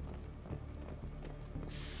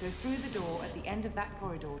 Go through the door at the end of that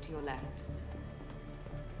corridor to your left.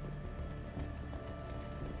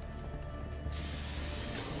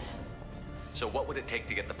 So what would it take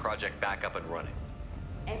to get the project back up and running?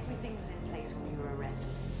 Everything was in place when we were arrested.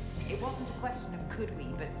 It wasn't a question of could we,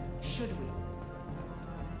 but should we.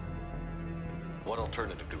 What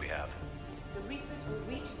alternative do we have? The Reapers will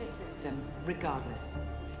reach this system regardless.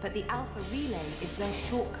 But the Alpha Relay is their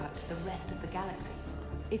shortcut to the rest of the galaxy.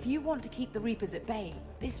 If you want to keep the Reapers at bay,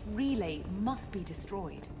 this relay must be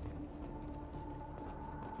destroyed.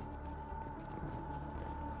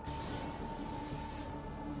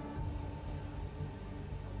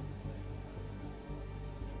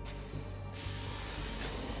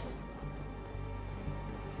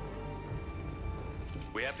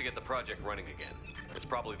 We have to get the project running again. It's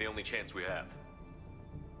probably the only chance we have.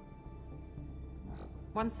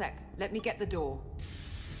 One sec. Let me get the door.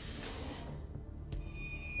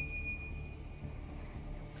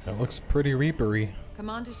 That looks pretty Reapery.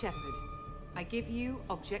 Commander Shepard, I give you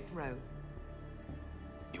Object Rho.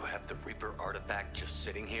 You have the Reaper artifact just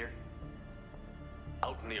sitting here?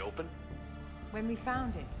 Out in the open? When we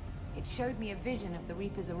found it, it showed me a vision of the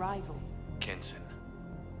Reaper's arrival. Kenson,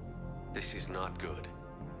 this is not good.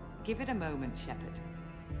 Give it a moment, Shepard.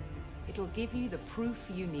 It'll give you the proof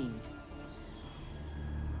you need.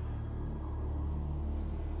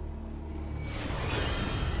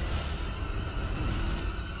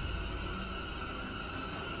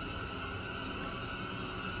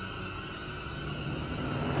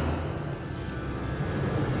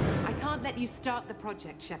 I can't let you start the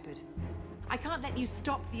project, Shepard. I can't let you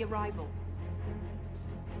stop the arrival.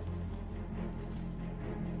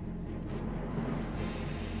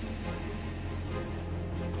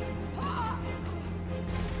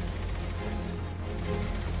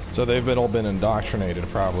 So they've all been indoctrinated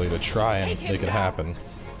probably to try and make it happen.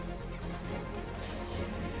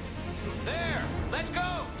 There! Let's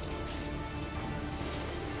go!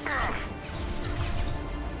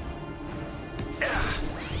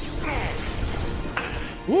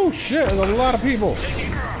 Ooh, shit, there's a lot of people.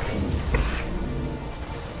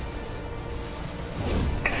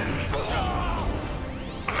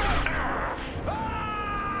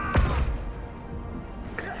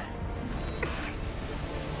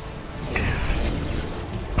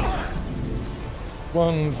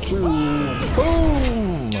 One, two,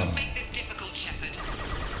 boom! Don't make this difficult, Shepard.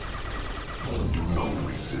 Do not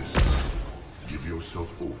resist. Give yourself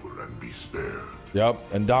over and be spared.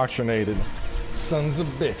 Yep, indoctrinated. Sons of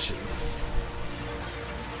bitches.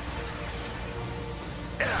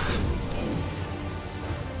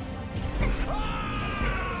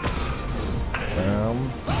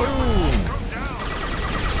 Boom!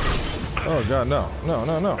 Oh god, no. No,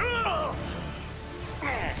 no, no.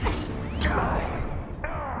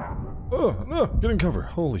 Oh, no, get in cover.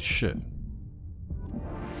 Holy shit. We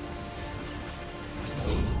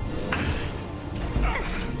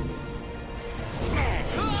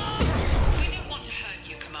don't want to hurt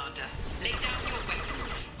you, Commander. Lay down your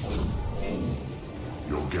weapons.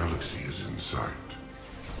 Your galaxy is in sight.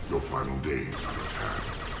 Your final days are at hand.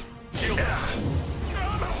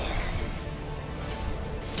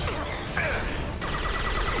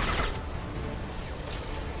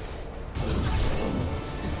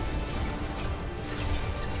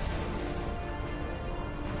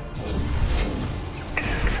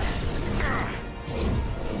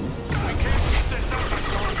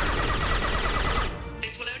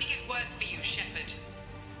 This will only get worse for you, Shepard.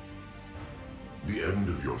 The end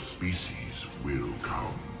of your species will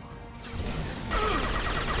come.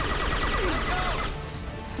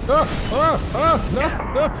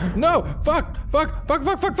 No! Fuck!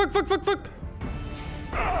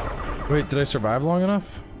 Wait, did I survive long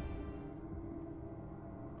enough?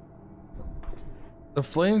 The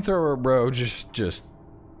flamethrower, bro, just...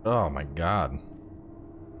 Oh my god.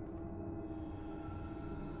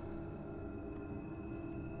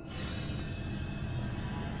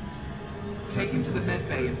 Take him to the med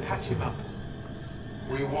bay and patch him up.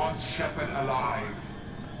 We want Shepard alive.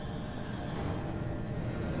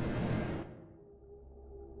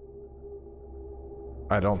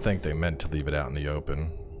 I don't think they meant to leave it out in the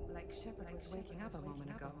open. Like Shepard was waking up a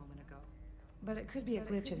moment ago. But it could be a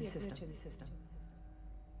glitch in the system.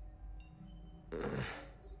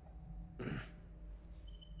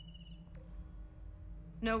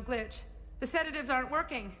 No glitch. The sedatives aren't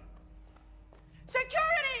working.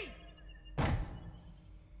 Security!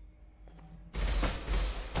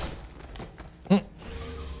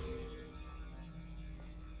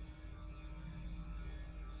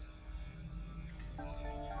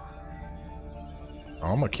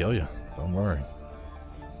 I'm gonna kill you. Don't worry.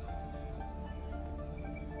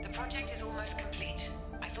 The project is almost complete.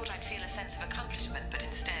 I thought I'd feel a sense of accomplishment, but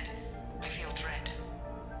instead, I feel dread.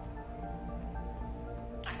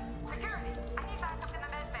 Security! I need backup in the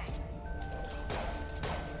med bay.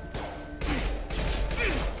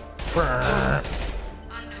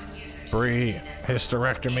 Free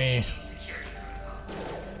hysterectomy.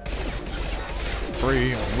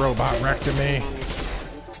 Free robot rectomy.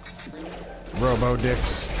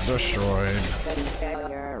 Robo-dicks destroyed.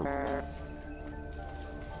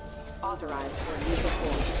 Authorized for use of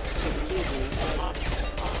force. Excuse me.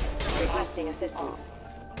 Requesting assistance.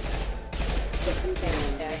 System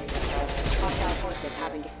failing. Hostile forces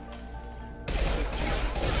having...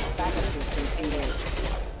 Backup systems engaged.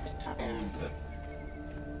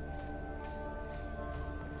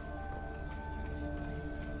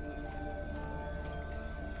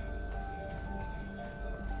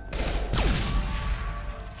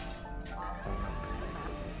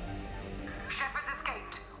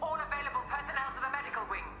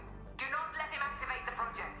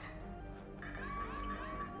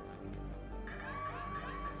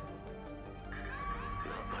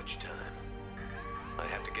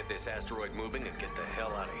 Asteroid moving and get the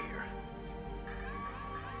hell out of here.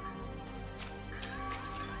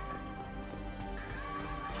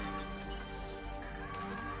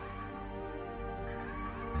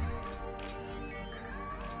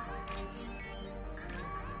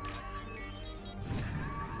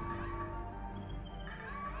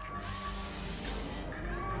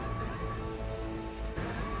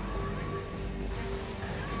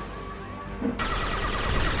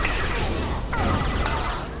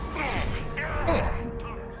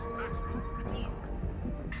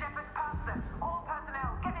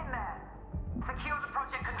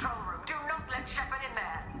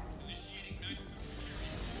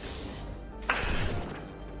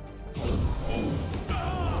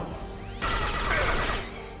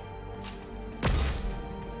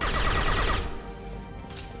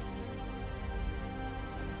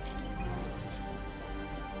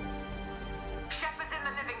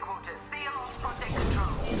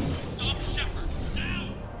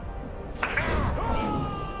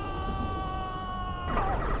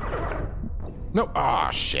 No. Ah,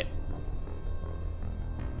 shit.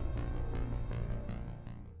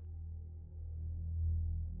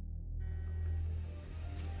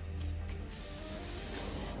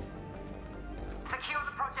 Secure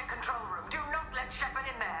the project control room. Do not let Shepard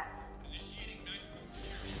in there.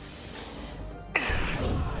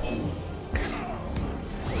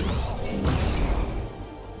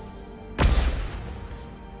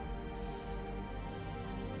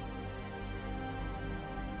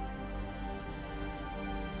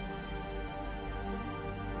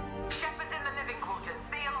 Shepard's in the living quarters.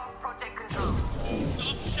 Seal off project control.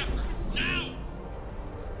 Stop Shepard, now!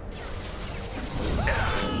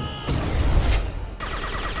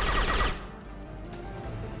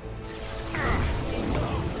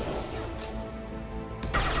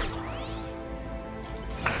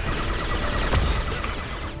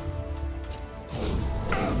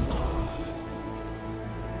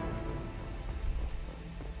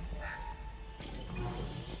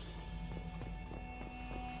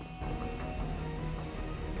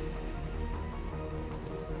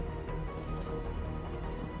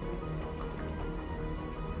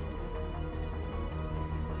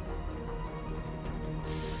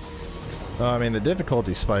 I mean, the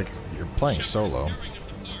difficulty spike, you're playing solo.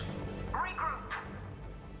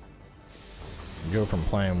 You go from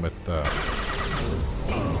playing with a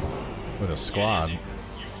squad.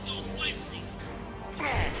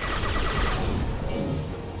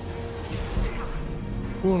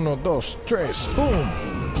 Uno, dos, tres, boom!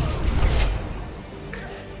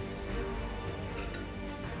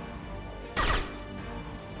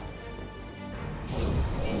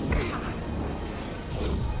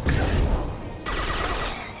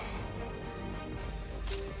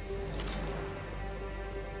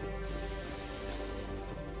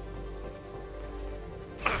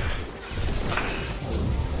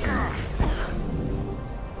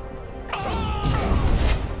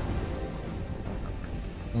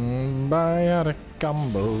 Biotic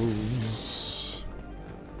combos.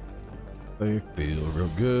 They feel real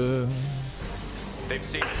good. They've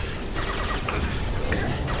seen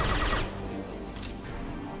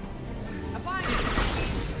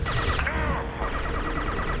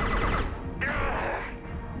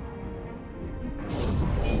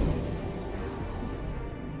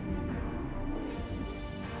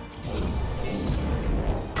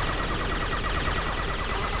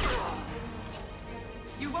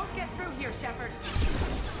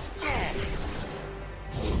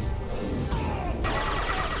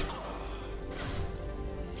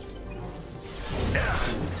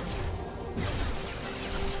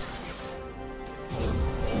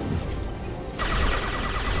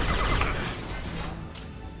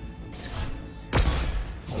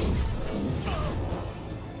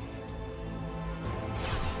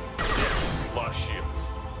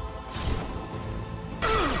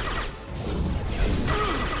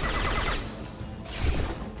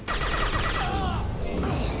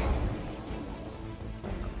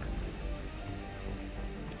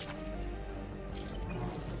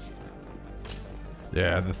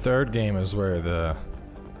Yeah, the third game is where you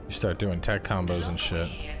start doing tech combos and shit.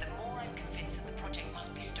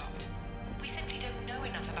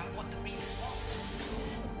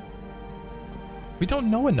 We don't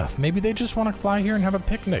know enough. Maybe they just want to fly here and have a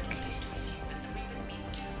picnic.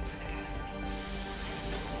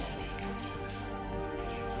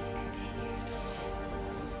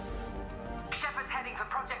 Shepard's heading for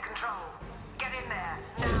project control. Get in there,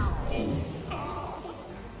 now.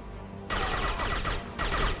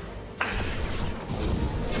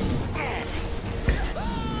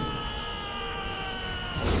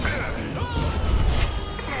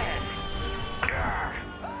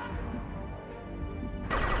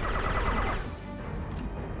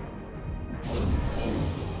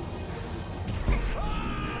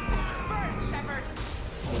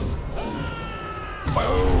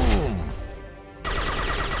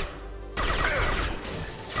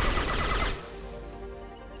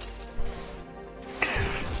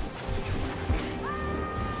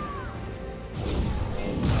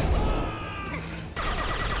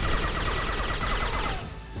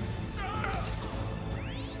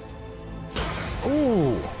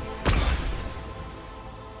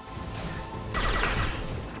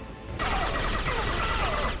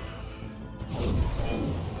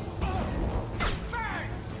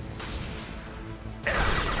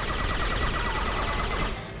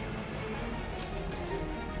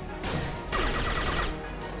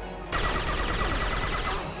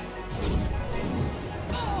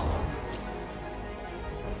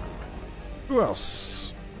 Who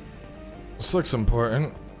else? This looks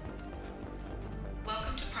important.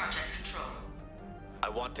 Welcome to project control. I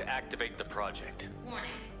want want to activate the project. Warning.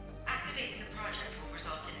 Activating the project will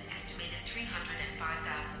result in an estimated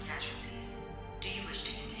 305,000 casualties. Do you wish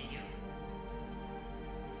to continue?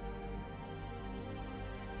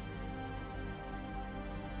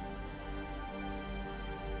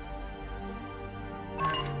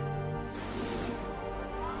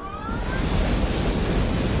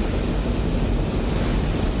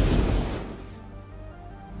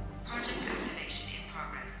 Project activation in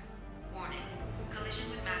progress. Warning. Collision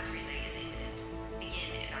with mass relay is imminent.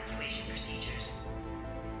 Begin evacuation procedures.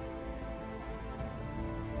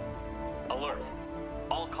 Alert.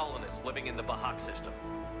 All colonists living in the Bahak system.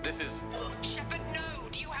 This is... Shepard, no!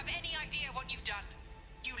 Do you have any idea what you've done?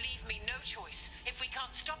 You leave me no choice. If we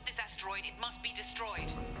can't stop this asteroid, it must be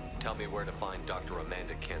destroyed. Tell me where to find Dr.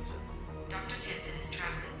 Amanda Kenson. Dr. Kenson is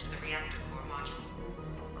traveling to the reactor core module.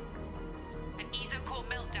 An ESO-core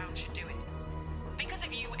meltdown should do it. Because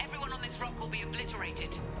of you, everyone on this rock will be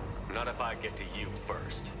obliterated. Not if I get to you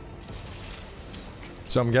first.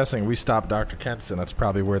 So I'm guessing we stopped Dr. Kenson. That's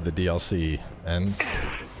probably where the DLC ends.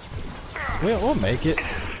 We'll make it.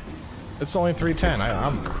 It's only 3:10.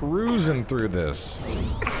 I'm cruising through this.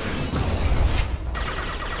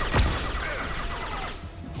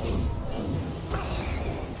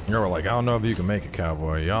 You're like, I don't know if you can make it,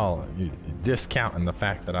 Cowboy. Y'all, you discounting the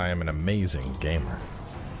fact that I am an amazing gamer.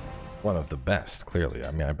 One of the best, clearly.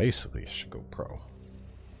 I mean, I basically should go pro.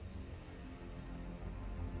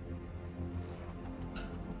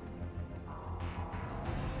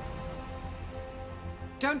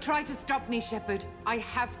 Don't try to stop me, Shepard. I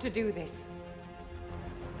have to do this.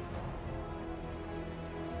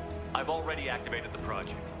 I've already activated the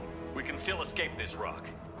project. We can still escape this rock.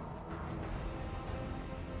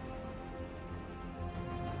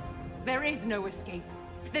 There is no escape.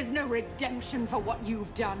 There's no redemption for what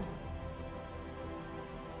you've done.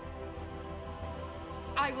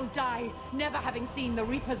 I will die, never having seen the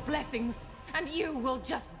Reaper's blessings, and you will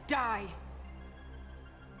just die.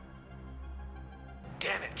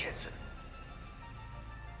 Damn it, Kenson.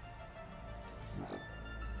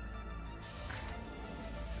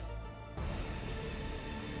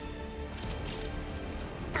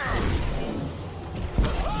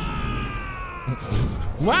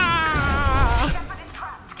 Wow! Shepard is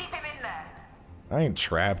trapped. Keep him in there. I ain't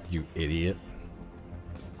trapped, you idiot.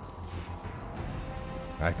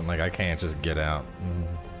 Acting like I can't just get out.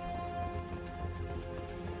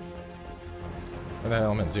 Where the hell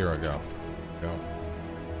Element Zero go? Go.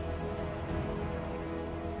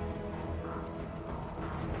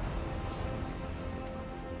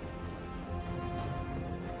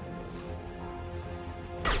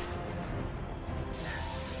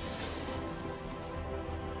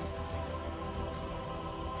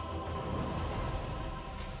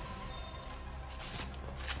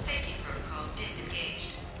 Safety protocol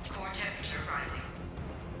disengaged. Core temperature rising.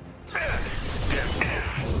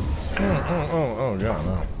 Oh god,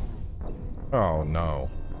 no. Oh no.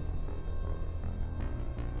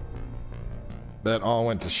 That all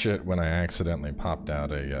went to shit when I accidentally popped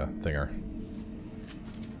out a thinger.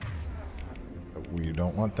 But we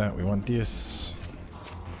don't want that, we want this.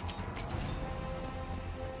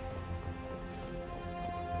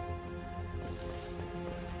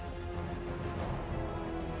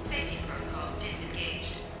 Safety protocol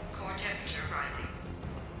disengaged. Core temperature rising.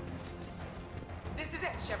 This is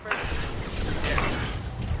it, Shepard.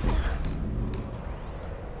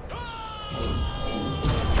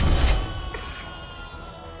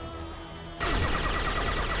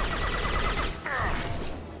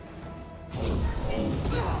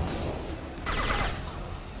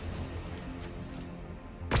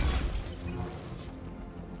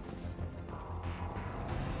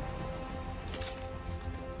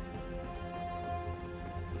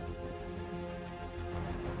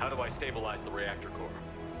 How do I stabilize the reactor core?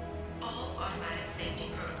 All automatic safety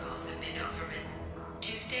protocols have been overridden.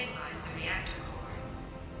 To stabilize the reactor core,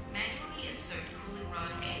 manually insert cooling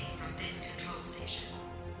rod A from this control station.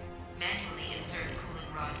 Manually insert cooling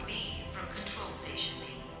rod B from control station B.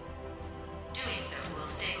 Doing so will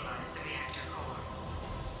stabilize the reactor core.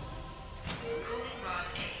 Cooling rod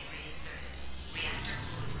A reinserted. Reactor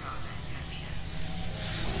cooling process has begun.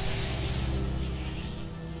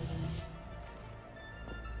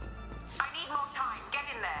 I need more time. Get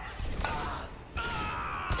in there.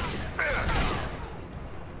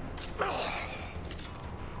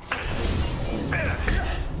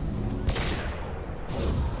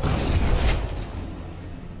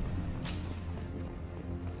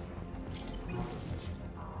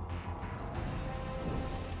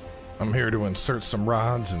 I'm here to insert some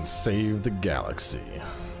rods and save the galaxy.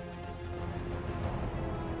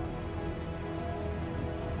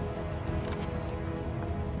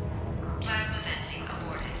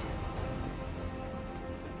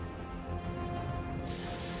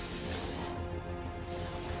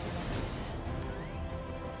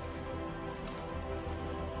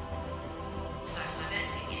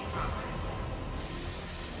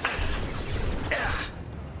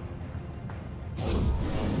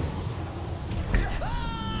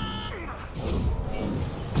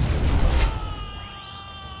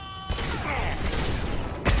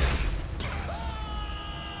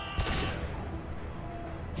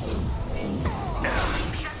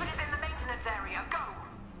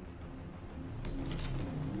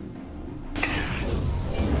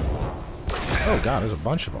 Oh god, there's a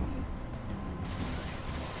bunch of them.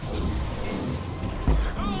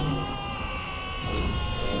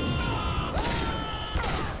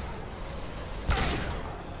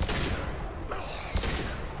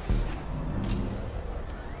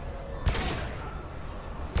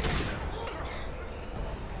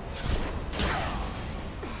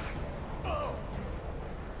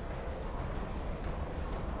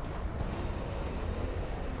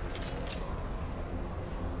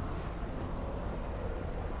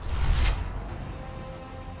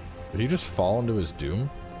 Did he just fall into his doom?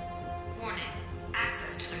 Warning.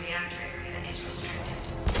 Access to the reactor area is restricted.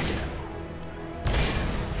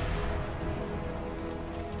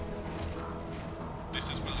 This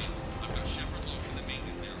is Williams. I've got Shepard locked in the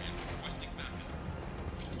maintenance area, requesting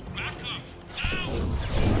backup.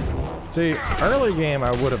 Backup! See, early game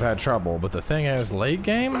I would have had trouble, but the thing is, late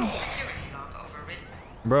game?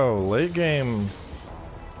 Bro, late game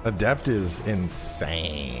Adept is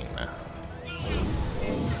insane.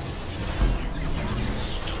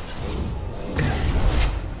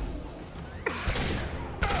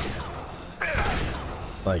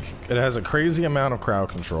 Like, it has a crazy amount of crowd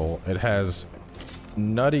control. It has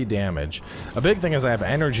nutty damage. A big thing is I have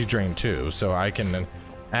energy drain too, so I can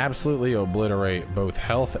absolutely obliterate both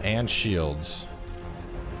health and shields.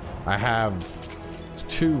 I have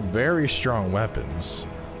 2 very strong weapons.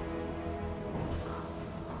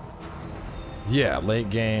 Yeah,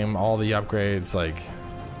 late game, all the upgrades, like,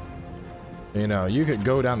 you know, you could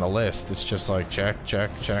go down the list. It's just like check,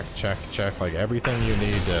 check, check, check, check, like everything you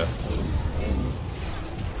need to...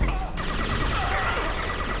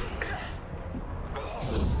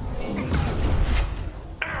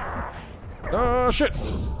 Oh, shit!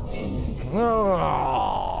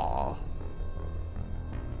 Oh.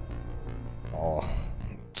 Oh,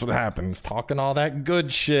 that's what happens. Talking all that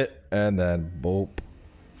good shit, and then boop.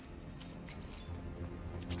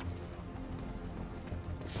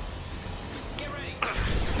 Get ready!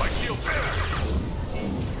 My shield!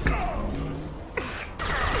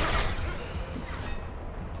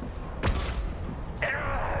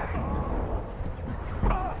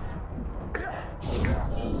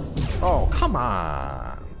 Oh, come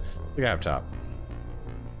on. The guy up top.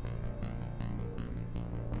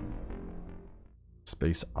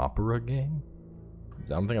 Space opera game? I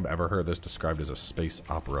don't think I've ever heard this described as a space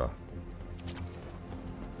opera.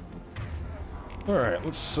 Alright,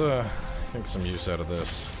 let's make some use out of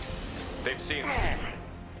this. They've seen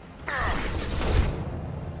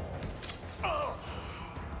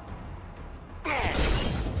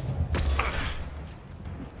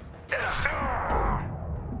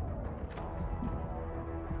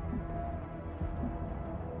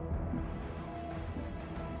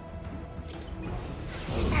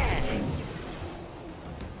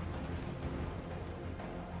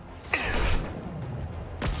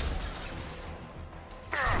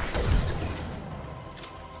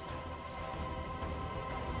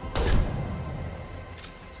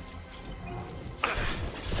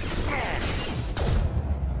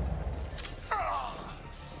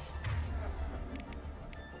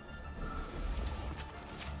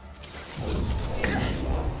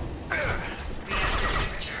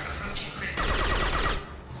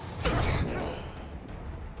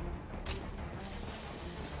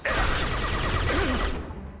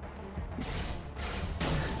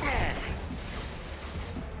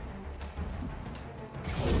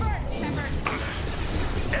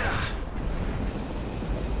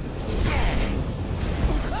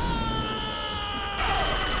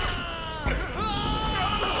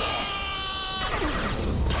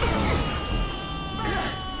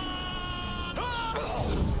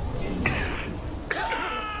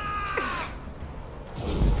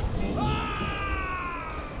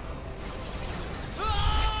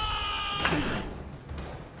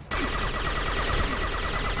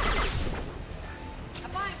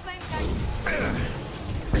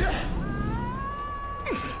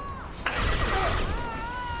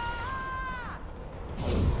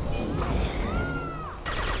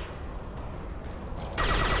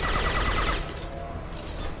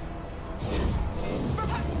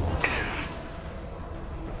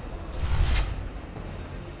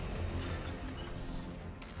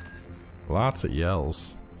Lots of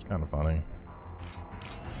yells. It's kind of funny.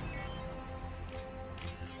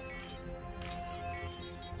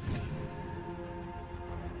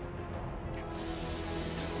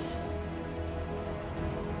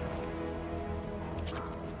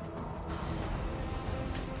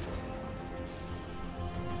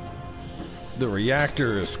 The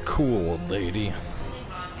reactor is cool, lady.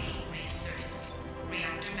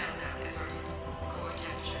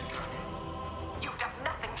 You've done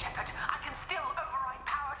nothing, Shepard. I can still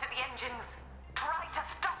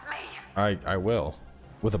I will.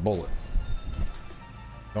 With a bullet.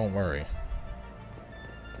 Don't worry.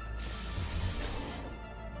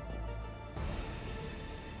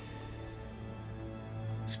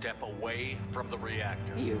 Step away from the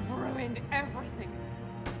reactor. You've ruined everything.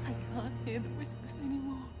 I can't hear the whispers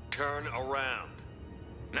anymore. Turn around.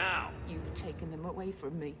 Now! You've taken them away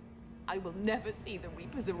from me. I will never see the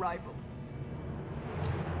Reaper's arrival.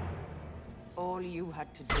 All you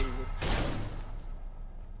had to do was...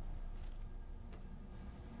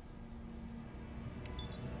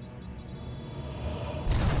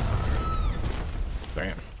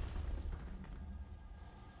 Damn.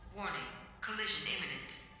 Warning, collision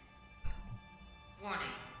imminent.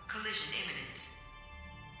 Warning, collision imminent.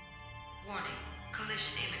 Warning,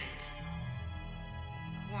 collision imminent.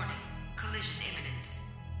 Warning, collision imminent.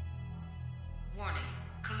 Warning,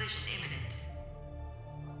 collision imminent.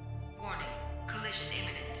 Warning, collision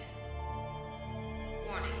imminent.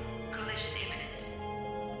 Warning, collision imminent.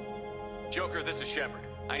 Joker, this is Shepard.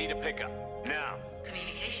 I need a pickup. Now.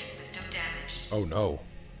 Communication system damaged. Oh no.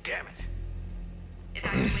 Damn it.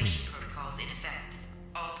 Evacuation protocols in effect.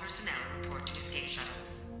 All personnel report to escape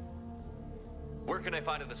shuttles. Where can I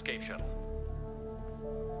find an escape shuttle?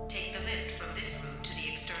 Take the lift from this room to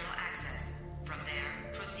the external access. From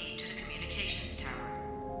there, proceed to the communications tower.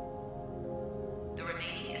 The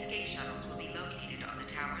remaining escape shuttles will be located on the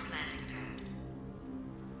tower's landing pad.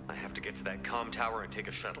 I have to get to that comm tower and take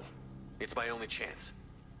a shuttle. It's my only chance.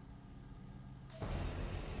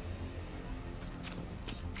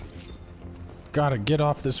 Gotta get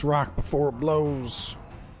off this rock before it blows.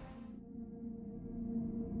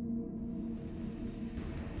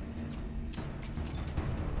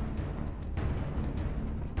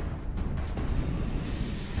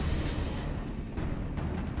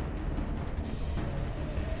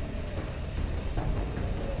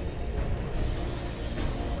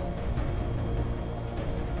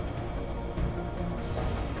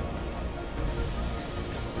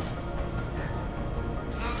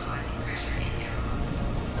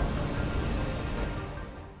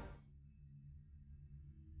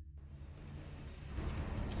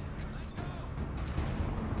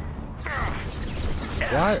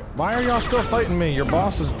 Why are y'all still fighting me? Your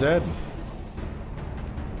boss is dead.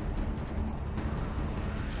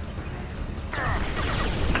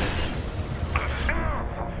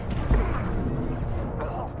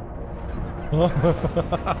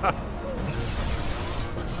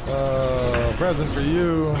 Present for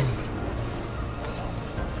you.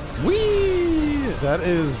 Whee! That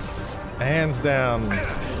is hands down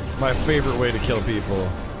my favorite way to kill people.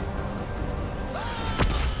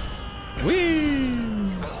 Whee!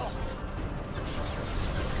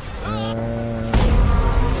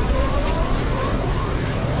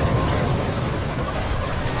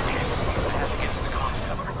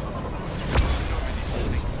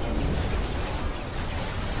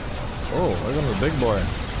 Oh, look at the big boy.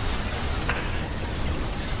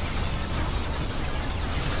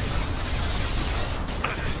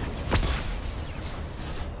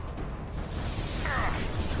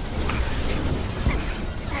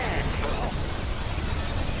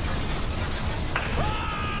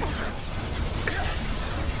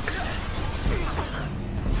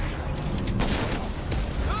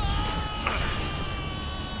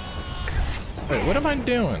 Wait, what am I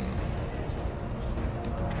doing?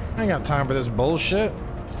 I ain't got time for this bullshit.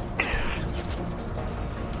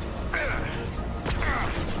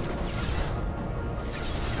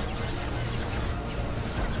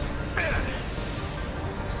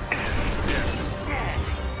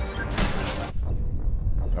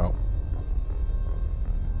 Oh.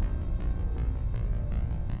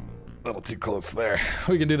 A little too close there.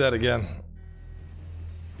 We can do that again.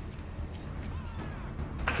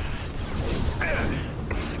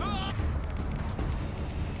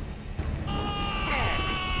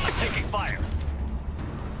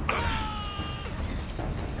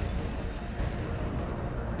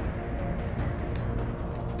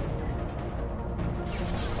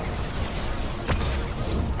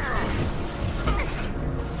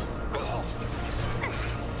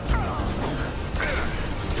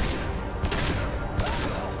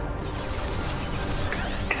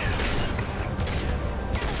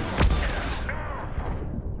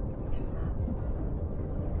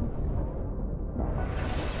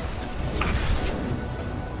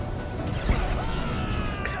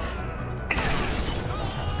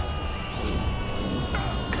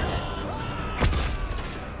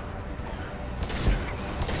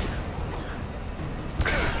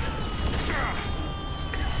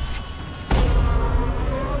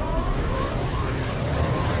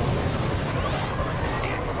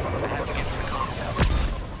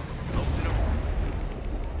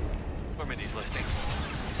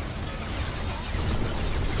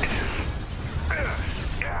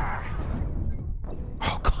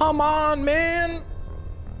 Come on, man!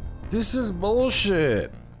 This is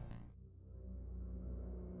bullshit.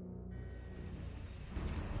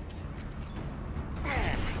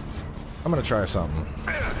 I'm gonna try something.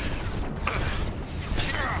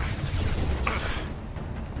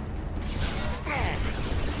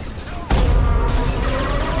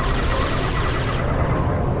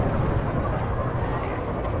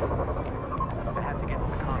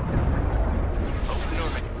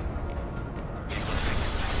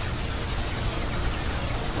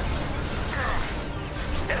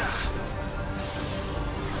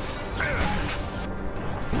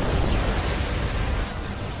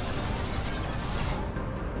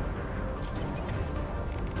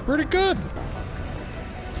 Pretty good.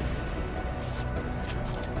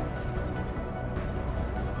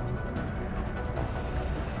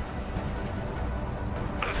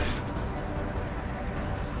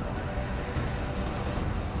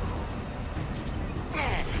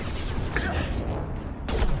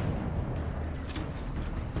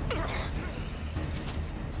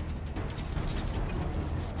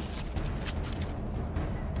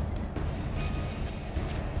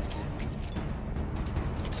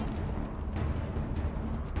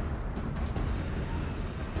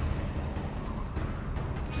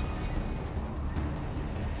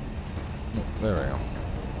 There we go.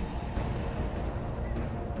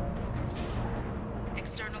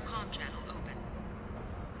 External comm channel open.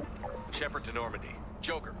 Shepard to Normandy.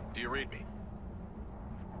 Joker, do you read me?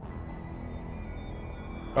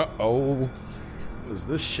 Uh-oh. What is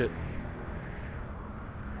this shit?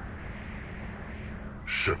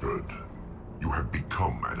 Shepard, you have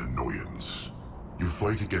become an annoyance. You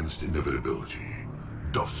fight against inevitability,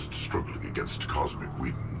 dust struggling against cosmic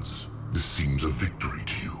winds. This seems a victory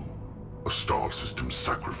to you. A star system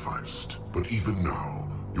sacrificed. But even now,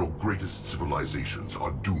 your greatest civilizations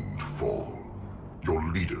are doomed to fall. Your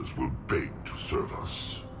leaders will beg to serve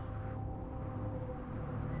us.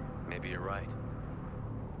 Maybe you're right.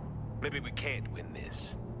 Maybe we can't win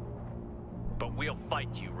this. But we'll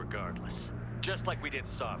fight you regardless. Just like we did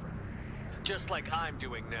Sovereign. Just like I'm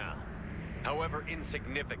doing now. However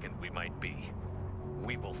insignificant we might be.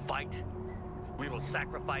 We will fight, we will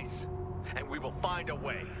sacrifice, and we will find a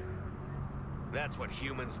way. That's what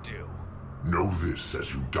humans do. Know this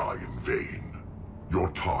as you die in vain. Your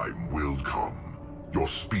time will come. Your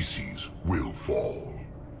species will fall.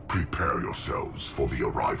 Prepare yourselves for the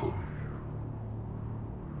arrival.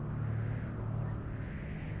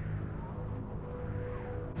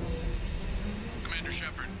 Commander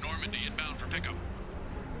Shepard, Normandy inbound for pickup.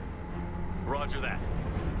 Roger that.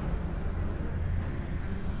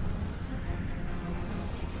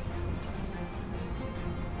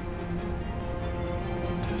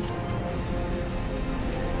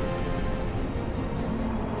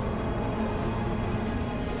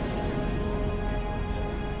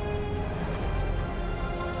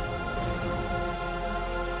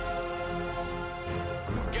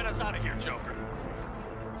 Get us out of here, Joker.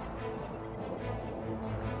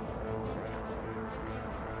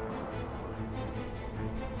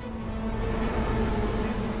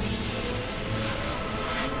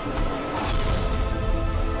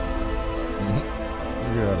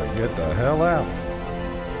 You gotta get the hell out.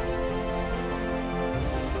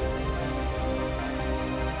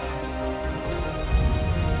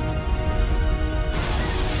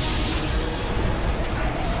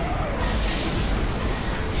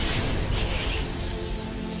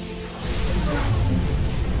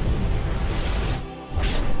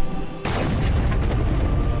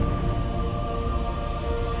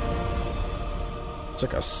 It's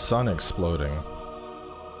like a sun exploding.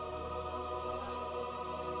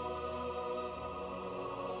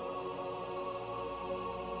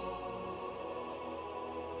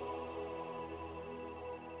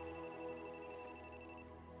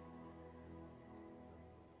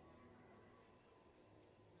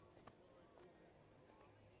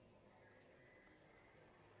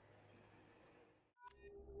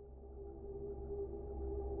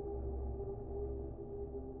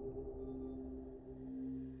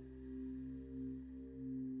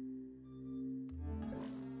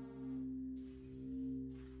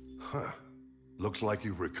 Huh. Looks like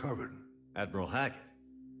you've recovered. Admiral Hackett.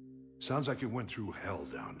 Sounds like you went through hell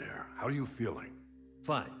down there. How are you feeling?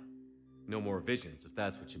 Fine. No more visions, if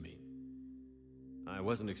that's what you mean. I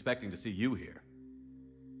wasn't expecting to see you here.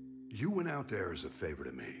 You went out there as a favor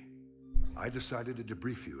to me. I decided to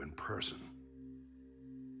debrief you in person.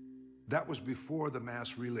 That was before the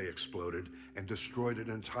mass relay exploded and destroyed an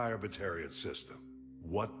entire Batarian system.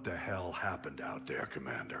 What the hell happened out there,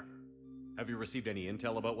 Commander? Have you received any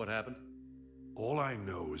intel about what happened? All I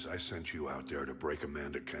know is I sent you out there to break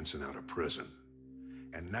Amanda Kenson out of prison.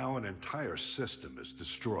 And now an entire system is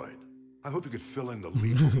destroyed. I hope you could fill in the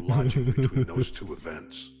leap of logic between those two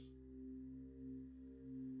events.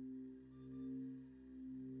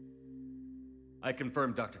 I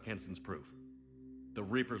confirmed Dr. Kenson's proof. The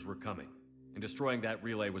Reapers were coming, and destroying that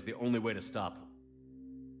relay was the only way to stop them.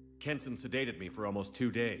 Kenson sedated me for almost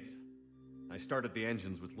 2 days. I started the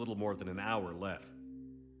engines with little more than an hour left.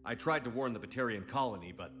 I tried to warn the Batarian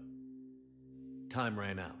colony, but time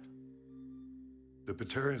ran out. The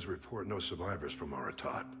Batarians report no survivors from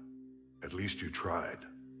Aratat. At least you tried.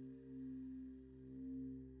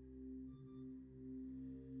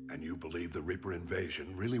 And you believe the Reaper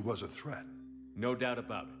invasion really was a threat? No doubt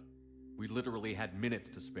about it. We literally had minutes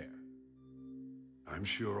to spare. I'm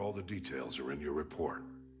sure all the details are in your report.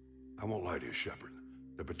 I won't lie to you, Shepard.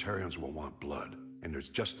 The Batarians will want blood, and there's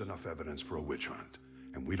just enough evidence for a witch hunt.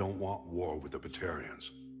 And we don't want war with the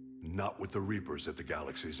Batarians. Not with the Reapers at the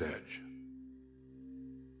galaxy's edge.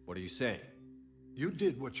 What are you saying? You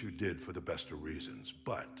did what you did for the best of reasons,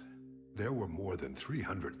 but there were more than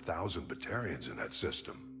 300,000 Batarians in that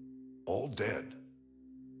system. All dead.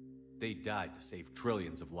 They died to save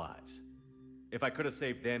trillions of lives. If I could have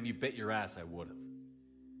saved them, you bet your ass I would have.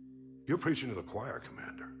 You're preaching to the choir,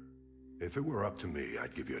 Commander. If it were up to me,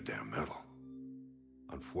 I'd give you a damn medal.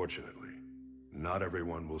 Unfortunately, not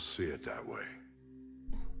everyone will see it that way.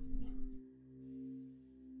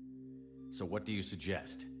 So what do you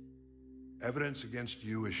suggest? Evidence against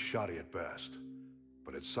you is shoddy at best.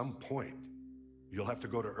 But at some point, you'll have to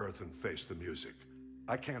go to Earth and face the music.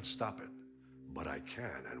 I can't stop it, but I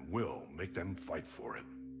can and will make them fight for it.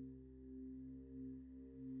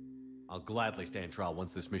 I'll gladly stand trial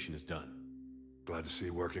once this mission is done. Glad to see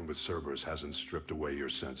working with Cerberus hasn't stripped away your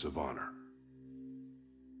sense of honor.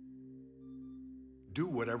 Do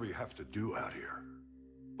whatever you have to do out here.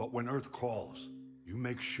 But when Earth calls, you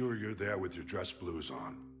make sure you're there with your dress blues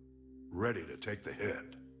on, ready to take the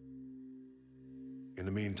hit. In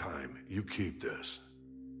the meantime, you keep this.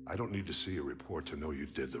 I don't need to see a report to know you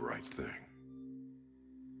did the right thing.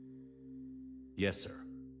 Yes, sir.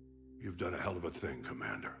 You've done a hell of a thing,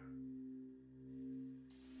 Commander.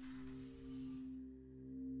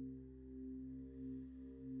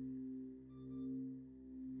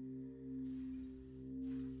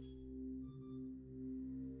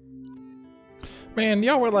 Man,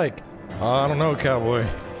 y'all were like, oh, I don't know, Cowboy.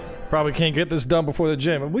 Probably can't get this done before the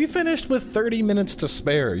gym. And we finished with 30 minutes to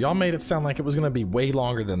spare. Y'all made it sound like it was going to be way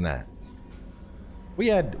longer than that. We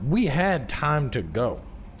had time to go.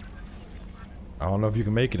 I don't know if you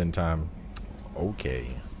can make it in time.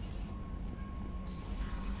 Okay.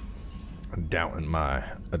 I'm doubting my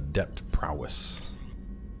adept prowess.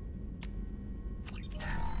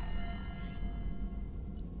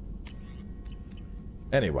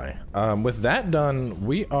 Anyway, with that done,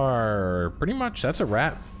 we are pretty much, that's a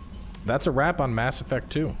wrap. That's a wrap on Mass Effect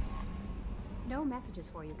 2. No messages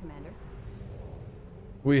for you, Commander.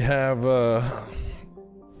 We have,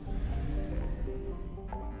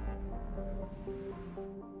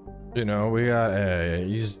 you know, we got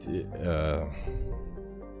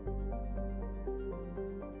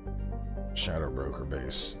Shadow Broker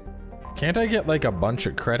base. Can't I get like a bunch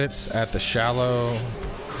of credits at the Shadow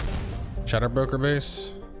Broker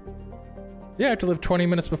base? Yeah, I have to live 20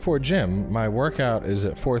 minutes before gym. My workout is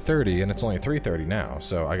at 4:30 and it's only 3:30 now,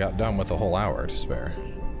 so I got done with a whole hour to spare.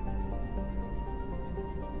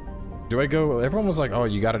 Do I go? Everyone was like, "Oh,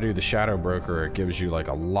 you got to do the Shadow Broker. It gives you like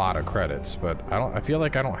a lot of credits," but I feel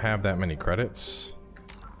like I don't have that many credits.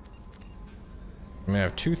 I mean, I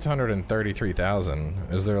have 233,000.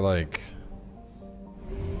 Is there like?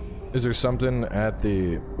 Is there something at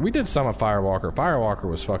the... We did some of Firewalker. Firewalker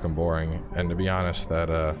was fucking boring. And to be honest,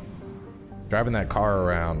 that, driving that car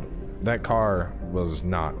around, that car was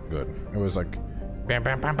not good. It was like... Bam,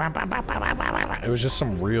 bam, bam, bam, bam, bam, bam, bam, bam. It was just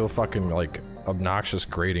some real fucking, like, obnoxious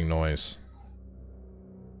grating noise.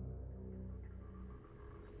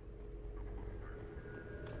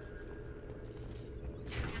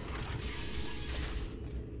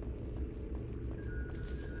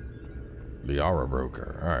 Liara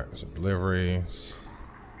Broker. Alright, so deliveries.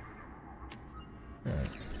 Alright,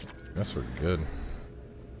 guess we're good.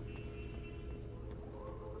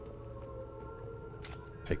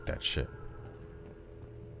 Take that shit.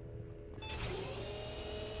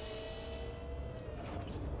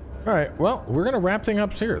 Alright, well, we're gonna wrap things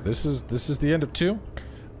up here. This is the end of 2.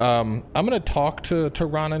 I'm gonna talk to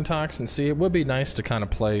Ron and Tox and see. It would be nice to kind of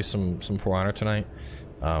play some For Honor tonight.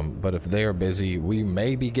 But if they are busy, we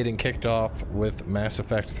may be getting kicked off with Mass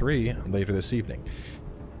Effect 3 later this evening.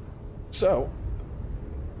 So,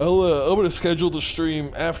 I'm gonna schedule the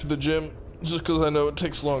stream after the gym, just because I know it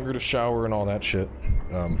takes longer to shower and all that shit.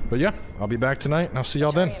 But yeah, I'll be back tonight, and I'll see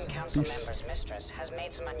y'all then. Council Peace. member's mistress has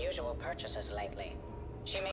made some unusual purchases lately.